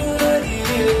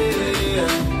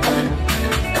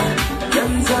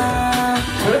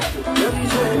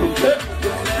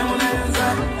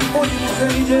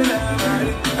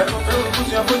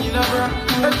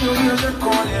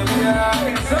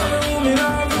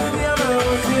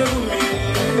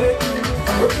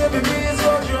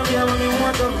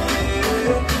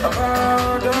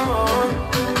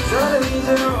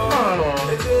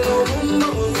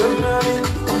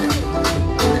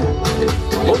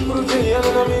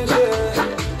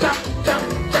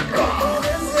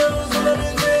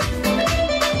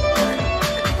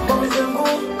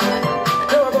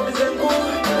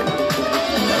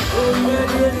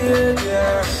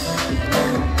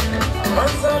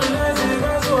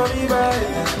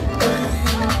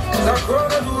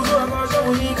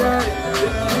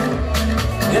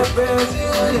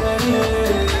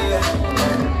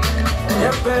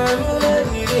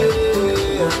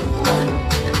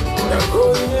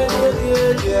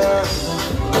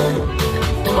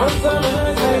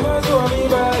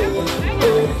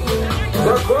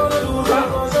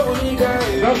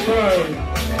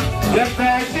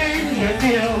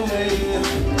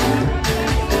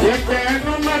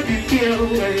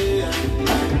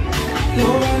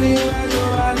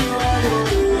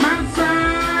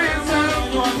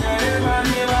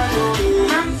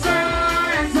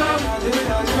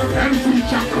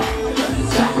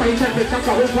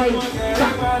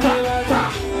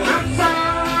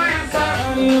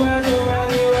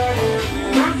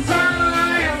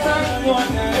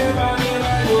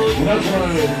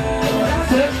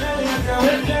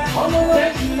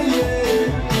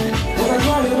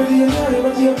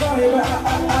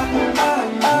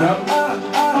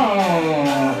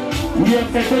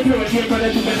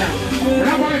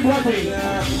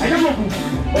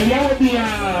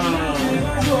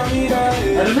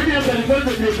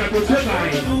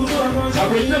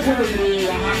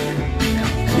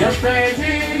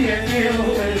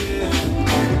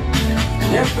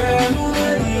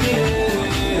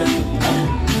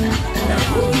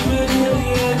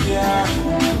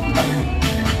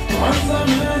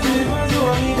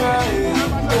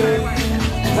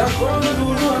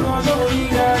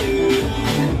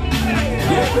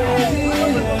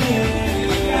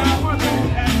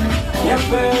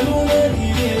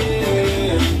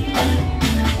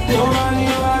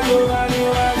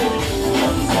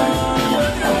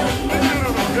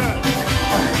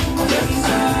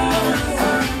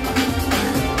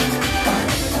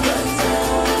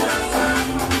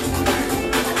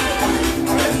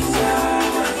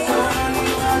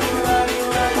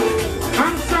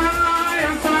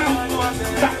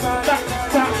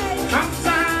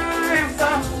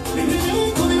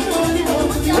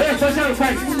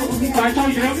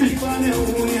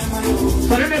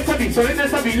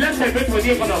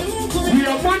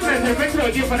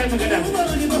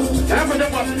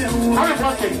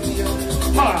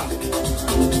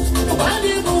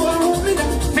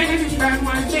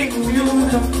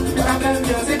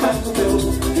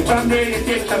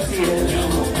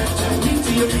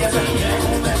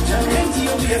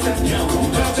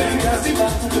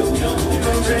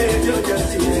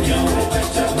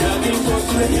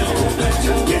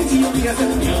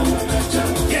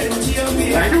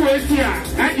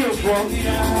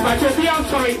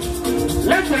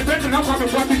Let's celebrate and not come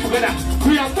and working together.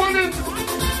 We are born and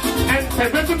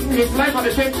celebrating his life at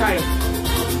the same time.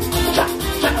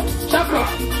 Chakra.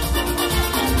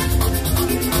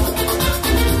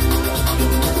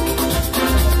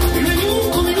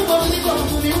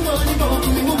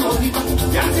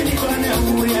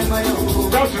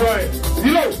 That's right.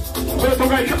 You know, we're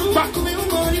talking back.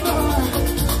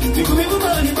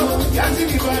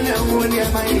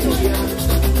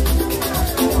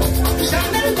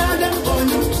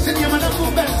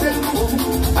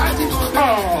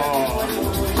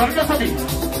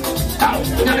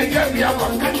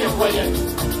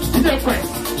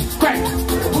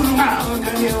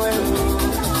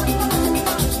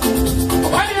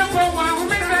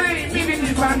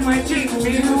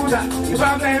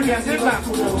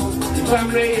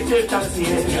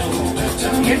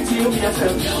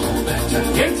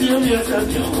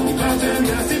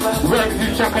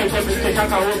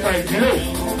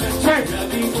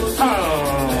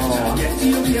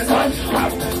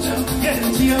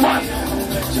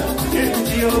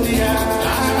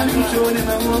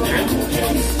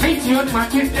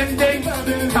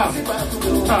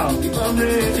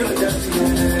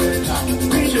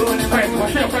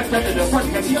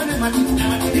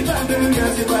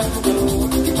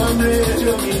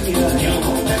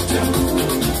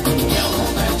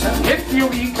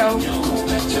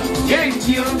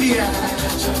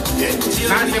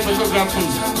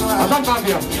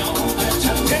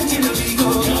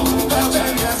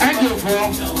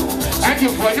 Thank you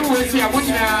for you will see. I want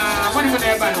to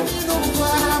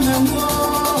everybody.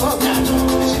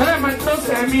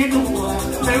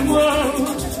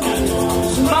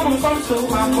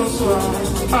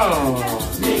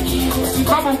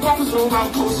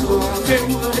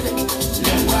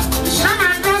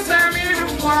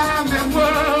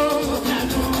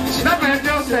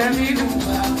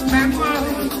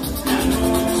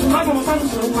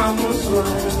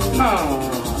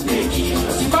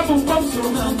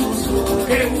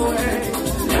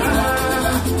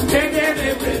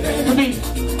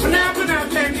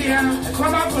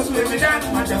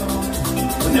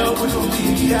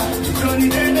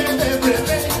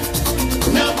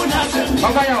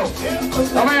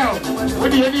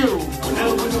 What do you do?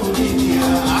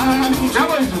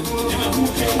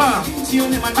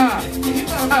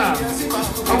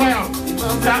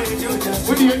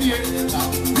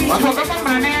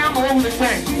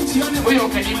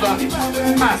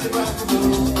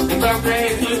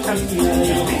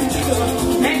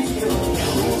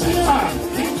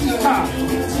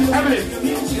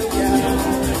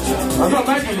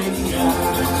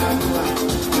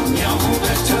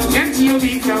 Can't you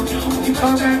be come?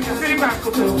 Because I'm very back to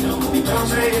you.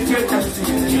 Because I'm very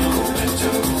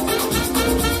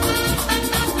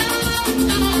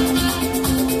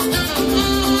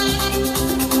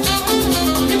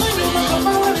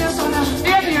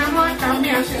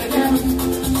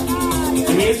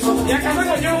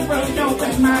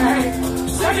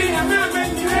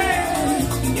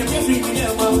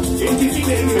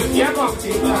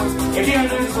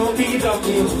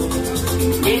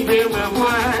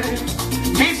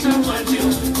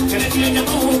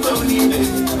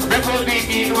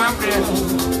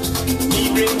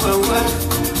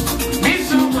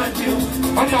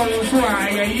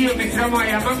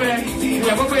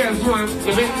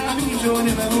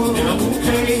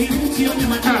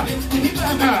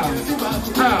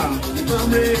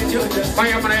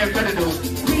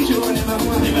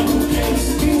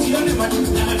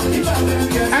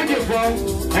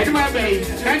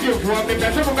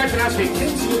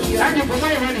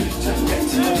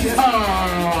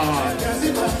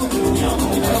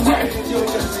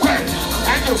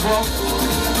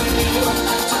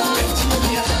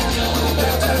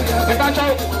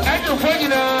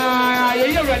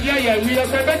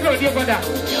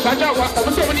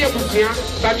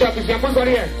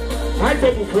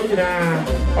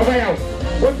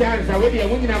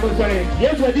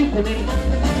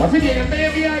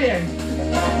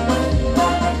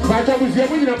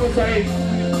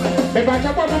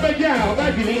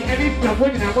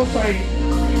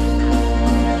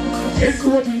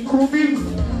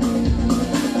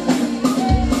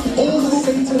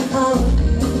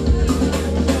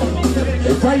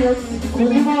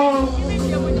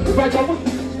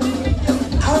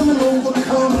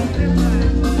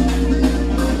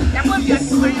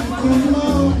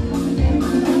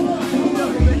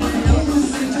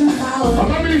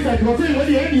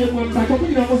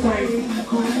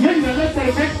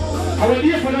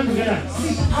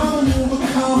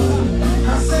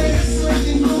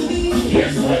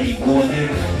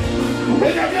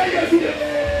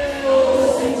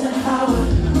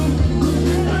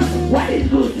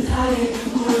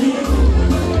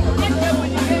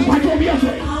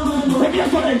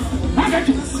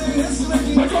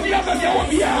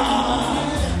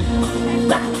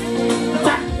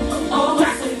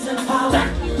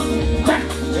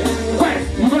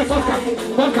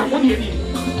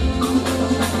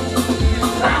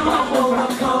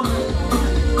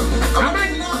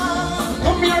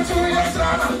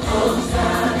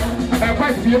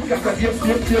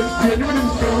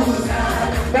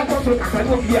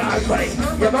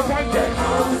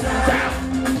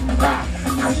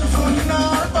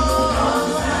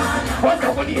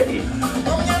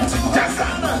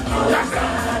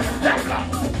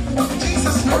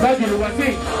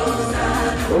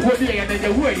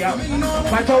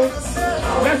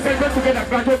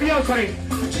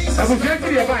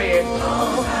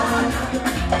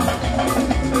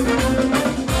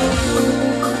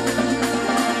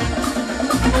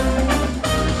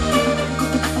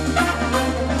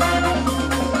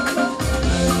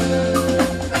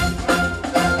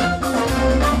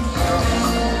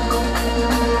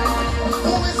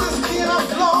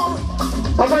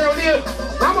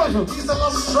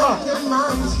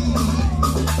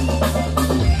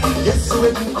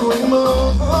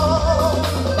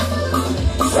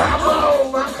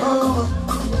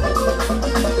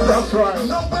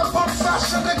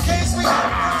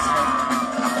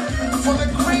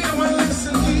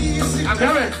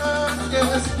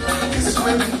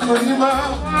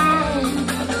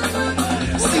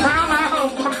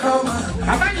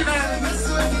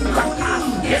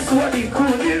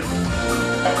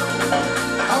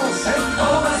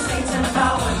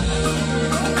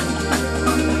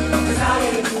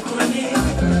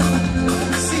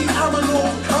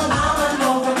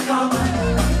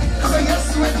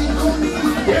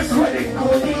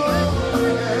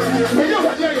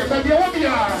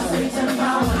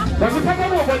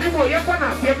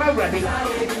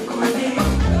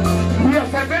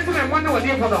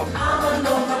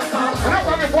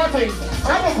Boateng.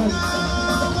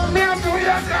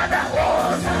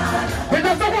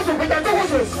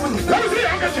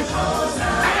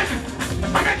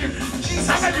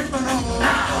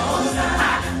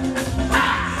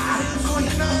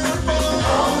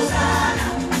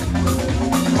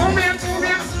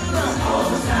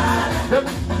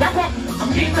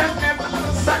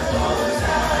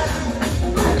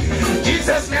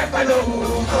 Jesus never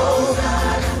knows.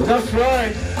 That's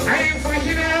right. I ain't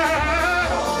freaking out.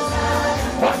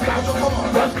 What's up?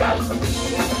 What's up?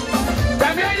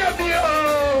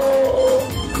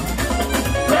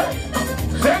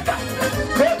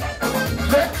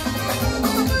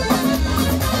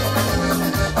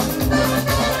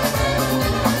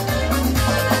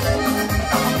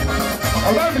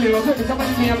 Okay,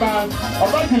 somebody nearby.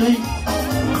 Alright,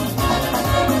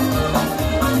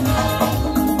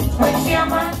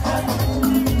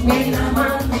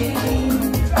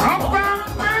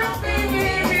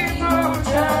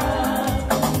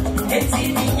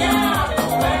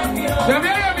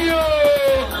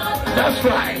 that's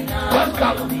right. Let's go.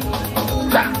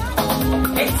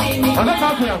 I'm not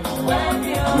talking.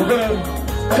 We're going to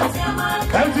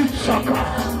empty sucker.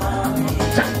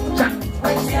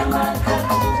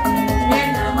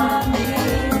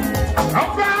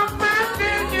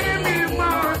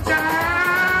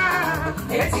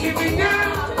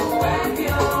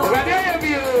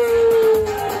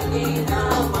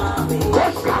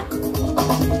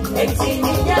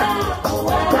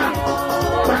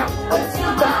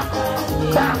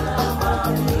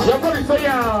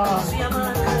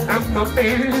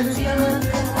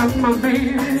 I'm a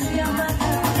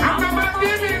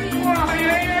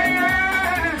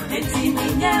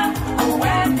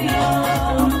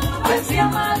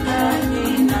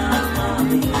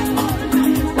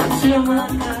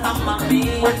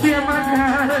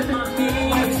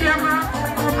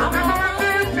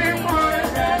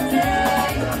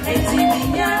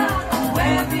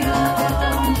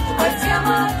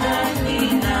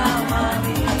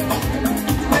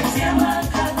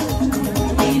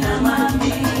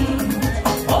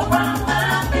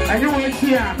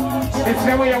it's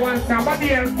never you want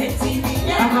somebody else.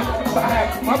 I'm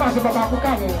about to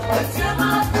come.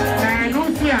 I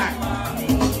don't see it.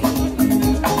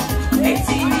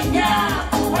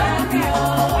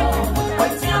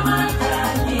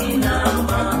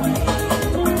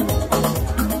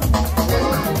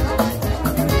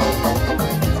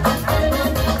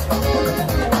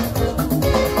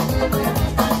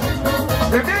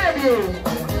 The day of you,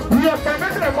 we are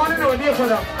spending the morning over there for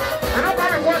them. And I'm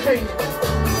not working.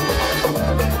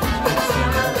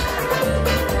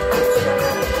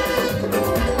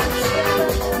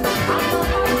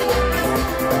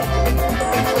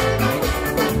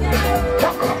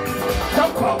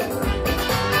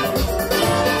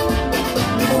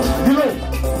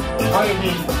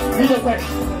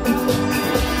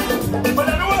 But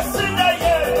I know I sing that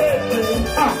yet.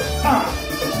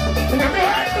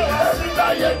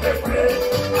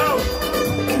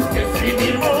 If you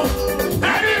need more, I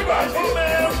need more.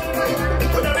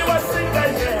 But I know I sing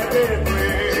that yet.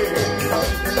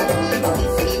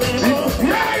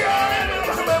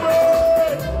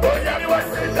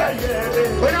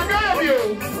 When I'm out of you,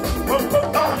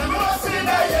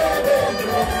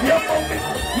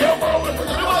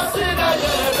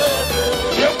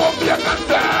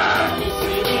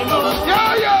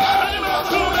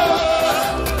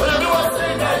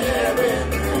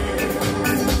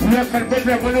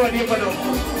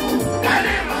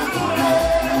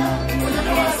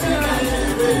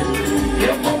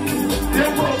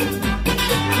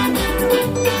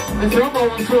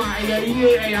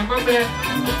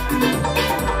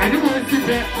 I didn't want to sit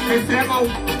there and say, oh,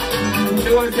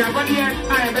 there was a body and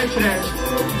I eventually.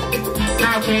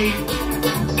 Now, okay,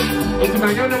 it's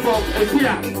my own boat, it's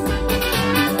here.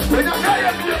 We're not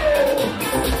tired of you.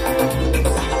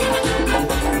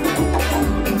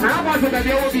 How much of the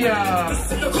day will be a.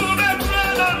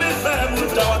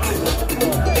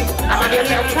 I'm going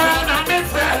to phone on this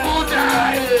food.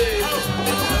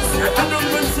 I don't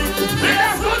want to see.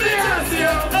 There's no answer.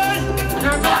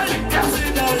 You're not in the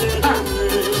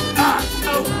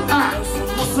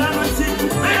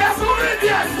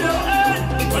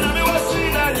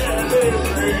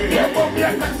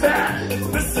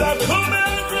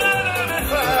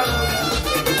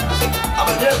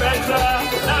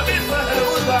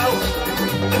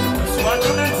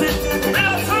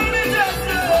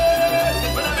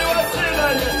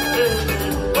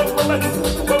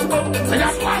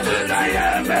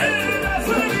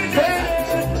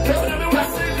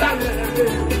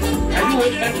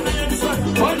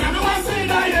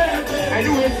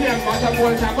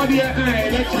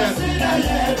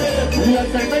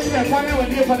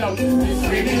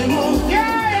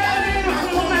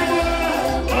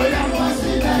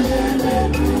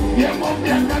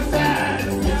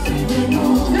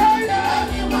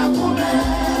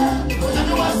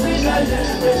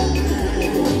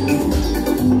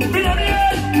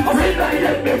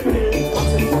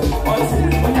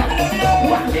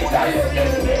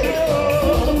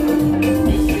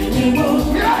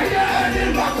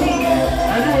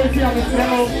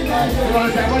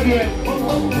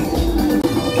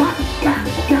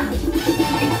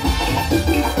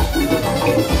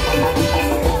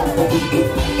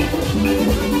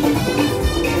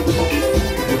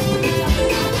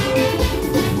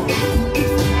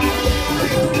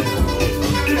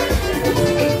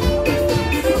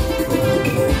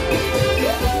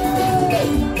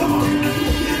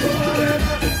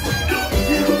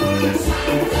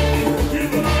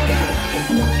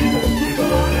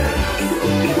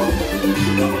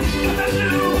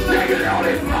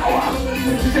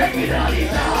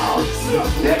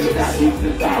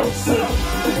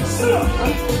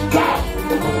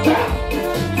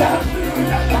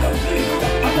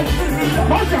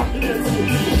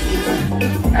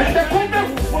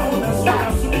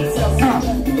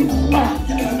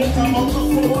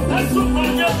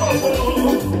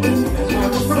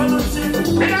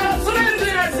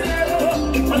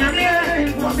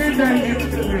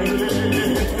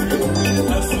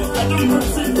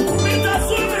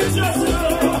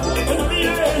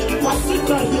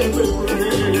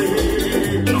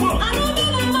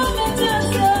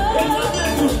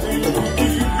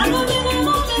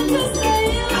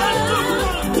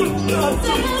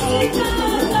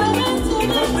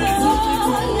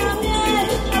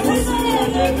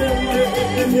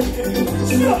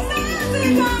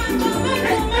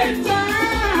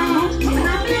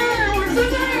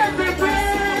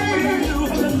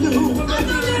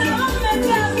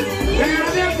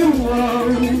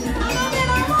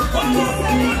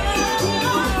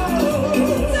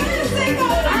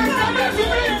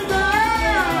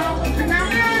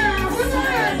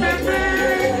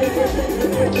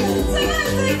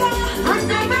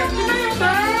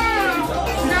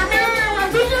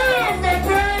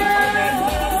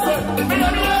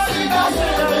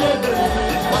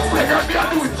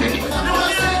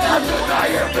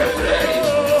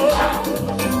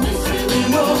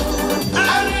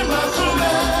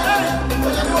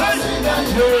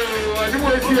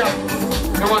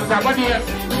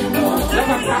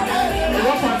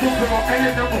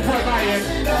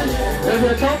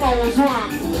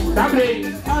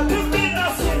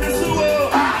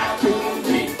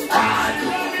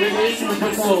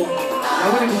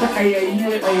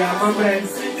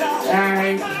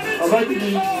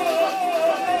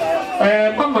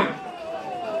Mama,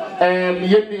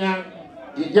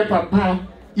 your papa,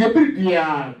 your baby,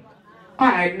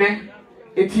 I ne,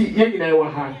 it's young I were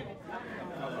high.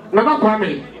 Nana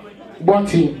Kwame,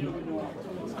 Boateng,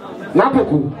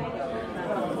 Opoku'S,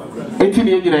 18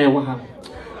 young I were high.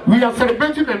 We are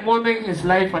celebrating and mourning his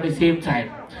life at the same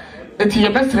time. It's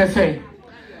your best to say,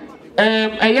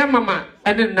 a young mama,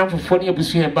 I didn't know for 40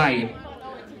 years here by him.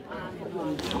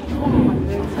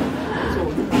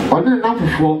 On the number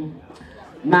 4.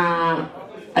 Now,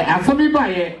 I saw me by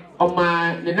it on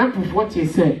my the number of what he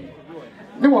said.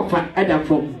 No one for Adam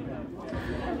from.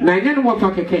 Now, you know what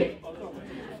I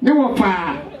no one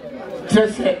for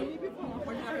just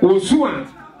was one.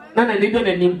 None of the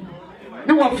name.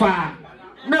 No one for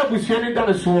no Busian done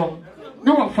a sword.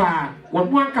 No one for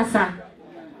one cassa.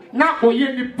 Now, for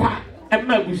ye pa and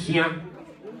my Busian.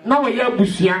 Now, a year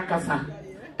Busian cassa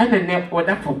and a neck or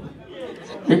that from.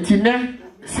 The Tina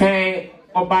say,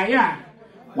 Obaya.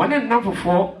 One and number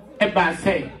 4, Eba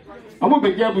say, I will be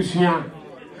Jabusian.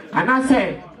 And I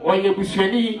say, or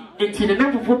Yabusiani, 18 and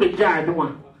number 4 be jar, no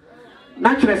one.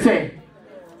 Naturally say,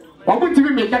 what would you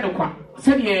make that one?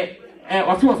 Said ye,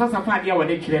 or so was a fire when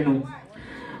they kill.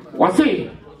 Was say,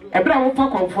 a bravo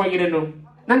fuck for you know,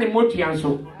 none in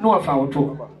Motianso, no of our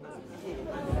two.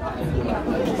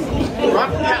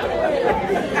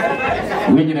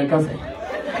 Making a cousin.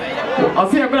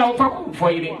 I'll say a bravo fuck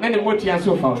for you, none in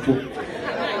Motianso for two.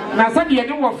 Na sabi ye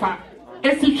no wofa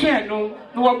esi hwe no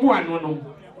no wabu ano no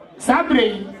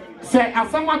sabre se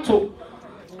asamato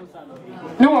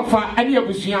no wofa ani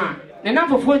abusua ne na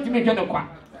fofo ntimi hwe no kwa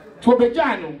to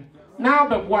beja no na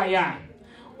obeboa ya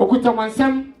okuta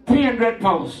wansam 300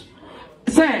 pounds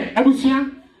se abusua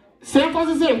se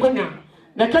fosse se enkonya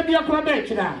na kabia kora ba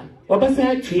akira obese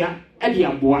atwia e de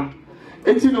aboa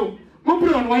enti no mo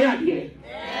bro no waya de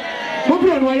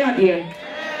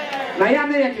na ya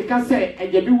na yekeka se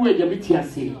ejabi wu ejabi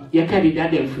tiase ye ka di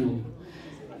dada fu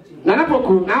na na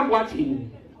Opoku'S na Boateng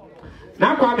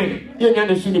na Kwame ye nya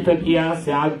na suni pepia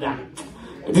se ada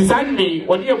design me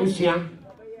woni abusua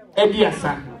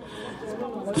ebiasa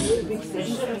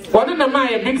One of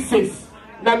my big sis.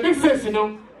 Now big sis, you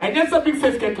know, and just a big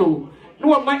sis can go. No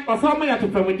one might perform me at the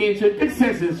permutation. Big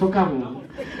sis is so come.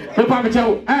 The Papa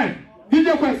Chow, eh? Did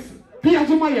your quest? Pia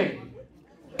to my end.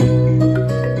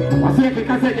 I say,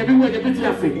 because I can be the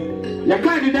picture. You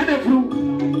can't do that through.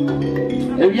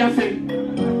 If you say,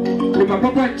 the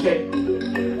Papa check.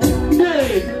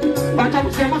 Hey, but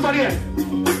I'm sorry.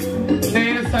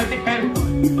 There's at the end.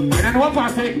 And what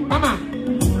I say, Mama,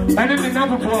 I didn't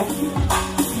know before.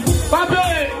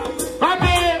 Papi!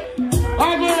 Papi!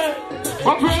 Papi!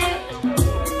 Papi!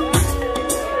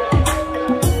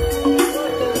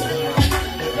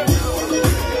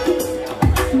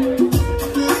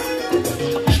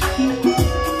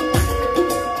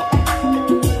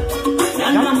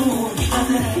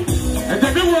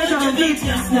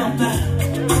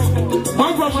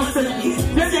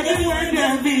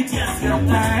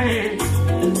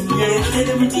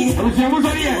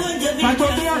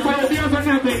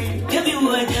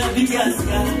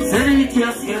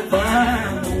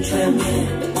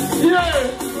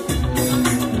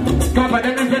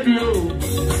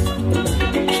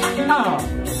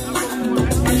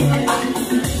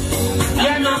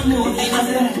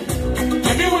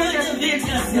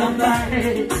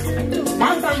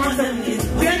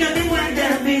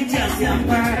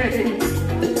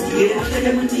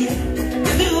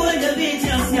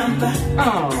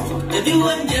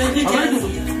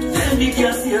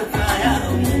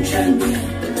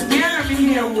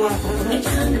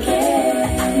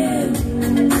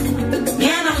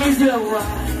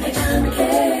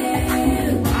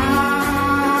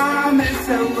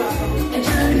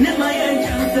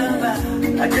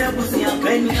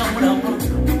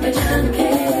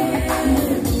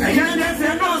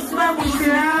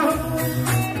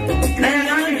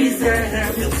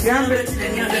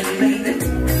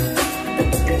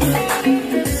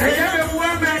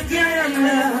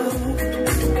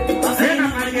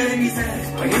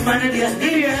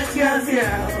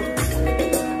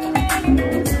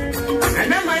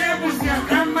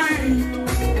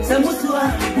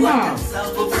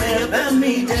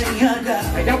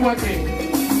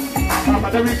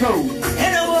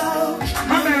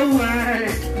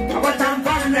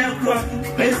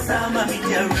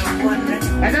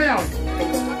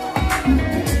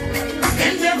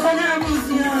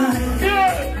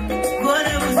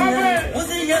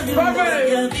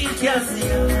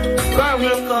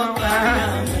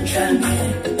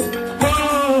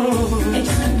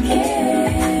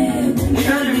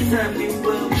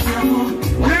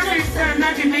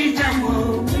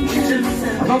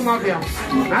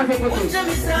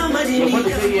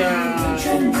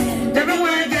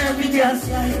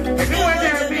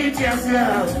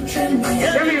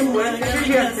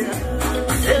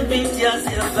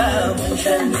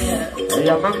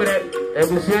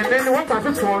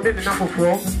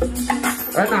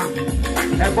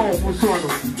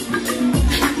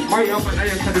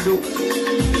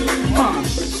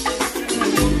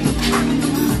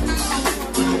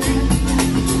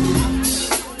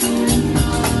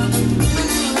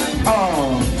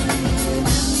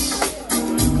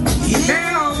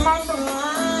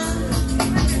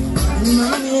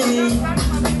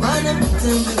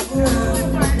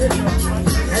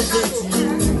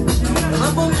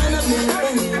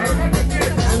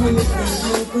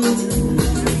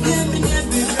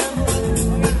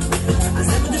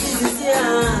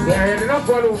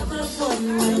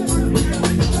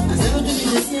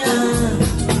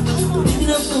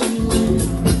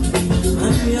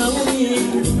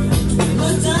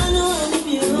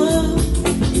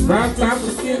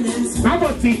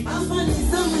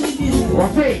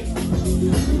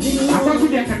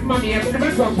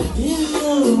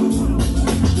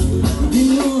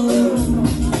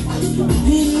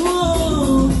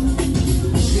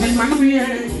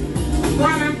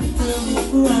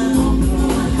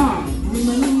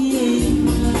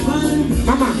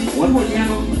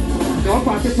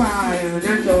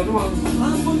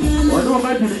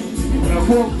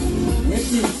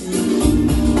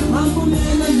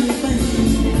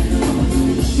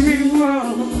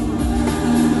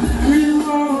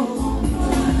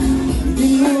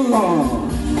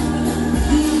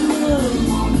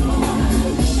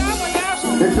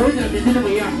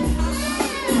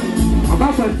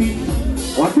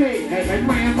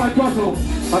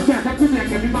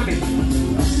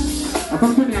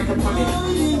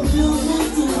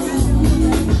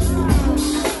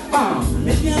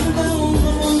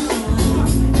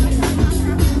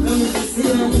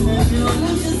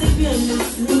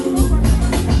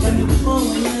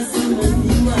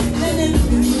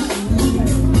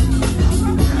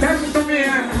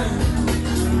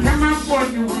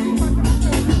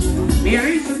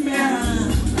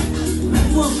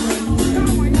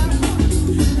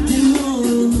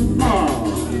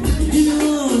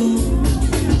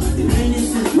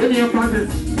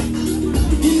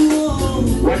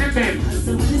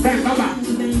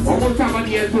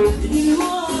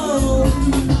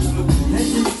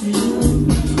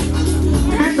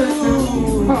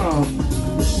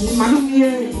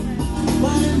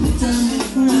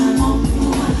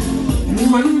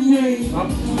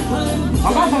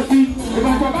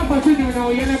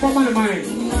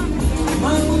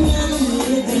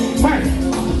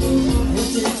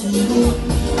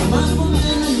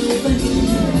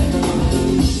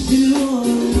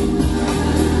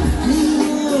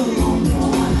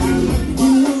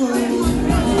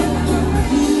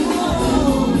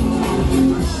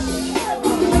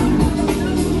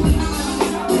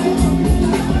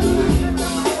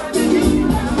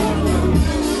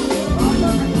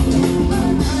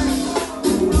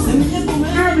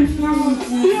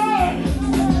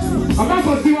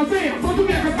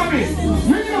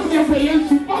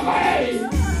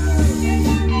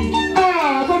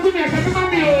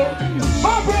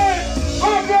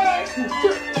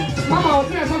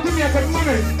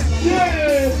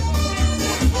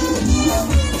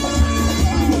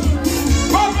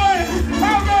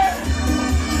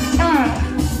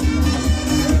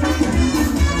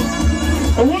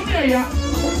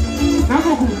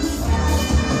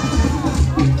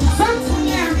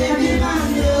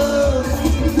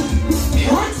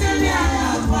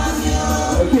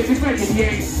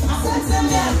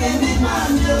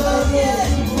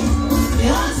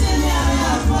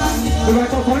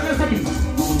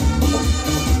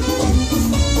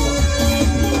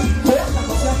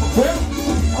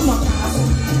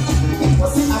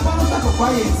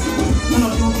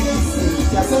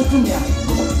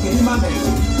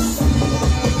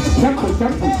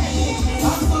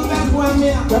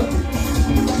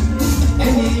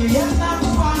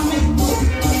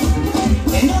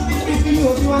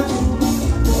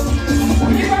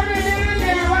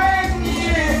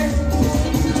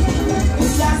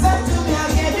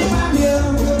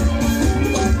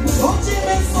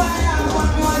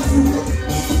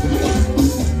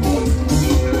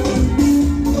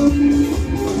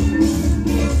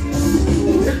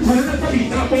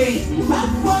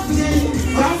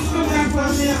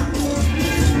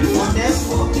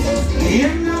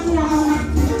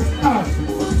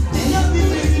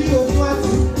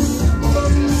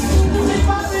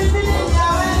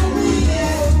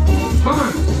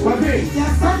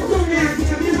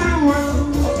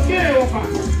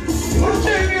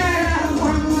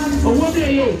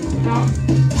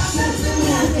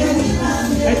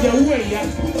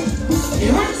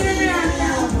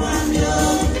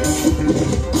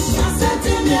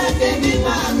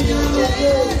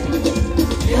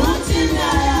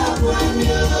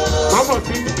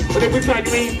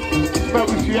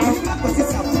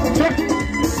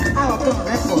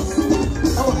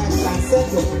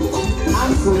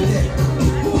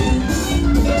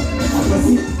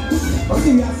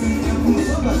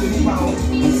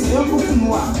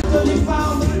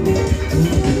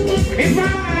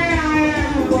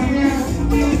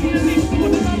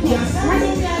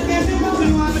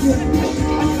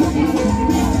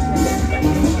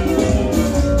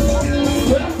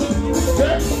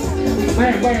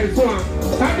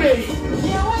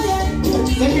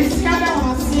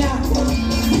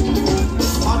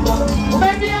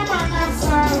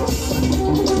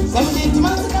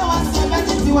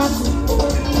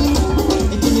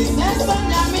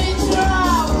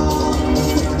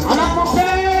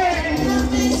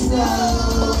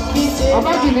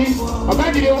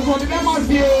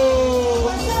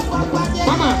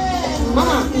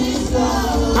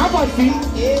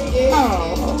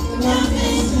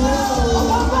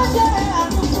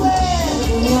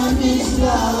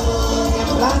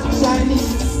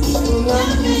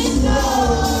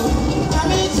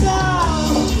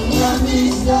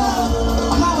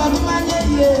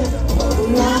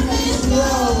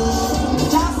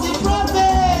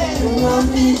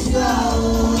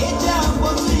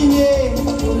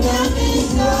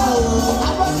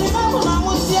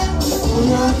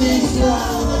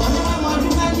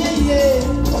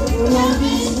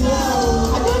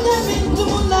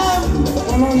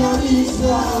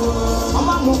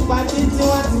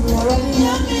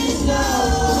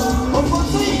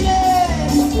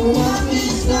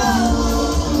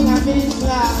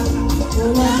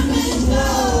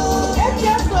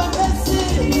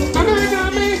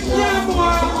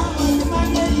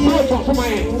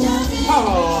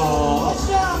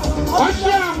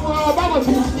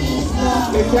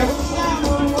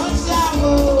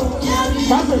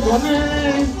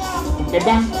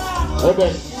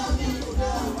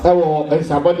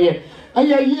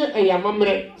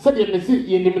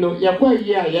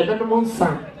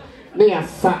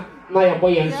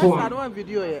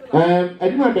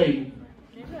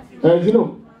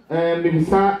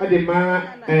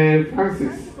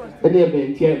 Francis, and the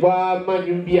event here, while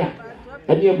Manumbia,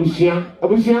 and the Abusia,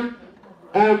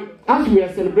 as we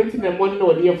are celebrating the morning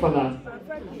of dear father,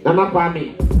 Nana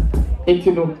Kwame, and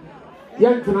you know,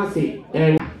 young Nasei,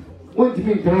 what do you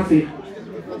mean, Nasei?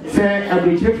 Say, I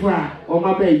will check for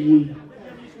my baby.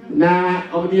 Now,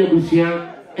 of the Lucian,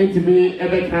 and to me, a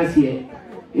bit Nasei.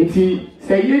 It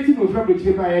say, yet you will probably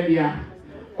check by idea.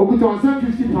 Opoku'S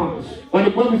 50 pounds. When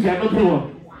the boy is not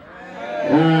poor.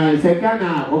 Say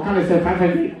Ghana, or can I say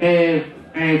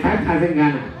 5,000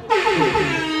 Ghana?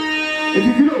 It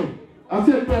is you. I'll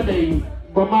say, birthday,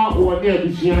 Bama or near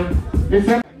this year.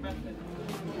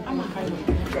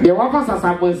 The workers are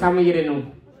some year no.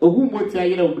 Or whom would say,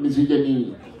 you know, this is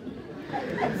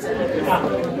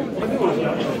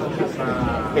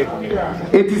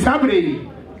it is happening.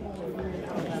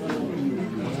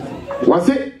 Was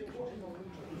it?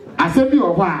 I said, you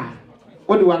are why?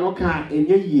 What do I look at in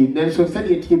your year? Then so said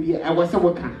it here. I was a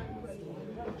worker.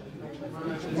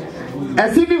 I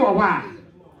said, you are why?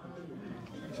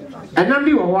 And I'm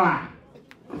you are why?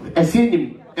 I seen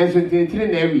him as with the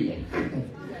area.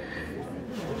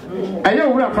 I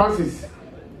know where Francis.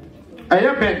 I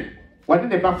have been. What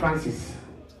did about Francis?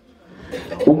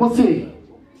 Almost say,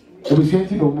 I was sent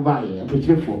to mobile, a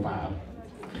pretty for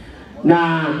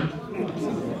now.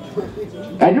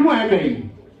 I know I mean.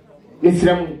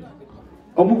 Nisram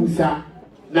Omusa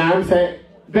now say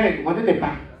Ben one the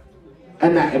back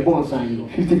and a bone sign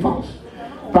 50 pounds.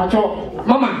 Pacho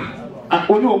Mama I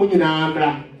only in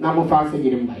Ambra number 5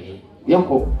 in by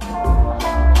Yoko.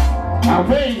 I'll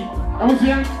pay I was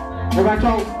young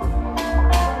Pacho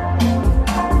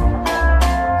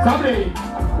Sunday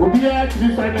will be here to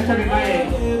this right in my head.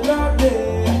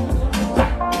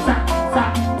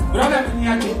 Brother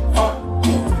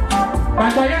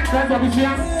but I am that's a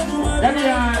vision. Let me say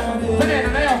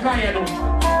that I am flying.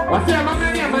 What's your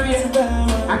money? I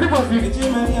think what's it? I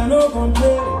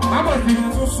was in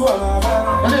to swallow.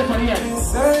 What is it?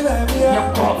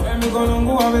 I'm going to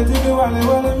go over to the valley.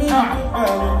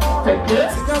 Take it.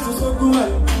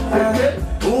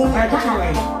 I talk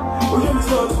away.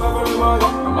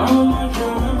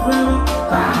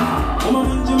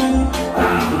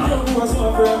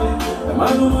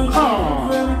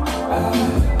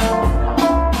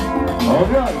 All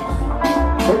right.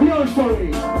 But you're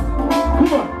sorry.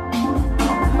 Come on.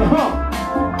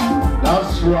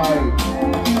 That's right.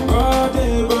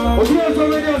 But you're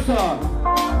sorry, yes, sir.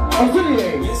 I'm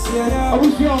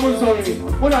sorry.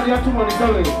 What are the other money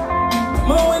sorry?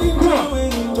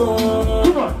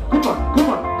 Come on.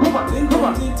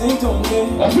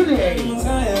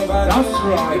 That's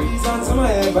right. Come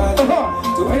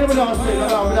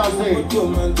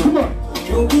on.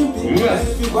 Yes.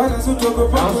 That's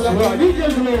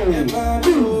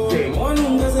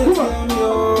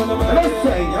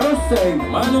right. Let's say.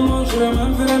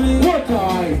 What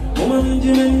time? Come on.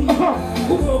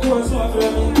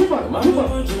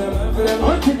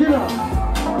 Together.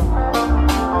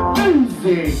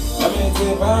 Music.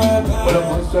 What am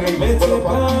I saying? Come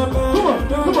on.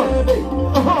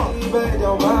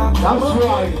 That's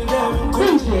right.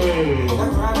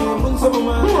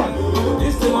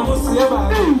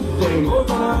 Music. Come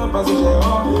on.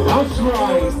 That's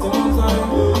right.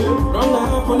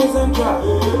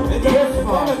 Yes,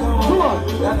 man. Come on.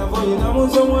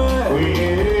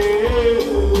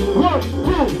 1, 2,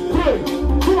 3.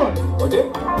 Come on.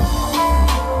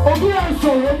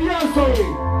 I'm sorry.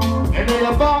 And I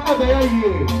am about a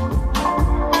year.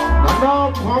 And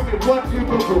now Kwame, what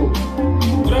people do?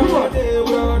 Come on.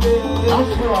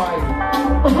 That's right.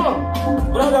 Come on.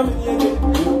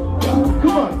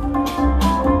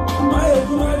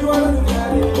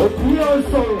 But we are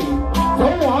sorry.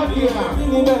 Don't want here.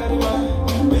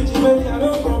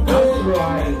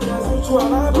 That's right.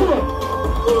 Come on.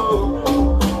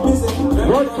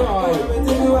 What time?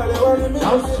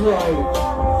 That's right.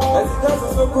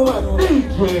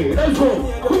 DJ, let's go.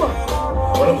 Come on.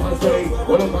 What am I saying?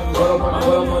 What am I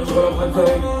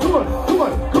saying? Come on.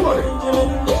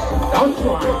 That's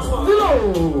right. Hello.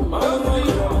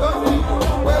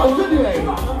 I'm today.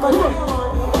 Come on.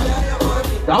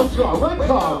 That's right.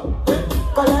 Welcome.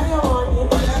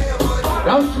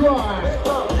 That's right.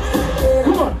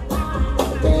 Come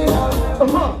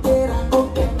on.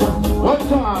 One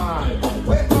time.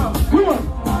 Come on.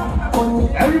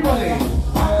 Everybody.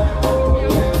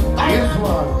 Yes,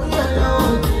 one.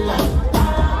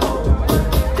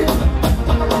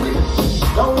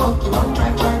 Don't walk, you won't try.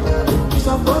 You're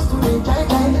supposed to be tight.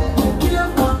 You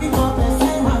don't come before the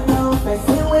same account.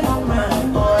 Person with a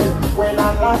man, boy. When I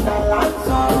lost the light,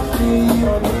 so free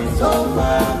on this sofa.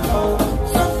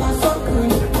 So far, so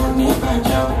good. Only by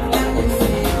Joe. Let me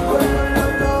see.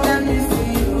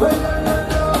 Come on,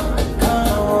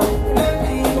 let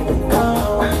me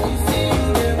come. Let me see.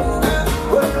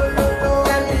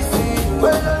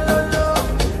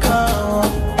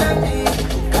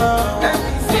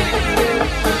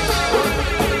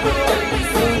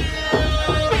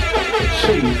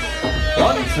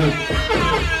 1, 2.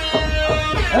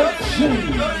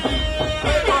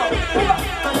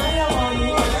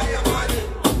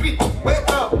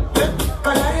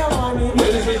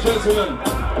 Ladies and gentlemen,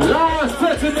 last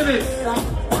 30 minutes.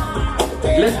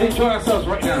 Let's enjoy ourselves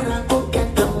right now.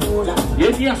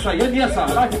 Yes,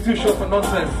 life is too short for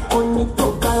nonsense.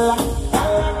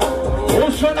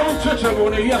 Also, no church, I'm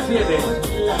going to hear it.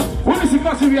 When is it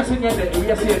massive? We are seeing it.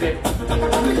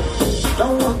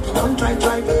 Don't try.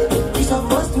 You're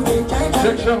supposed to be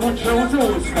Church,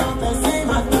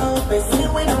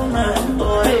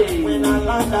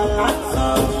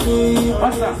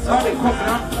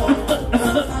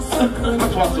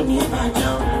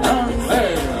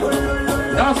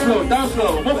 down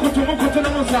slow. Mokuto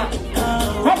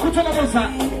na musa.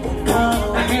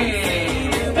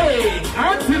 Hey,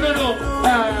 auntie no.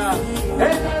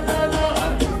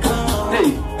 Hey,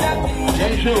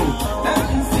 Jensho.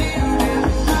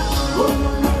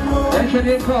 Jensho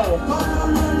dey call.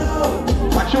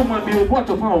 Macho man be what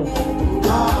to found.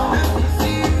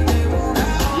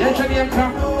 Jensho dey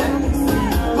come.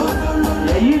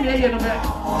 Yeah, no me.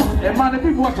 E man be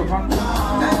what to found.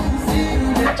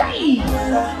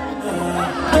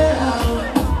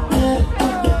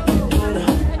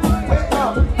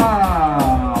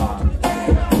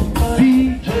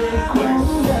 DJ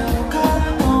Quest,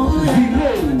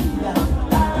 Zero,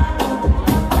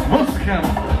 Boateng,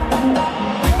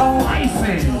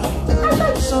 Nasei.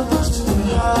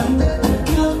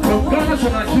 From Ghana to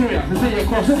Nigeria, they say you're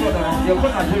crossing border, you're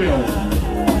from Nigeria.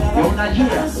 You're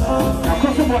Nigeria. You're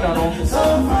crossing border.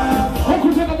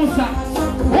 Okuta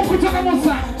na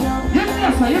musa.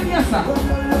 Yemiasa.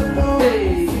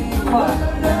 Hey,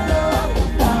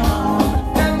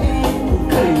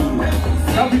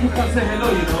 now people can say hello,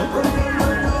 you know.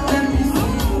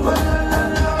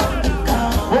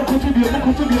 Okutubio.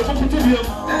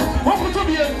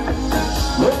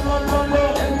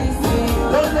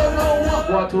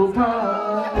 What to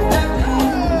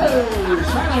hey,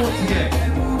 shout out here.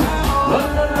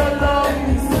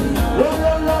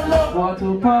 What to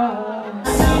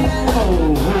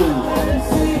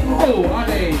Oh,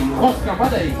 Ade, Oscar,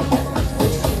 Ade.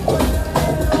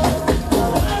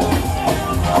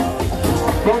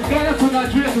 From Ghana to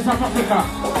Nigeria to South Africa.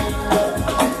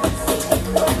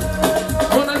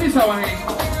 Mona Lisa,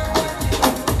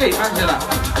 hey, Angela.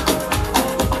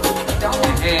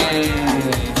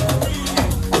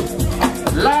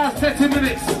 Last 30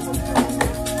 minutes.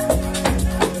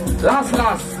 Last.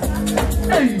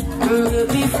 Hey.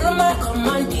 Before my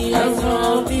command, they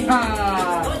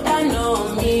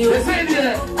say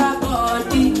there.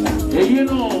 Yeah, you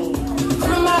know.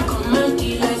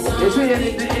 They say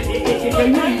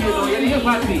you're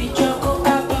happy.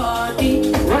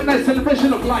 Right now,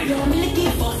 celebration of life.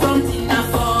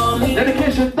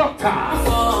 Dedication, doctor.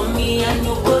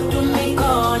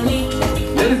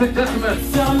 Ladies and gentlemen,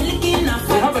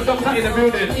 we have a doctor in the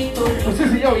building. Who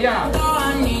says, yo, yeah.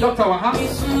 Doctor Waha.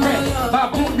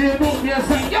 Babu, dear,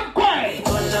 say, yeah, quiet.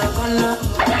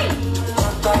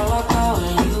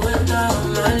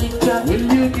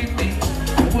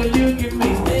 Will you give me?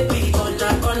 Baby, gonna.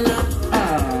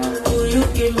 Will you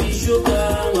give me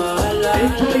sugar?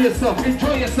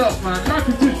 Enjoy yourself, man. Not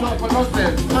to too short for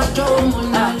nonsense. I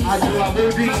do a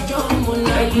baby.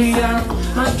 Every year.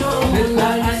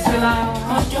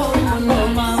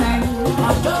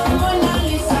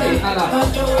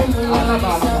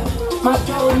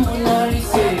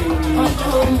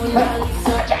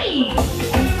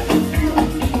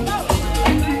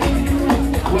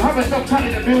 We have a doctor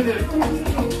in the building.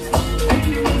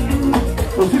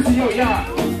 So this is your yard.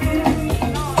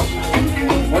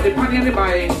 What the pan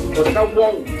anybody? What the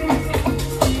wall?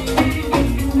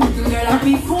 Girl, I'd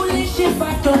be foolish if I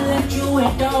don't let you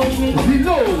indulge me.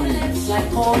 It's like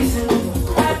poison.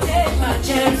 I take my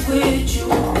chance with you.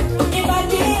 If I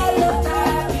did, I look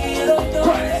like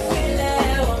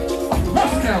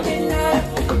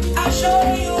I'll show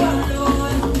you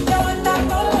alone. Don't talk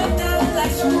about that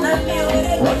like tsunami.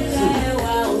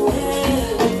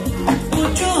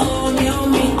 Put you on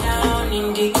me down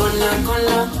in the corner.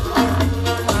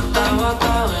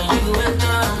 Waka when you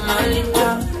enter my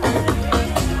litter.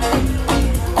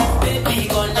 Baby,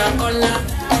 corner.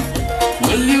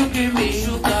 Will you give me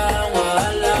sugar?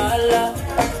 Wala.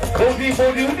 Body,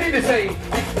 what do you need to say?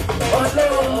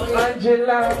 Oh,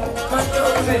 Angela,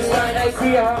 since I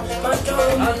clear,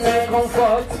 I'm in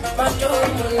comfort.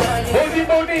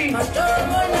 Body.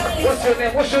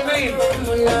 What's your name?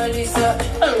 Mona Lisa.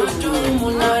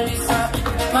 Mona Lisa.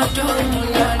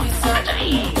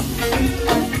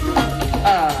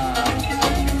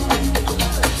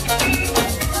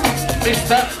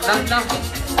 Mr. Nana.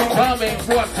 Kwame,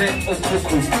 Boateng,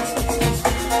 Opoku'S.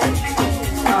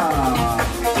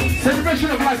 Celebration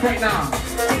of life right now.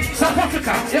 South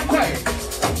Africa, you're quiet.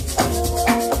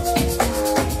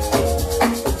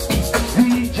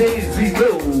 DJ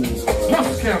Zero,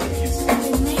 Moscow.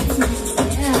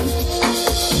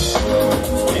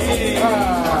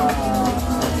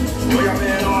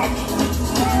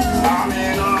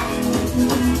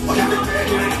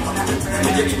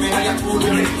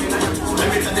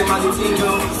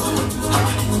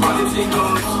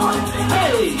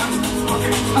 Hey!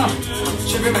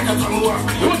 You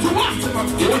want to what?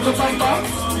 You want to come back?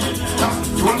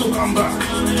 You want to come back?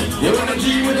 You want to G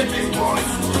with the big boys?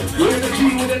 You want to G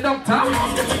with the doctor?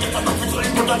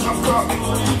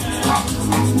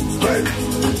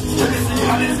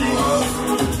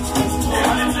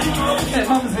 Hey,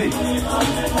 Mamzi.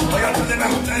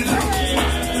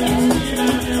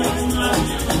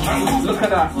 Look at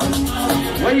that.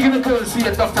 Where are you going to go and see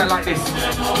a doctor like this?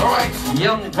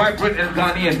 Young, vibrant and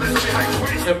Ghanaian.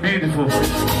 And beautiful.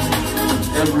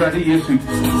 And bloody Yesu.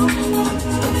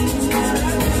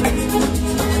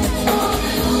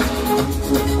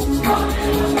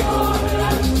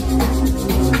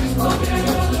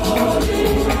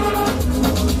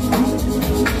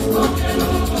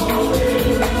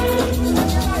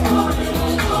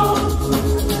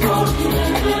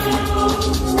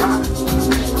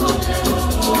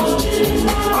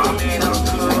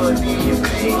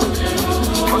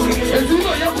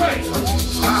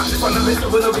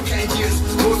 We can't use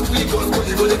most people put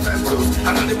it on the pencils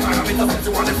and on the parameters that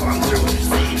you want to farm through.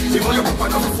 See, even your papa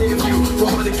doesn't save you. For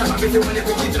all the cannabis when you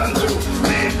think done through.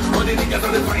 Man, all the niggas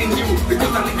don't find you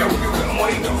because that nigga will give them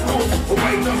money to go. Oh,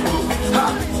 why don't go? Ha,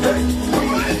 hey, come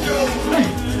on, let's go. Hey,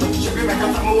 should we make a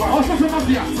samoa? Also from up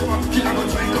here. So I'm killing on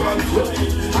trying to run.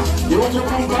 You want to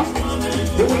come back?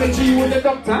 They want to see you with the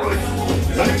doctor?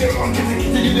 Let me get on, get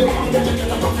it on. Get the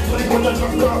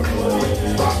doctor.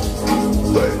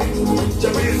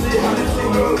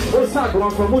 What's that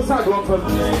going from? What's that going from?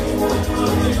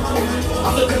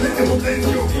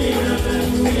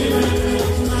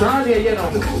 Sadia, you know,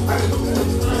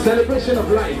 celebration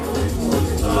of life.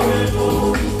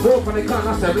 Go from the car,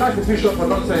 that's life is too short for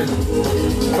nonsense.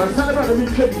 But celebrate the new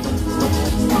tribute.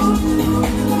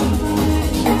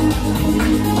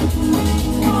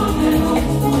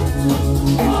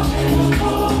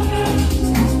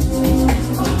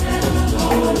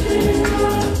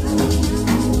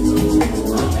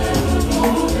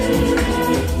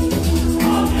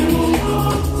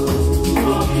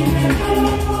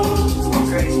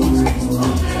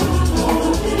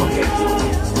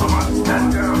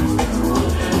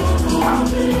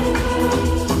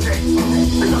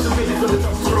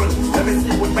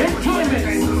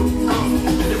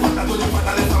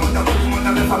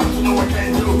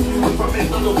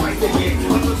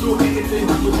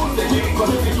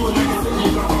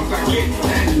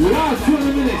 Last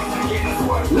 20 minutes.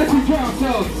 Let's enjoy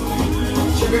ourselves.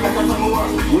 You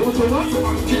want to what? You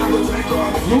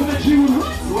want to G with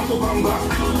what? You want to bamba?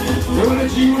 You want to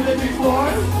G with the big boy?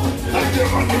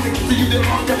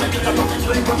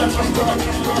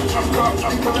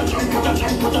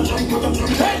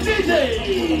 Hey DJ!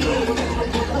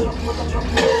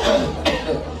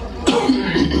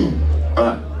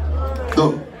 Go.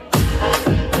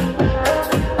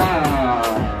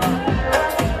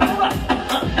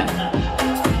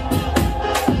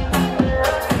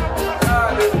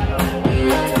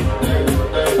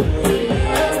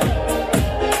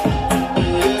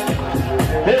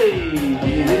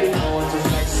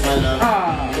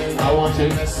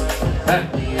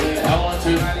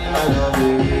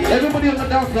 Everybody on the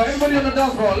dance floor, everybody on the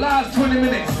dance floor. Last 20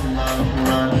 minutes.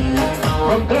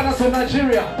 From Ghana to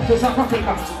Nigeria to South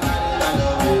Africa.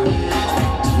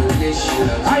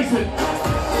 Isaac.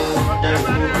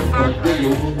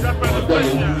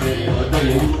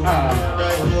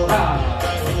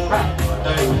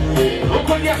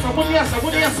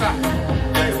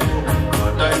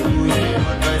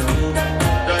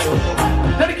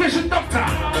 Dedication doctor.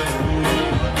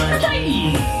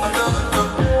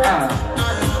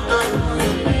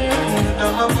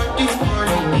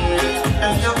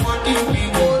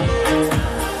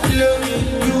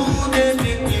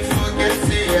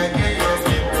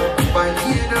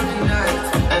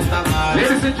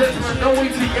 Ladies and gentlemen, don't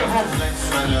wait till you get home.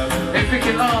 They're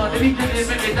thinking, oh, they need to make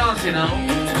me dance, you know.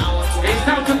 It's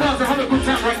time to dance and have a good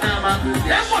time right now, man.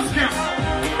 Yeah, what's going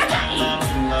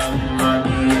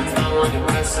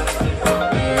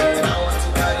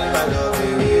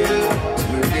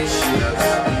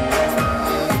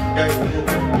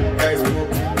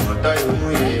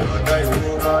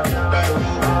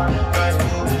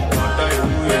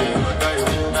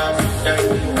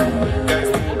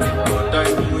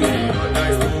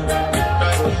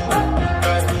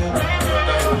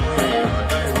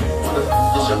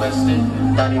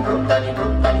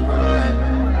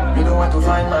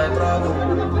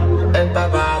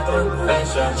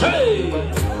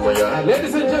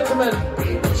Ladies and gentlemen,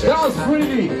 that was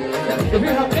freely. If you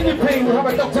have any pain, we have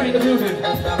a doctor in the building.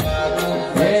 Yeah.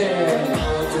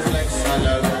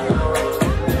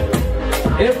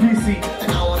 APC,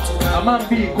 a man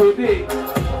be go day.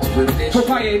 So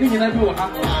far, you didn't have to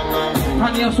have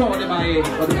honey and saw them. I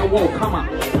walk, come on.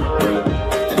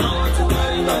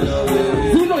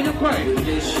 You know you're crying.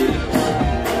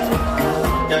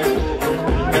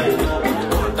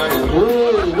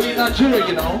 Oh, we in Nigeria,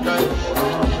 you know.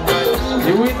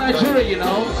 You in Nigeria, you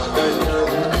know.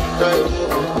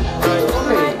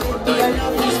 Okay.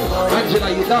 Angela,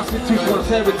 you dancing too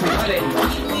conservative.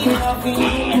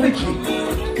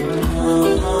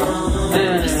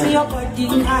 See your body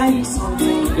nice.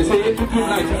 They say you do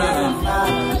night tonight.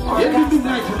 You do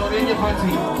night tonight in your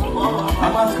party. I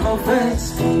must confess,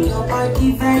 your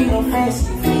body very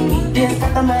offensive. There's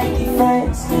got my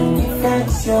defense,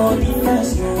 your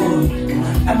defense.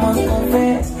 I must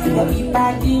confess, your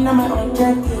body not my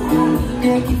objective.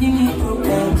 They're giving me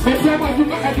problems. They say what you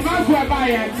buy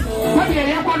it. What do you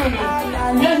want to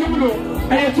know? Yes, you know.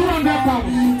 And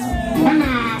 £200.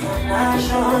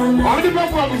 All the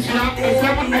problems you have is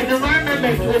that the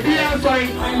members will be outside.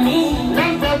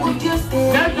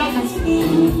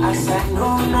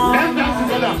 Let's dance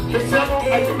together. The seven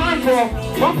at the man for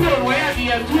one point where he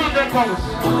has £200.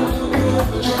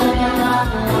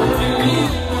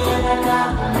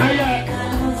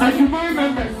 As you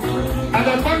members, as a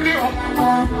family of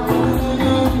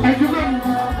as you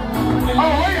members. Oh,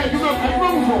 where are you members?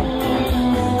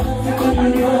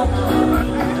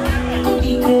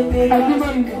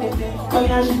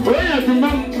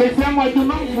 Where are you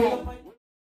members?